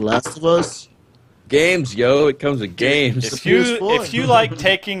think it's The Last of Us. Games, yo. It comes with games. If PS4. you like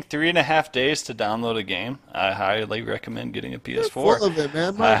taking 3.5 days to download a game, I highly recommend getting a They're PS4. full of it,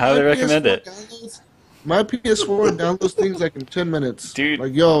 man. I highly recommend it. My PS4 downloads things like in 10 minutes. Dude.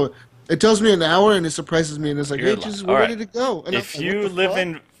 Like, yo, it tells me an hour and it surprises me and it's like, You're hey, Jesus, all we're right. ready to go. And If I'm like, you what the live fuck?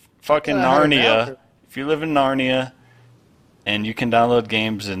 in fucking Yeah, I had an Narnia, hour. if you live in Narnia and you can download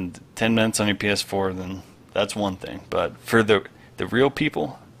games in 10 minutes on your PS4, then that's one thing. But for the real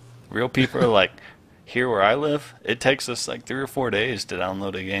people are like, here where I live, it takes us like 3 or 4 days to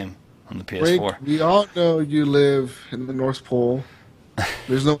download a game on the PS4. Frank, we all know you live in the North Pole.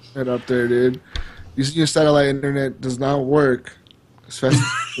 There's no internet up there, dude. Your satellite internet does not work as fast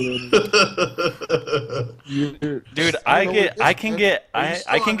as Dude, I can get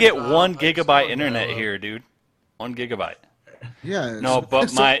 1 gigabyte internet here, dude. 1 gigabyte. Yeah. No, it's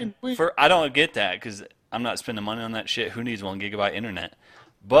but fucking weird. I don't get that because I'm not spending money on that shit. Who needs 1 gigabyte internet?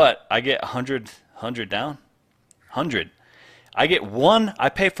 But I get 100 down. 100. I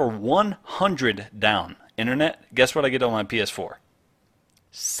pay for 100 down internet. Guess what I get on my PS4?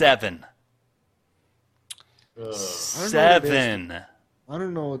 7. 7. I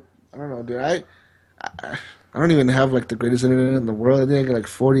don't know, dude. I don't even have like the greatest internet in the world. I think I get like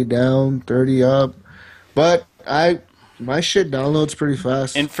 40 down, 30 up. But my shit downloads pretty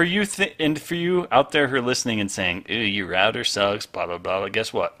fast. And for you out there who are listening and saying, "Ew, your router sucks," blah blah blah.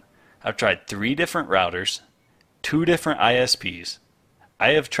 Guess what? I've tried 3 different routers, 2 different ISPs. I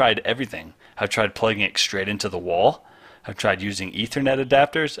have tried everything. I've tried plugging it straight into the wall. I've tried using Ethernet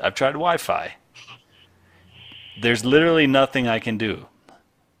adapters. I've tried Wi-Fi. There's literally nothing I can do.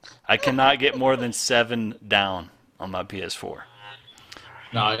 I cannot get more than 7 down on my PS4.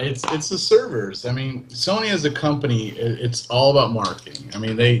 No, it's the servers. I mean, Sony as a company, it's all about marketing. I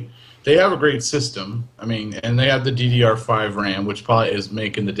mean, they have a great system. I mean, and they have the DDR5 RAM, which probably is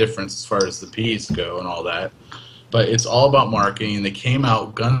making the difference as far as the Ps go and all that. But it's all about marketing. They came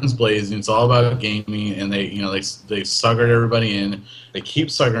out guns blazing. It's all about gaming, and they suckered everybody in. They keep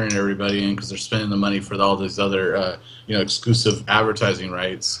suckering everybody in because they're spending the money for all these other exclusive advertising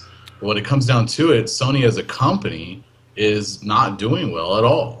rights. But when it comes down to it, Sony as a company is not doing well at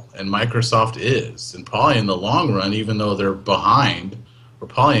all, and Microsoft is. And probably in the long run, even though they're behind, we'll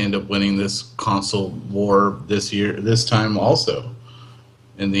probably end up winning this console war this time also.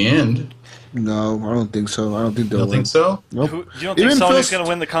 In the end. No, I don't think so. I don't think they'll You don't think so? Nope. You don't think Sony's going to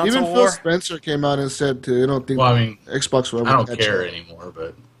win the console even war? Phil Spencer came out and said, "I don't think Well, I mean, Xbox will ever I don't catch care up." anymore,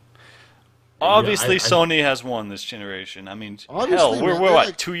 but Obviously, I Sony has won this generation. I mean, Obviously, hell, man, we're they're what,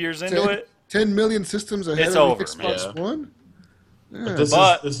 like 2 years into it? 10 million systems ahead It's of over, Xbox man. One. Yeah.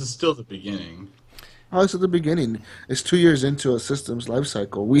 But this is still the beginning. Oh, it's at the beginning. It's 2 years into a system's life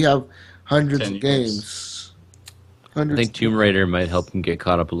cycle. We have hundreds 10 of years. games. I Hundreds. think Tomb Raider might help him get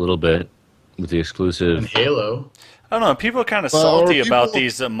caught up a little bit with the And exclusive. Halo. I don't know. People are kind of Well, salty or about people-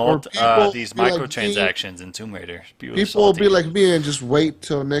 these or people these be like microtransactions in Tomb Raider. People People will be like me and just wait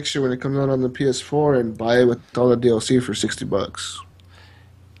till next year when it comes out on the PS4 and buy it with all the DLC for $60.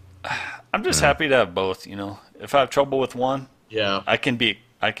 I'm just happy to have both. You know, if I have trouble with one, Yeah. I can be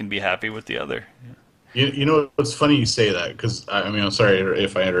happy with the other. You know what's funny you say that because I mean I'm sorry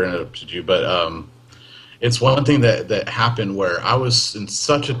if I interrupted you, but it's one thing that happened where I was in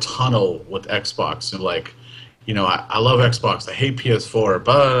such a tunnel with Xbox and like, I love Xbox, I hate PS4,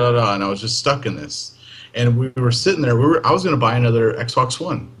 blah, blah, blah, and I was just stuck in this. And we were sitting there. I was going to buy another Xbox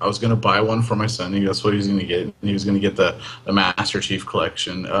One. I was going to buy one for my son. That's what he was going to get. He was going to get the Master Chief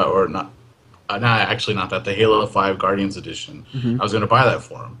Collection, or not. Not that, the Halo 5 Guardians Edition. I was going to buy that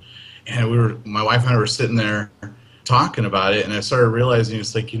for him. And my wife and I were sitting there talking about it, and I started realizing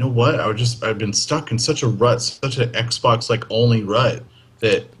it's like, you know what? I've been stuck in such a rut, such an Xbox like only rut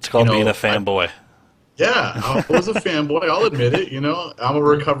that It's called being a fanboy. Yeah, I was a fanboy. I'll admit it. I'm a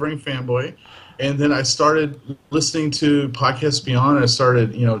recovering fanboy. And then I started listening to Podcast Beyond. And I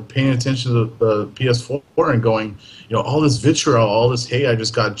started, paying attention to the PS4 and going, all this vitriol, all this hate.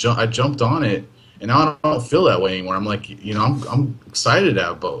 I jumped on it, and now I don't feel that way anymore. I'm like, I'm excited to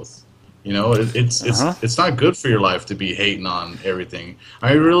have both. It's not good for your life to be hating on everything.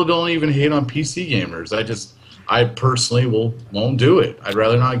 I really don't even hate on PC gamers. I personally won't do it. I'd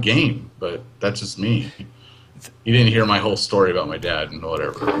rather not game, but that's just me. You didn't hear my whole story about my dad and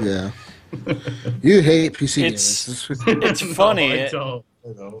whatever. Yeah. You hate PC It's funny. No,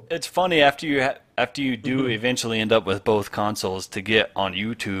 I don't. It's funny after you do eventually end up with both consoles to get on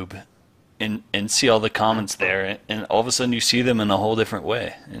YouTube and see all the comments there, and all of a sudden you see them in a whole different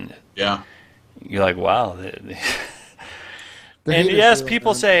way, and Yeah. you're like, wow. The And haters yes, are-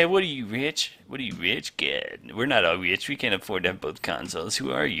 people say, "What are you rich? What are you rich? Good. We're not all rich. We can't afford to have both consoles.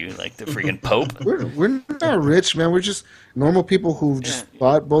 Who are you? Like the freaking Pope?" We're not rich, man. We're just normal people who just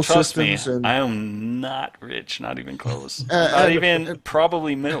bought both Trust me, systems. And I am not rich, not even close. Uh, Not and- even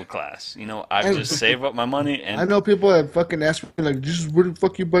probably middle class. I just save up my money and I know people that fucking ask me like, "Just where the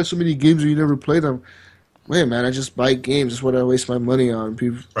fuck you buy so many games and you never play them?" Wait, man, I just buy games. That's what I waste my money on.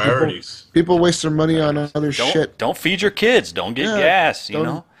 Priorities. People waste their money on other shit. don't feed your kids. Don't get Yeah, gas.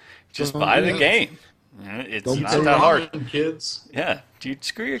 don't- Just don't- buy the yeah. game. It's Don't not pay that hard. Kids. Yeah, dude,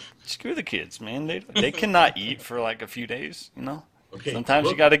 screw the kids, man. They cannot eat for like a few days. Okay. Sometimes you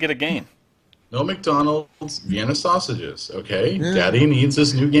look, got to get a game. No McDonald's, Vienna sausages. Okay. Yeah. Daddy needs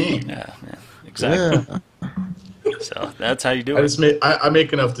this new game. Yeah, man, exactly. Yeah, So that's how you do I it. just I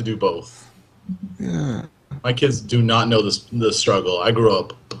make enough to do both. yeah. My kids do not know the struggle. I grew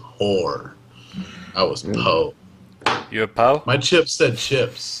up poor. I was po. You a Poe? My chips said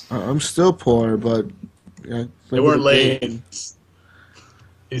chips. I'm still poor, but yeah, They weren't Lay's.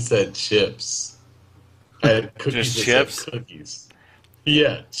 He said chips. I had cookies. Just that said chips? Cookies.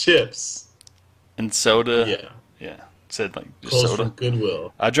 Yeah, chips. And soda. Yeah. Yeah. It said like just Close soda. from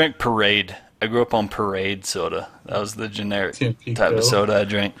Goodwill. I drank Parade. I grew up on Parade soda. That was the generic Tampico. type of soda I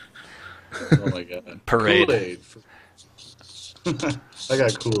drank. Oh my god. Parade. Kool-Aid. I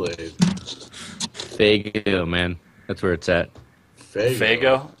got Kool-Aid. Fago, man. That's where it's at.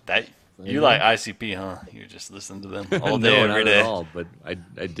 Fago? You like ICP, huh? You just listen to them all day, No, every not day. at all. But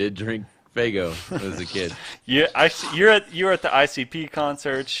I did drink Fago as a kid. You're at the ICP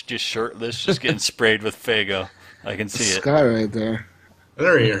concerts, just shirtless, just getting sprayed with Fago. I can see it. Sky right there. I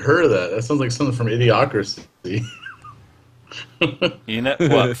never even heard of that. That sounds like something from Idiocracy. You know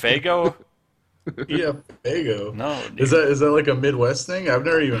what? Fago? Yeah, Fago. No, Is that like a Midwest thing? I've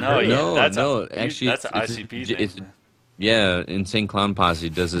never even No, heard yeah, of No, that's actually, that's an it's- ICP it's- thing. Yeah, Insane Clown Posse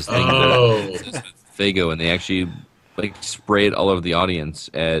does this it. thing Oh, with Fago, and they actually like spray it all over the audience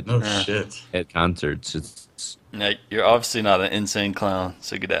at no shit. concerts. It's No, you're obviously not an insane clown,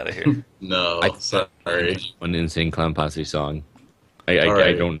 so get out of here. No, sorry. one Insane Clown Posse song. I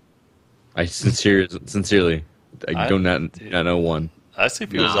Alright. don't. I sincerely, I do not know one.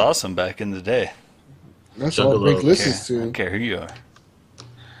 ICP was No. awesome back in the day. That's all Juggalo. Rick listens I don't to. care who you are.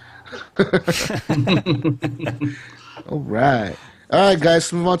 All right. All right, guys,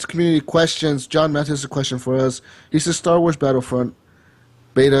 let's move on to community questions. John Matt has a question for us. He says Star Wars Battlefront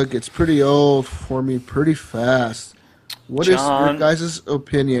beta gets pretty old for me pretty fast. What is your John. guys'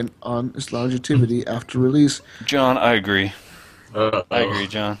 opinion on its longevity after release? John, I agree. Uh-oh. I agree,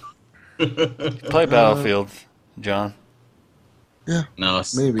 John. Play Battlefield, John. Yeah. No,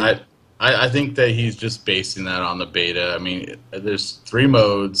 it's- Maybe. I think that he's just basing that on the beta. I mean, there's 3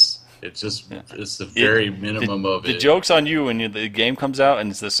 modes. It's just it's the very minimum of The it. joke's on you when the game comes out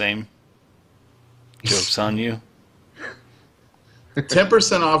and it's the same. Joke's on you.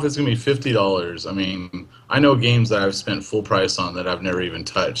 10% off is gonna be $50. I mean, I know games that I've spent full price on that I've never even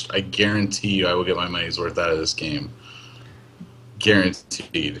touched. I guarantee you, I will get my money's worth out of this game.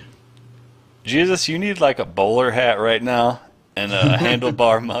 Guaranteed. Jesus, you need like a bowler hat right now and a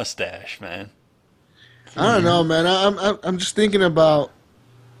handlebar mustache, man. I don't know, man. I'm just thinking about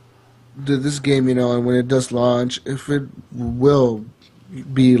this game, and when it does launch, if it will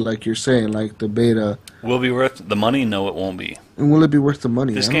be like you're saying, like the beta, Will be worth the money? No, it won't be. and will it be worth the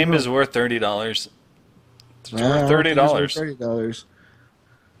money? This I don't game know. is worth $30. It's Nah, I worth don't think it's $30. worth $30.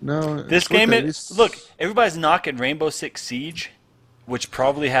 No, This it's worth game at is least- look. Everybody's knocking Rainbow Six Siege, which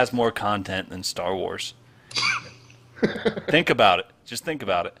probably has more content than Star Wars. Think about it. Just think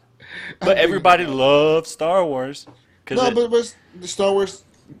about it. But everybody loves Star Wars No, but the Star Wars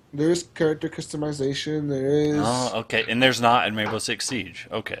There is character customization. There is. Oh, okay. And there's not in Rainbow Six Siege.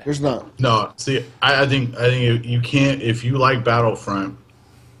 Okay. There's not. No, see, I think you can't, if you like Battlefront,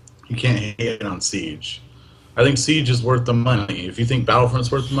 you can't hate on Siege. I think Siege is worth the money. If you think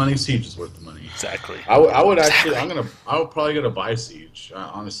Battlefront's worth the money, Siege is worth the money. Exactly. I would actually, I would probably gonna buy Siege,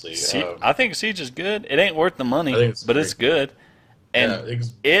 honestly. I think Siege is good. It ain't worth the money, but it's good. And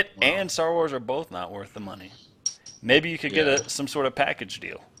and Star Wars are both not worth the money. Maybe you could get some sort of package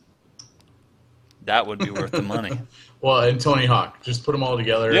deal. That would be worth the money. Well, and Tony Hawk, just put them all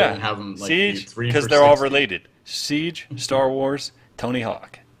together and have them like Siege, three because they're all related. Siege, Star Wars, Tony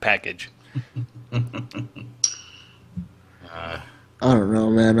Hawk package. I don't know,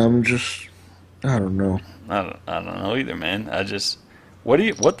 man. I don't know. I don't know either, man. What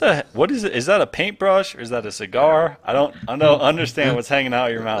is it? Is that a paintbrush or is that a cigar? I don't understand what's hanging out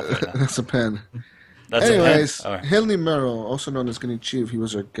of your mouth right now. That's a pen. That's Anyways, a pen? All right. Henley Merrill, also known as Skinny Chief, he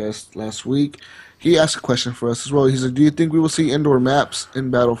was our guest last week. He asked a question for us as well. He said, "Do you think we will see indoor maps in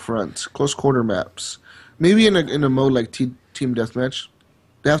Battlefront, close quarter maps, maybe in a mode like Team Deathmatch?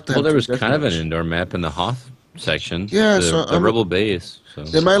 They have to. Well, have there was Team kind of an Deathmatch. indoor map in the Hoth section. Yeah, the Rebel base. So.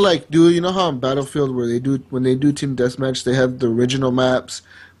 They might you know how in Battlefield where when they do Team Deathmatch, they have the original maps,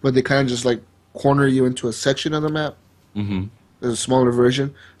 but they kind of just like corner you into a section of the map. Mm-hmm. There's a smaller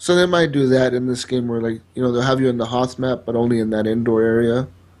version, so they might do that in this game where they'll have you in the Hoth map, but only in that indoor area.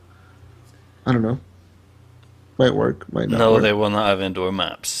 I don't know. Might work, might not. No, work. they will not have indoor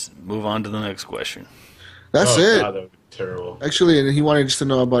maps. Move on to the next question. That's it. God, that would be terrible. Actually, and he wanted just to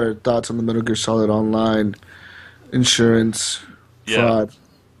know about our thoughts on the Metal Gear Solid Online insurance fraud.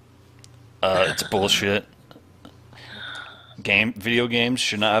 It's bullshit. Video games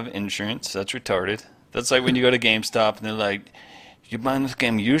should not have insurance. That's retarded. That's like when you go to GameStop and they're like, "You buying this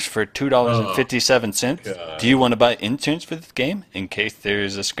game used for $2.57? God. Do you want to buy insurance for this game in case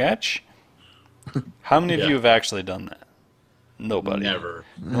there's a scratch?" How many of you have actually done that? Nobody. Never.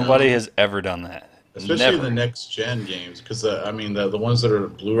 Nobody has ever done that. Especially Never. the next gen games, because the ones that are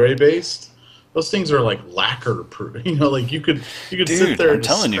Blu-ray based, those things are like lacquer proof. Like you could Dude, sit there I'm and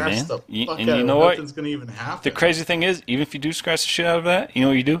telling you, scratch man. the fuck And out you of know it. what? Nothing's gonna even happen. The crazy thing is, even if you do scratch the shit out of that, you know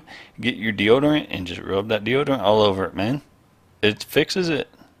what you do? Get your deodorant and just rub that deodorant all over it, man. It fixes it.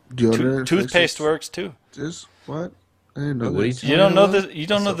 Deodorant Toothpaste fixes works too. this? What? I didn't know What are that. you You don't know that? the you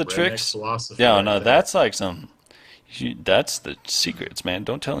don't know the That's a redneck tricks. philosophy Yeah, right no, there. that's like some. That's the secrets, man.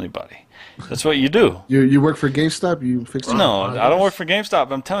 Don't tell anybody. That's what you do. You work for GameStop? You fix it? No, I don't work for GameStop.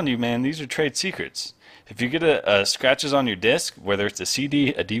 But I'm telling you, man, these are trade secrets. If you get a scratches on your disc, whether it's a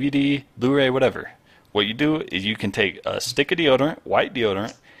CD, a DVD, Blu-ray, whatever, what you do is you can take a stick of deodorant, white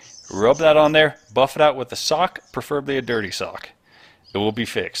deodorant, rub that on there, buff it out with a sock, preferably a dirty sock. It will be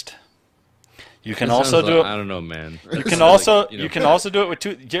fixed. You can That also sounds do like- it. I don't know, man. You can also you can also do it with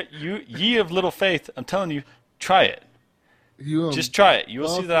ye of little faith. I'm telling you, try it. You, Just try it. You will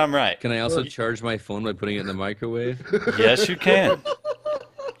see that I'm right. Can I also charge my phone by putting it in the microwave? Yes, you can.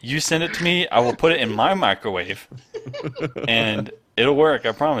 You send it to me, I will put it in my microwave, and it'll work.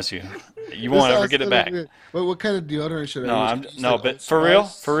 I promise you. You won't ever get it back. But what kind of deodorant should No, I I'm use? no, Like but Old for real,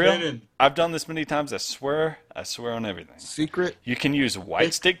 Spice? I've done this many times. I swear on everything. Secret? You can use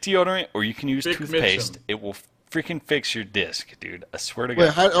white stick deodorant, or you can use Vic toothpaste. Mitchum. It will freaking fix your disc, dude. I swear to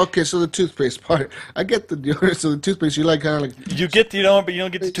Wait, God. okay, so the toothpaste part. I get the deodorant, so the toothpaste, you kind of like... You get the deodorant, but you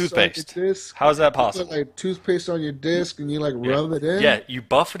don't get the on your toothpaste. disc. How's that You put, possible? like toothpaste on your disc and you rub it in? Yeah, you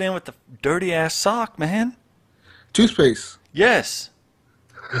buff it in with the dirty ass sock, man. Toothpaste. Yes.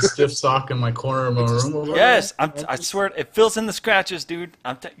 The stiff sock in my corner of my room. Over Yes, I swear it fills in the scratches, dude.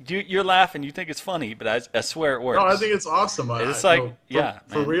 You're laughing. You think it's funny, but I swear it works. No, I think it's awesome. It's like- no, yeah,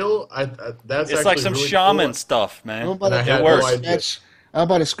 for man. real. That's it's like actually some really shaman cool. stuff, man. I'm about, And I to, had it no works. idea. I'm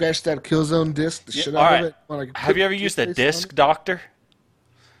about to scratch that Killzone disc, the shit all out right. of it. Like, Have you ever used a toothpaste on disc it? doctor?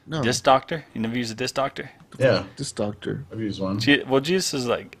 No. Disc doctor? You never used a disc doctor? Yeah, Disc doctor. I've used one. Well, Jesus is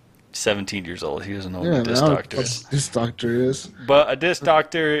like 17 years old. He doesn't know Yeah, what a disc man, I doctor don't know is. what disc doctor is. But a disc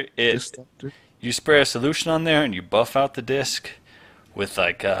doctor, Disc doctor. you spray a solution on there and you buff out the disc with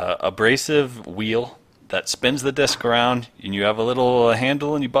like a abrasive wheel that spins the disc around, and you have a little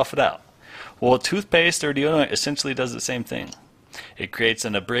handle and you buff it out. Well, toothpaste or deodorant essentially does the same thing. It creates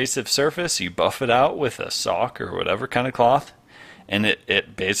an abrasive surface, you buff it out with a sock or whatever kind of cloth, and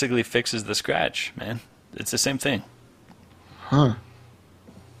it basically fixes the scratch, man. It's the same thing. Huh.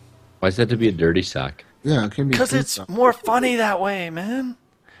 Why is that to be a dirty sock? Yeah, it can be. Because disc it's doctor. more funny that way, man.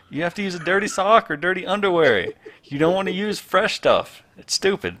 You have to use a dirty sock or dirty underwear. You don't want to use fresh stuff. It's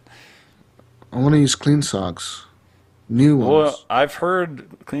stupid. I want to use clean socks. New ones. Well, I've heard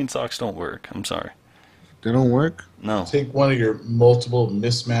clean socks don't work. I'm sorry. They don't work? No. Take one of your multiple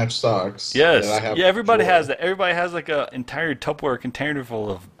mismatched socks. Yes. that I have Yeah, everybody drawer. has that. Everybody has like an entire Tupperware container full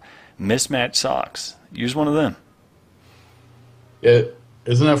of mismatched socks. Use one of them. Yeah,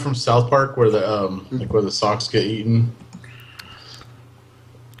 isn't that from South Park where the like where the socks get eaten?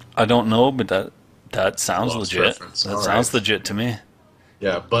 I don't know, but that sounds Lost legit. reference. That All sounds right. legit to me.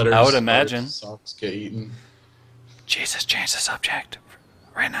 Yeah, butters. I would imagine. Butters, socks get eaten. Jesus, change the subject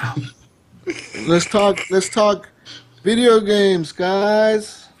right now. Let's talk video games,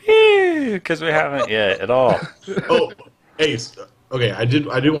 guys. Because we haven't yet at all. Oh, hey, okay. I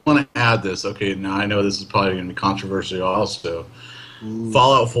do want to add this. Okay, now I know this is probably going to be controversial. Also,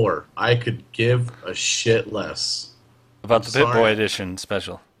 Fallout 4. I could give a shit less. About the Pit Boy Sorry. Edition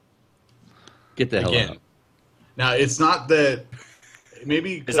special. Get the hell Again. out. Now it's not that.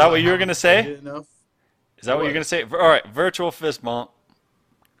 Maybe Is that what you were gonna say? played it enough. Is that what you're going to say? All right, virtual fist bump.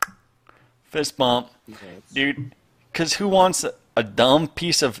 Fist bump. Dude, because who wants a dumb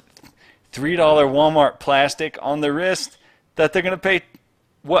piece of $3 Walmart plastic on the wrist that they're going to pay?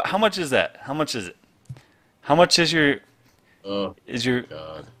 What? How much is that? How much is it? How much is your... Oh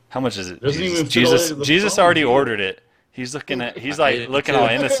God. How much is it? Doesn't even fit Jesus, all the Jesus phone, already dude. ordered it. He's looking at... He's like did looking too. all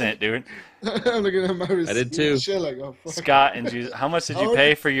innocent, dude. I'm looking at my receipt. did too. Shit, like, oh, fuck. Scott and Jesus, how much did I you ordered-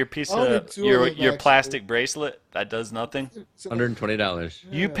 pay for your piece I ordered of two your of them, your actually. plastic bracelet that does nothing? $120.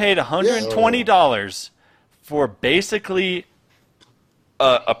 You paid $120 for basically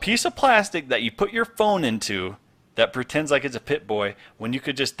a piece of plastic that you put your phone into that pretends like it's a Pit Boy when you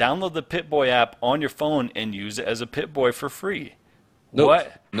could just download the Pit Boy app on your phone and use it as a Pit Boy for free. Nope. What?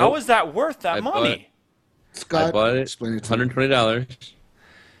 How Nope. is that worth that I bought money? it. Scott, I bought it explain it to me. $120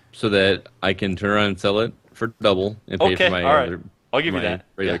 so that I can turn around and sell it for double and pay Okay, for my all right. other, I'll give you my that.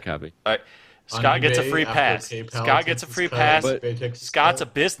 regular Yeah. copy. All right. On Scott gets a eBay, free after pass. PayPal Scott gets a takes free its cut, pass. eBay takes its Scott's a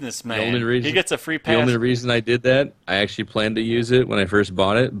cut. businessman. The only reason- He gets a free The pass. only reason I did that, I actually planned to use it when I first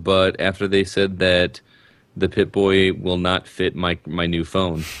bought it, but after they said that the Pit Boy will not fit my new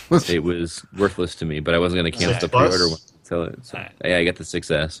phone, it was worthless to me. But I wasn't going to cancel the 6 Plus? pre-order when I sell it. So, Alright. yeah, I got the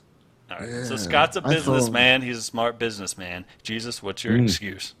 6S. All right. So Yeah, Scott's a I thought- businessman. He's a smart businessman. Jesus, what's your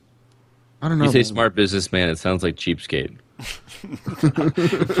excuse? I don't know. You say man. smart businessman, it sounds like cheapskate.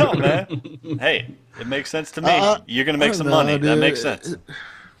 No, man. Hey, it makes sense to me. You're gonna I make don't some know, money. That dude. makes sense.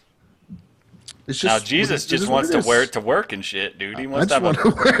 It's just, Now Jesus it just is what wants it to is. wear it to work and shit, dude. He wants to just have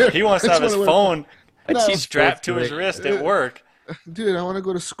wanna wear it. he wants to I have just his wanna wear phone No. strapped to his wrist at work. Dude, I want to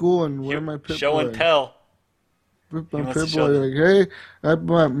go to school and wear my Pit Show Boy. and tell. Rip He my wants to Pit show Boy. them.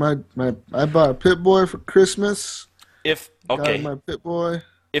 Like, hey, I bought a Pit Boy for Christmas. If Got okay, my Pit Boy.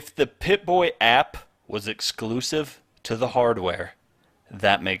 if the Pit Boy app was exclusive to the hardware,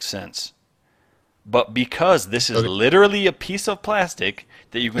 that makes sense. But because this is literally a piece of plastic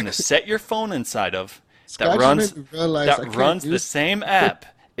that you're going to set your phone inside of Scott that just runs made me realize I that can't runs the use- same app,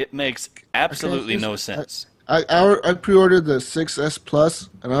 it makes absolutely use no it. sense. I pre-ordered the 6S Plus,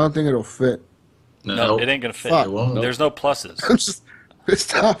 and I don't think it'll fit. No, it ain't going to fit. Fuck. It won't. There's no pluses. I'm just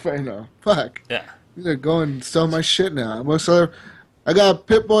pissed off right now. Fuck. Yeah. I'm gonna go and sell my shit now. I'm gonna sell. I got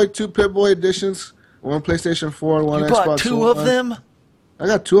Pit Boy, 2 Pit Boy editions, one PlayStation 4, and one You Xbox bought two One. of them? I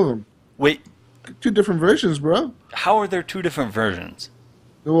got 2 of them. Wait, 2 different versions, bro. how are there two different versions?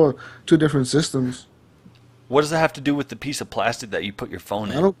 Well, 2 different systems. What does that have to do with the piece of plastic that you put your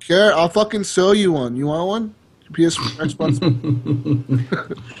phone I in? don't care. I'll fucking sell you one. You want one? PS Xbox.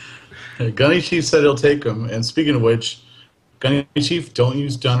 Gunny Chief said he'll take them. And speaking of which, Gunny Chief, don't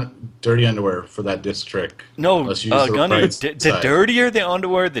use dirty underwear for that diss trick. No, Let's use the Gunner, right the side. dirtier the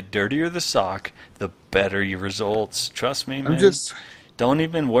underwear, the dirtier the sock, the better your results. Trust me, man. I'm just. Don't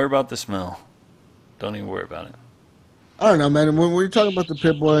even worry about the smell. Don't even worry about it. I don't know, man. When you're talking about the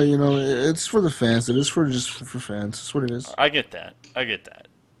Pit Boy, you know, it's for the fans. It is for just for fans. That's what it is. I get that. I get that.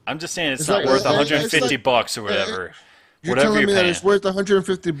 I'm just saying it's It's not like- worth it's like- 150 it's bucks or whatever. You're Whatever telling you're me that paying. it's worth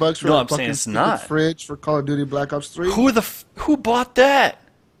 150 bucks for No, a I'm saying fucking it's stupid not. fridge for Call of Duty Black Ops 3? Who bought that?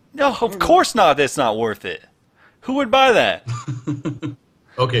 No, of course not. That's not worth it. Who would buy that?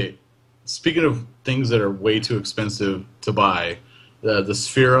 Okay, speaking of things that are way too expensive to buy, the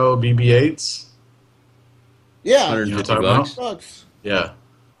Sphero BB-8s. Yeah, You know what 150 I'm talking bucks. about? bucks. Yeah.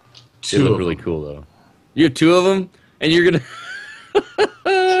 They Two look of really them. cool though. You have 2 of them, and you're gonna.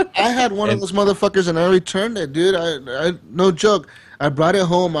 I had one of those motherfuckers and I returned it, dude. I no joke. I brought it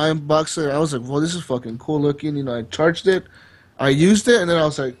home. I unboxed it. I was like, well, this is fucking cool looking. You know, I charged it. I used it, and then I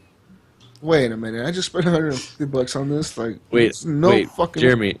was like, wait a minute. I just spent 150 bucks on this. Like, Wait, it's no wait, fucking.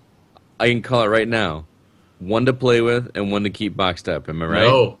 Jeremy, I can call it right now. 1 to play with and 1 to keep boxed up. Am I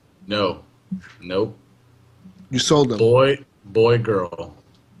right? Nope. You sold them. Boy, girl.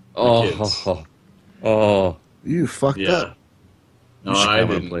 Oh, kids. Oh, You fucked Yeah. up. No, you should I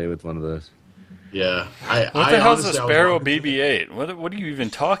come and didn't. play with one of those. Yeah. What the hell's a honestly, I was Sparrow walking- BB-8? What are you even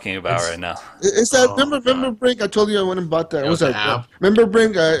talking about It's- right now? It's that. Oh, remember, God. Brink? I told you I went and bought that. Yeah, What was with that? the app? Remember,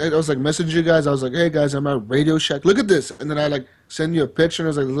 Brink? I was like messaging you guys. I was like, "Hey guys, I'm at Radio Shack. Look at this." And then I like send you a picture. And it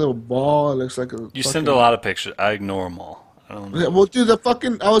was like a little ball. It looks like a. You send a lot of pictures. I ignore them all. I don't Yeah, know. well, dude,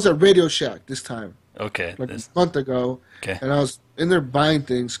 I was at Radio Shack this time, Okay. like this- a month ago, Okay. and I was in there buying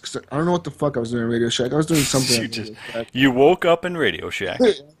things because I don't know what the fuck I was doing at Radio Shack. I was doing something. You at just- Radio Shack. You woke up in Radio Shack.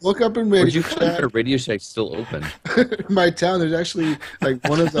 Woke up in Would Radio you find Shack. our Radio Shack still open? In my town, there's actually like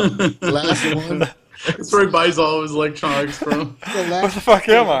one of the last one. That's where he buys all of his electronics from. The What last the fuck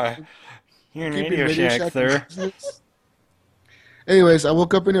am I? You're in keeping Radio Shack, sir. Anyways, I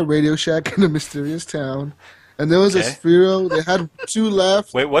woke up in a Radio Shack in a mysterious town, and there was a Okay. Sphero. They had two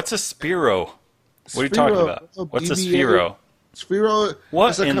left. Wait, what's a Spiro? What are you talking Sphero, about? oh, What's a BB-8. Sphero? Sphero. What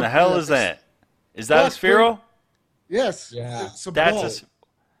it's a in the company hell is that? Is that a What? Sphero? Yes. Yeah. It's a That's ball. a. s-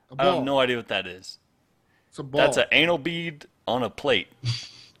 A I ball. have no idea what that is. It's a ball That's an anal bead on a plate.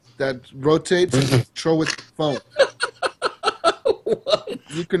 that rotates and you control with your phone.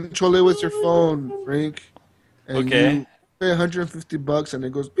 You control it with your phone, Frank. And Okay. You pay $150 and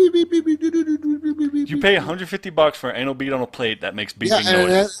it goes beep beep beep beep beep beep beep beep beep beep. You pay $150 for an anal bead on a plate that makes Yeah, beeping and,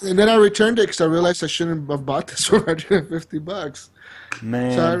 noises. and then I returned it because I realized I shouldn't have bought this for $150.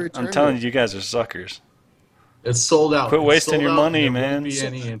 Man, so I I'm returned telling it. you guys are suckers. It's sold out. Quit It's wasting sold your out, money, and there man. won't be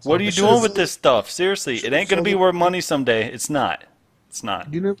any until- What are you It's doing just- with this stuff? Seriously, it ain't gonna be worth money someday. It's not. It's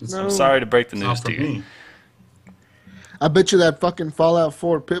not. You never It's- know. I'm sorry to break the It's news not for to you. me. I bet you that fucking Fallout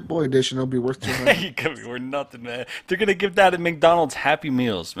 4 Pit-Boy edition will be worth $200. You could be worth nothing, man. They're gonna give that at McDonald's Happy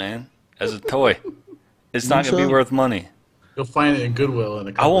Meals, man, as a toy. It's not think gonna be so? worth money. You'll find it in Goodwill in a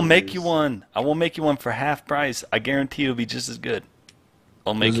I couple will of make years. you one. I will make you one for half price. I guarantee it'll be just as good.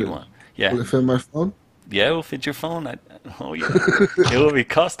 I'll make Is you it? one. Yeah, Will it fit my phone? yeah, it will fit your phone. Oh yeah, it will be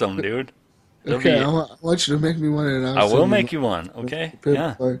custom, dude. It'll Okay, be- I want you to make me one, and I will make you one. Okay,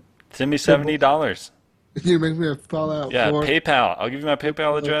 yeah. Pit-Boy. Send me $70. You make me a Fallout Yeah, 4. PayPal. I'll give you my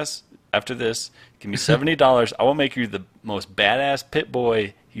PayPal address after this. Give me $70. I will make you the most badass pit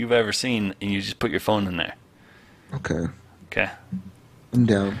boy you've ever seen, and you just put your phone in there. Okay, Okay, I'm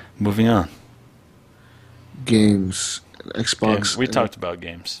down. moving on. Games, Okay, Xbox. we talked about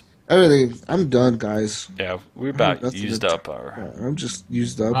games. everything. I'm done, guys. Yeah, we're about Nothing used to- up our. I'm just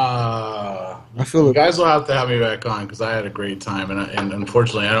used up. I You feel guys will have to have me back on because I had a great time, and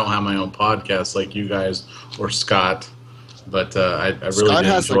unfortunately, I don't have my own podcast like you guys or Scott. But I really Scott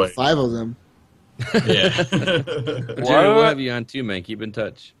did has enjoy. like 5 of them. Yeah. Jerry, Why do we'll I- have you on too, man. Keep in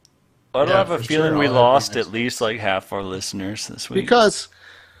touch. I Yeah, have a for feeling sure. we I'll have you lost next at least like half our listeners this week. Because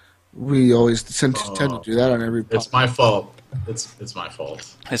we always tend to do that on every podcast. It's my fault. It's my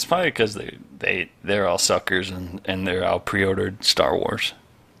fault. It's probably because they're all suckers and they're all pre-ordered Star Wars.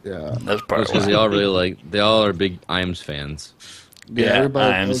 Yeah. That's probably Because they why. all really like. They all are big Iams fans. Yeah, Yeah,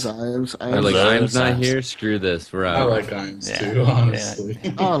 everybody Iams. knows Iams. They're like, love Iams not Iams. here. Screw this. We're I out. like Iams Yeah. too, honestly.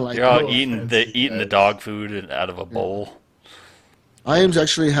 I like You're all No eating offense, eating the guys. dog food out of a bowl. Iams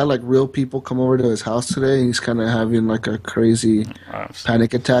actually had like real people come over to his house today, and he's kind of having like a crazy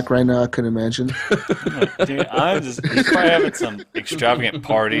panic attack right now. I can imagine. Dude, he's probably having some extravagant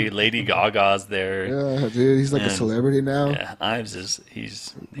party. Lady Gaga's there. Yeah, dude, he's like a And- celebrity now. Yeah, Ives is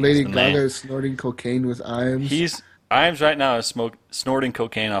he's Lady the Gaga man. is snorting cocaine with Iams. Ives right now is snorting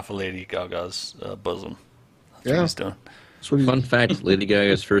cocaine off of Lady Gaga's bosom. That's what Yeah. he's doing. That's what he's, Fun fact: Lady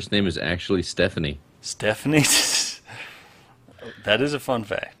Gaga's first name is actually Stephanie. Stephanie, that is a fun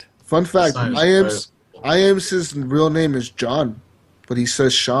fact. fun fact: That's not Iams' real name is John, but he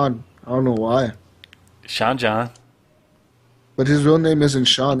says Sean. I don't know why. Sean John. But his real name isn't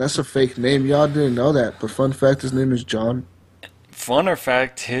Sean. That's a fake name. Y'all didn't know that. But fun fact: his name is John. Funner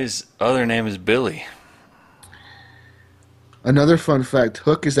fact, his other name is Billy. Another fun fact: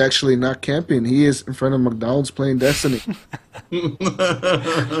 Hook is actually not camping. He is in front of McDonald's playing Destiny. He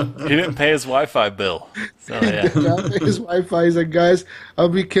didn't pay his Wi-Fi bill. So yeah. His Wi-Fi. He's like, guys, I'll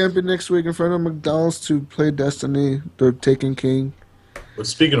be camping next week in front of McDonald's to play Destiny. They're taking King. Well,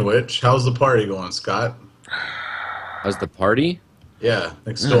 speaking of which, how's the party going, Scott? How's the party? Yeah,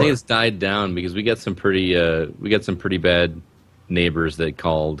 next I door. think it's died down because we got some pretty bad neighbors that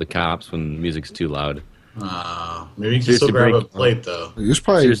call the cops when the music's too loud. Maybe you can Seriously, still grab a Brink. plate though. You should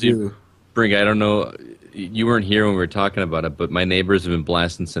probably Seriously, do. Brink, I don't know. You weren't here when we were talking about it, but my neighbors have been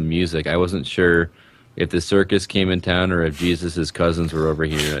blasting some music. I wasn't sure if the circus came in town or if Jesus' cousins were over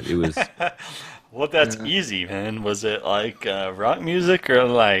here. It was Well, that's easy, man. Was it like rock music or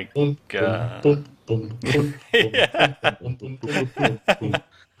like? Boom, Uh, boom, boom, boom, boom, Yeah. boom, boom, boom, boom,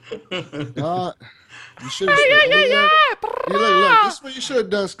 boom. Uh, You should have. Look, this is what you should have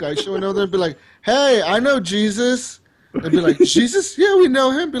done, Scott. You should have known there and be like, "Hey, I know Jesus." They'd be like, "Jesus? Yeah, we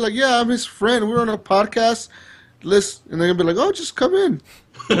know him." Be like, "Yeah, I'm his friend. We're on a podcast." Listen, and they're gonna be like, "Oh, just come in."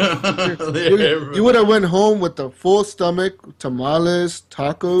 You would have went home with a full stomach, tamales,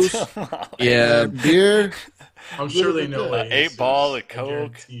 tacos, Yeah, beer. I'm sure they know. An 8-ball of Coke. I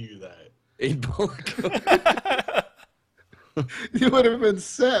guarantee you that. 8-ball of Coke. You would have been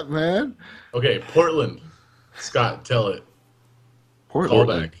set, man. Okay, Portland. Scott, tell it. Portland.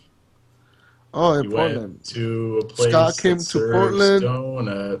 Callback. Oh, in You Portland. went to a place Scott came that to serves Portland.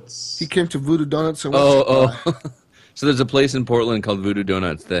 donuts. He came to Voodoo Donuts and went to Oh. So there's a place in Portland called Voodoo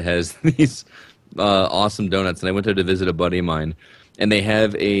Donuts that has these awesome donuts, and I went there to visit a buddy of mine, and they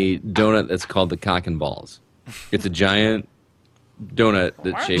have a donut that's called the Cock and Balls. It's a giant donut that's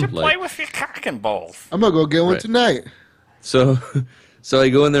Why don't shaped you play like. with your cock and balls? I'm gonna go get one Right. tonight. So I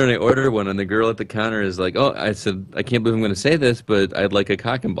go in there and I order one, and the girl at the counter is like, "Oh," I said, "I can't believe I'm going to say this, but I'd like a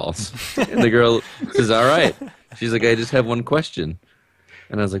Cock and Balls." And the girl says, "All right." She's like, "I just have one question,"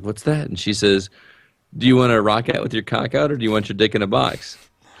 and I was like, "What's that?" And she says, "Do you want to rock out with your cock out, or do you want your dick in a box?"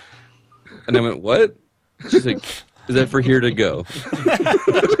 And I went, "What?" She's like, "Is that for here to go?"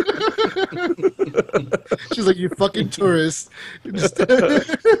 She's like, "You fucking tourist."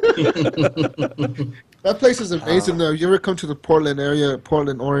 That place is amazing, though. You ever come to the Portland area,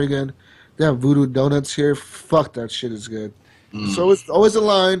 Portland, Oregon? They have Voodoo Donuts here. Fuck, that shit is good. So it's always a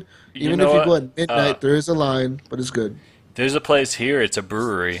line. Even know if you what? go at midnight, there is a line, but it's good. There's a place here. It's a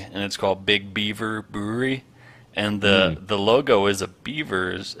brewery, and it's called Big Beaver Brewery. And the logo is a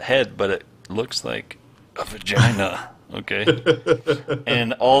beaver's head, but it looks like a vagina. Okay.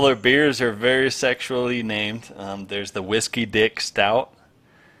 And all their beers are very sexually named. There's the Whiskey Dick Stout,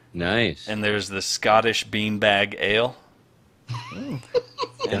 Nice. and there's the Scottish Beanbag Ale. And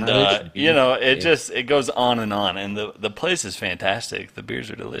Scottish you know, Beanbag Ale. it goes on, and the place is fantastic. The beers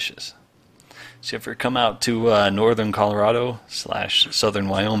are delicious. So if you ever come out to northern Colorado / southern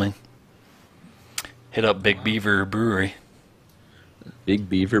Wyoming, hit up Big Beaver Brewery. Big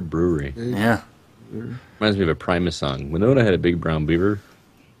Beaver Brewery. Yeah. Reminds me of a Primus song. Winona had a big brown beaver.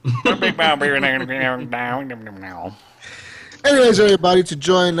 Big brown beaver. Anyways, everybody, to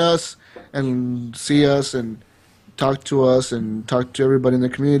join us and see us and talk to us and talk to everybody in the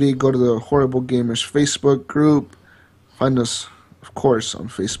community, go to the Horrible Gamers Facebook group. Find us, of course, on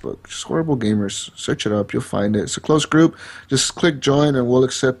Facebook. Just Horrible Gamers. Search it up. You'll find it. It's a closed group. Just click join and we'll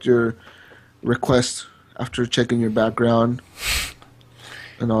accept your request after checking your background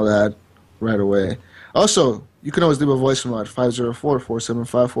and all that right away. Also, you can always leave a voicemail at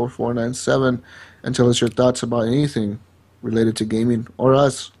 504-475-4497 and tell us your thoughts about anything related to gaming or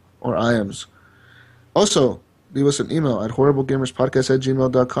us or IAMS. Also, leave us an email at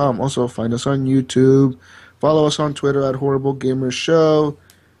horriblegamerspodcast@gmail.com. Also, find us on YouTube. Follow us on Twitter at Horrible Gamers Show.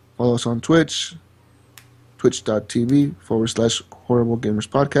 Follow us on Twitch, twitch.tv/Horrible Gamers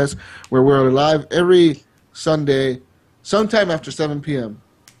Podcast, where we're live every Sunday, sometime after 7 p.m.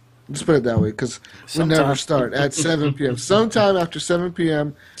 Let's put it that way, because we never start at 7 p.m. Sometime after 7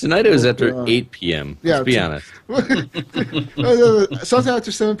 p.m. Tonight it was after on. 8 p.m. Yeah, Let's be honest. Sometime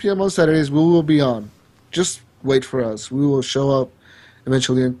after 7 p.m. on Saturdays, we will be on. Just wait for us. We will show up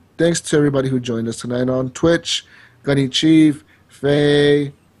eventually. And thanks to everybody who joined us tonight on Twitch. Gunny Chief,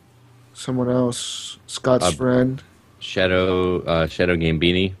 Faye, someone else, Scott's friend. Shadow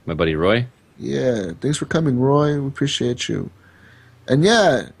Gambini, my buddy Roy. Yeah, thanks for coming, Roy. We appreciate you. And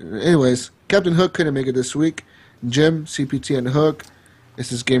yeah, anyways, Captain Hook couldn't make it this week. Jim, CPT, and Hook.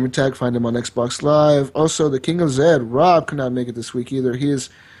 This is Gamer Tag. Find him on Xbox Live. Also, the King of Zed, Rob, could not make it this week either. He is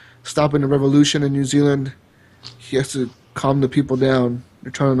stopping the revolution in New Zealand. He has to calm the people down.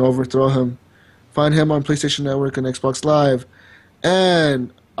 They're trying to overthrow him. Find him on PlayStation Network and Xbox Live.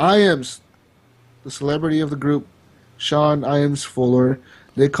 And Iams, the celebrity of the group, Sean Iams Fuller.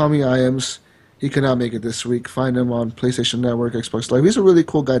 They call me Iams. He cannot make it this week. Find him on PlayStation Network, Xbox Live. He's a really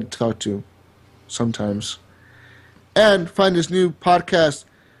cool guy to talk to sometimes. And find his new podcast,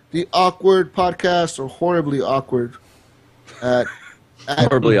 The Awkward Podcast, or Horribly Awkward, at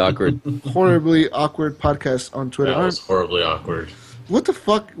Horribly awkward. Horribly Awkward Podcast on Twitter. That was horribly awkward. What the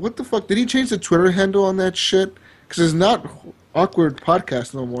fuck? What the fuck? Did he change the Twitter handle on that shit? Because it's not Awkward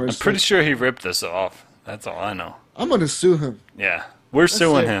Podcast no more. I'm pretty sure he ripped us off. That's all I know. I'm going to sue him. Yeah. We're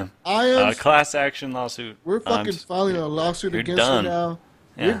suing it. him. I am. Class action lawsuit. We're fucking filing a lawsuit you're against done. you now.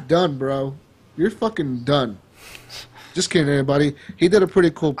 Yeah. You're done, bro. You're fucking done. Just kidding, everybody. He did a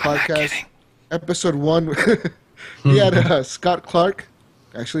pretty cool I'm not podcast. kidding. Episode 1, he had Scott Clark.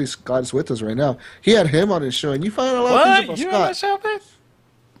 Actually, Scott's with us right now. He had him on his show, and you find out a lot of What? things You about know Scott. myself,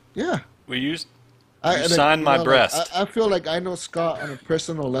 Yeah. We used. You signed my breast. I feel like I know Scott on a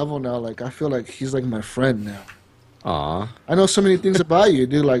personal level now. Like I feel like he's like my friend now. Aw. I know so many things about you,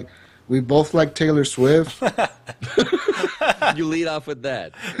 dude. Like we both like Taylor Swift. You lead off with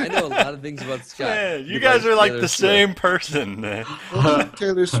that. I know a lot of things about Scott. Man, you guys are like the same person. Both like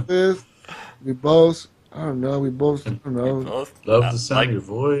Taylor Swift. We both. I don't know. We both. I don't know. Both Love the sound like of your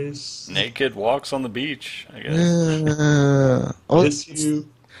voice. naked walks on the beach, I guess. Yeah. Oh, Miss you.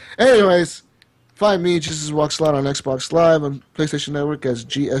 anyways, find me, Jesus Walks a Lot, on Xbox Live, on PlayStation Network as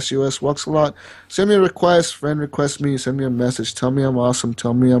GSUS Walks a Lot. Send me a request, friend request me, send me a message. Tell me I'm awesome.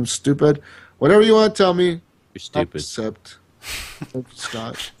 Tell me I'm stupid. Whatever you want to tell me. You're stupid. Except.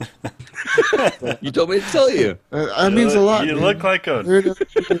 Scott. You told me to tell you. That means a lot. You man. look like a It means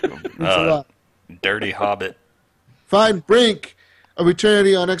a lot. dirty hobbit. Find Brink of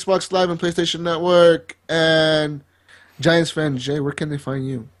Eternity on Xbox Live and PlayStation Network. And Giants fan Jay, where can they find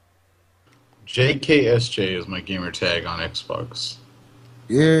you? JKSJ is my gamer tag on Xbox.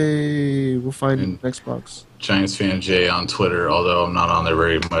 Yay! We'll find you And- on Xbox. Giants fan J on Twitter, although I'm not on there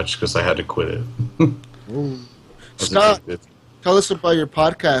very much because I had to quit it. Ooh. Scott, tell us about your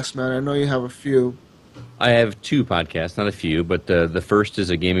podcast, man. I know you have a few. I have two podcasts, not a few, but the first is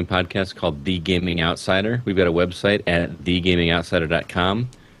a gaming podcast called The Gaming Outsider. We've got a website at thegamingoutsider.com,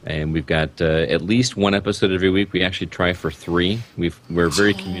 and we've got at least one episode every week. We actually try for three. We're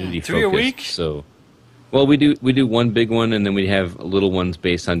very community Three a focused. week? So, well, we do one big one, and then we have little ones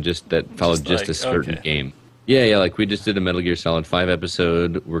based on just that follow just like, a certain okay. game. Yeah, like we just did a Metal Gear Solid 5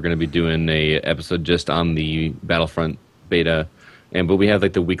 episode. We're going to be doing a episode just on the Battlefront beta. But we have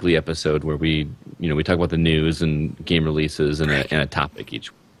like the weekly episode where we talk about the news and game releases and a topic each.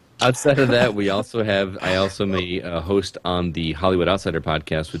 Outside of that, I also am a host on the Hollywood Outsider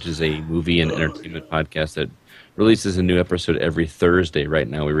podcast, which is a movie and entertainment podcast that releases a new episode every Thursday. Right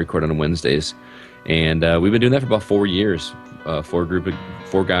now, we record on Wednesdays, and we've been doing that for about 4 years.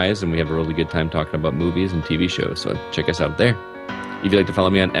 Four guys, and we have a really good time talking about movies and TV shows. So check us out there. If you'd like to follow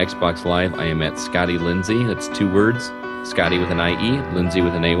me on Xbox Live, I am at Scotty Lindsay. That's 2 words. Scotty with an IE, Lindsay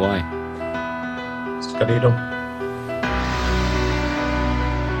with an AY. Scotty,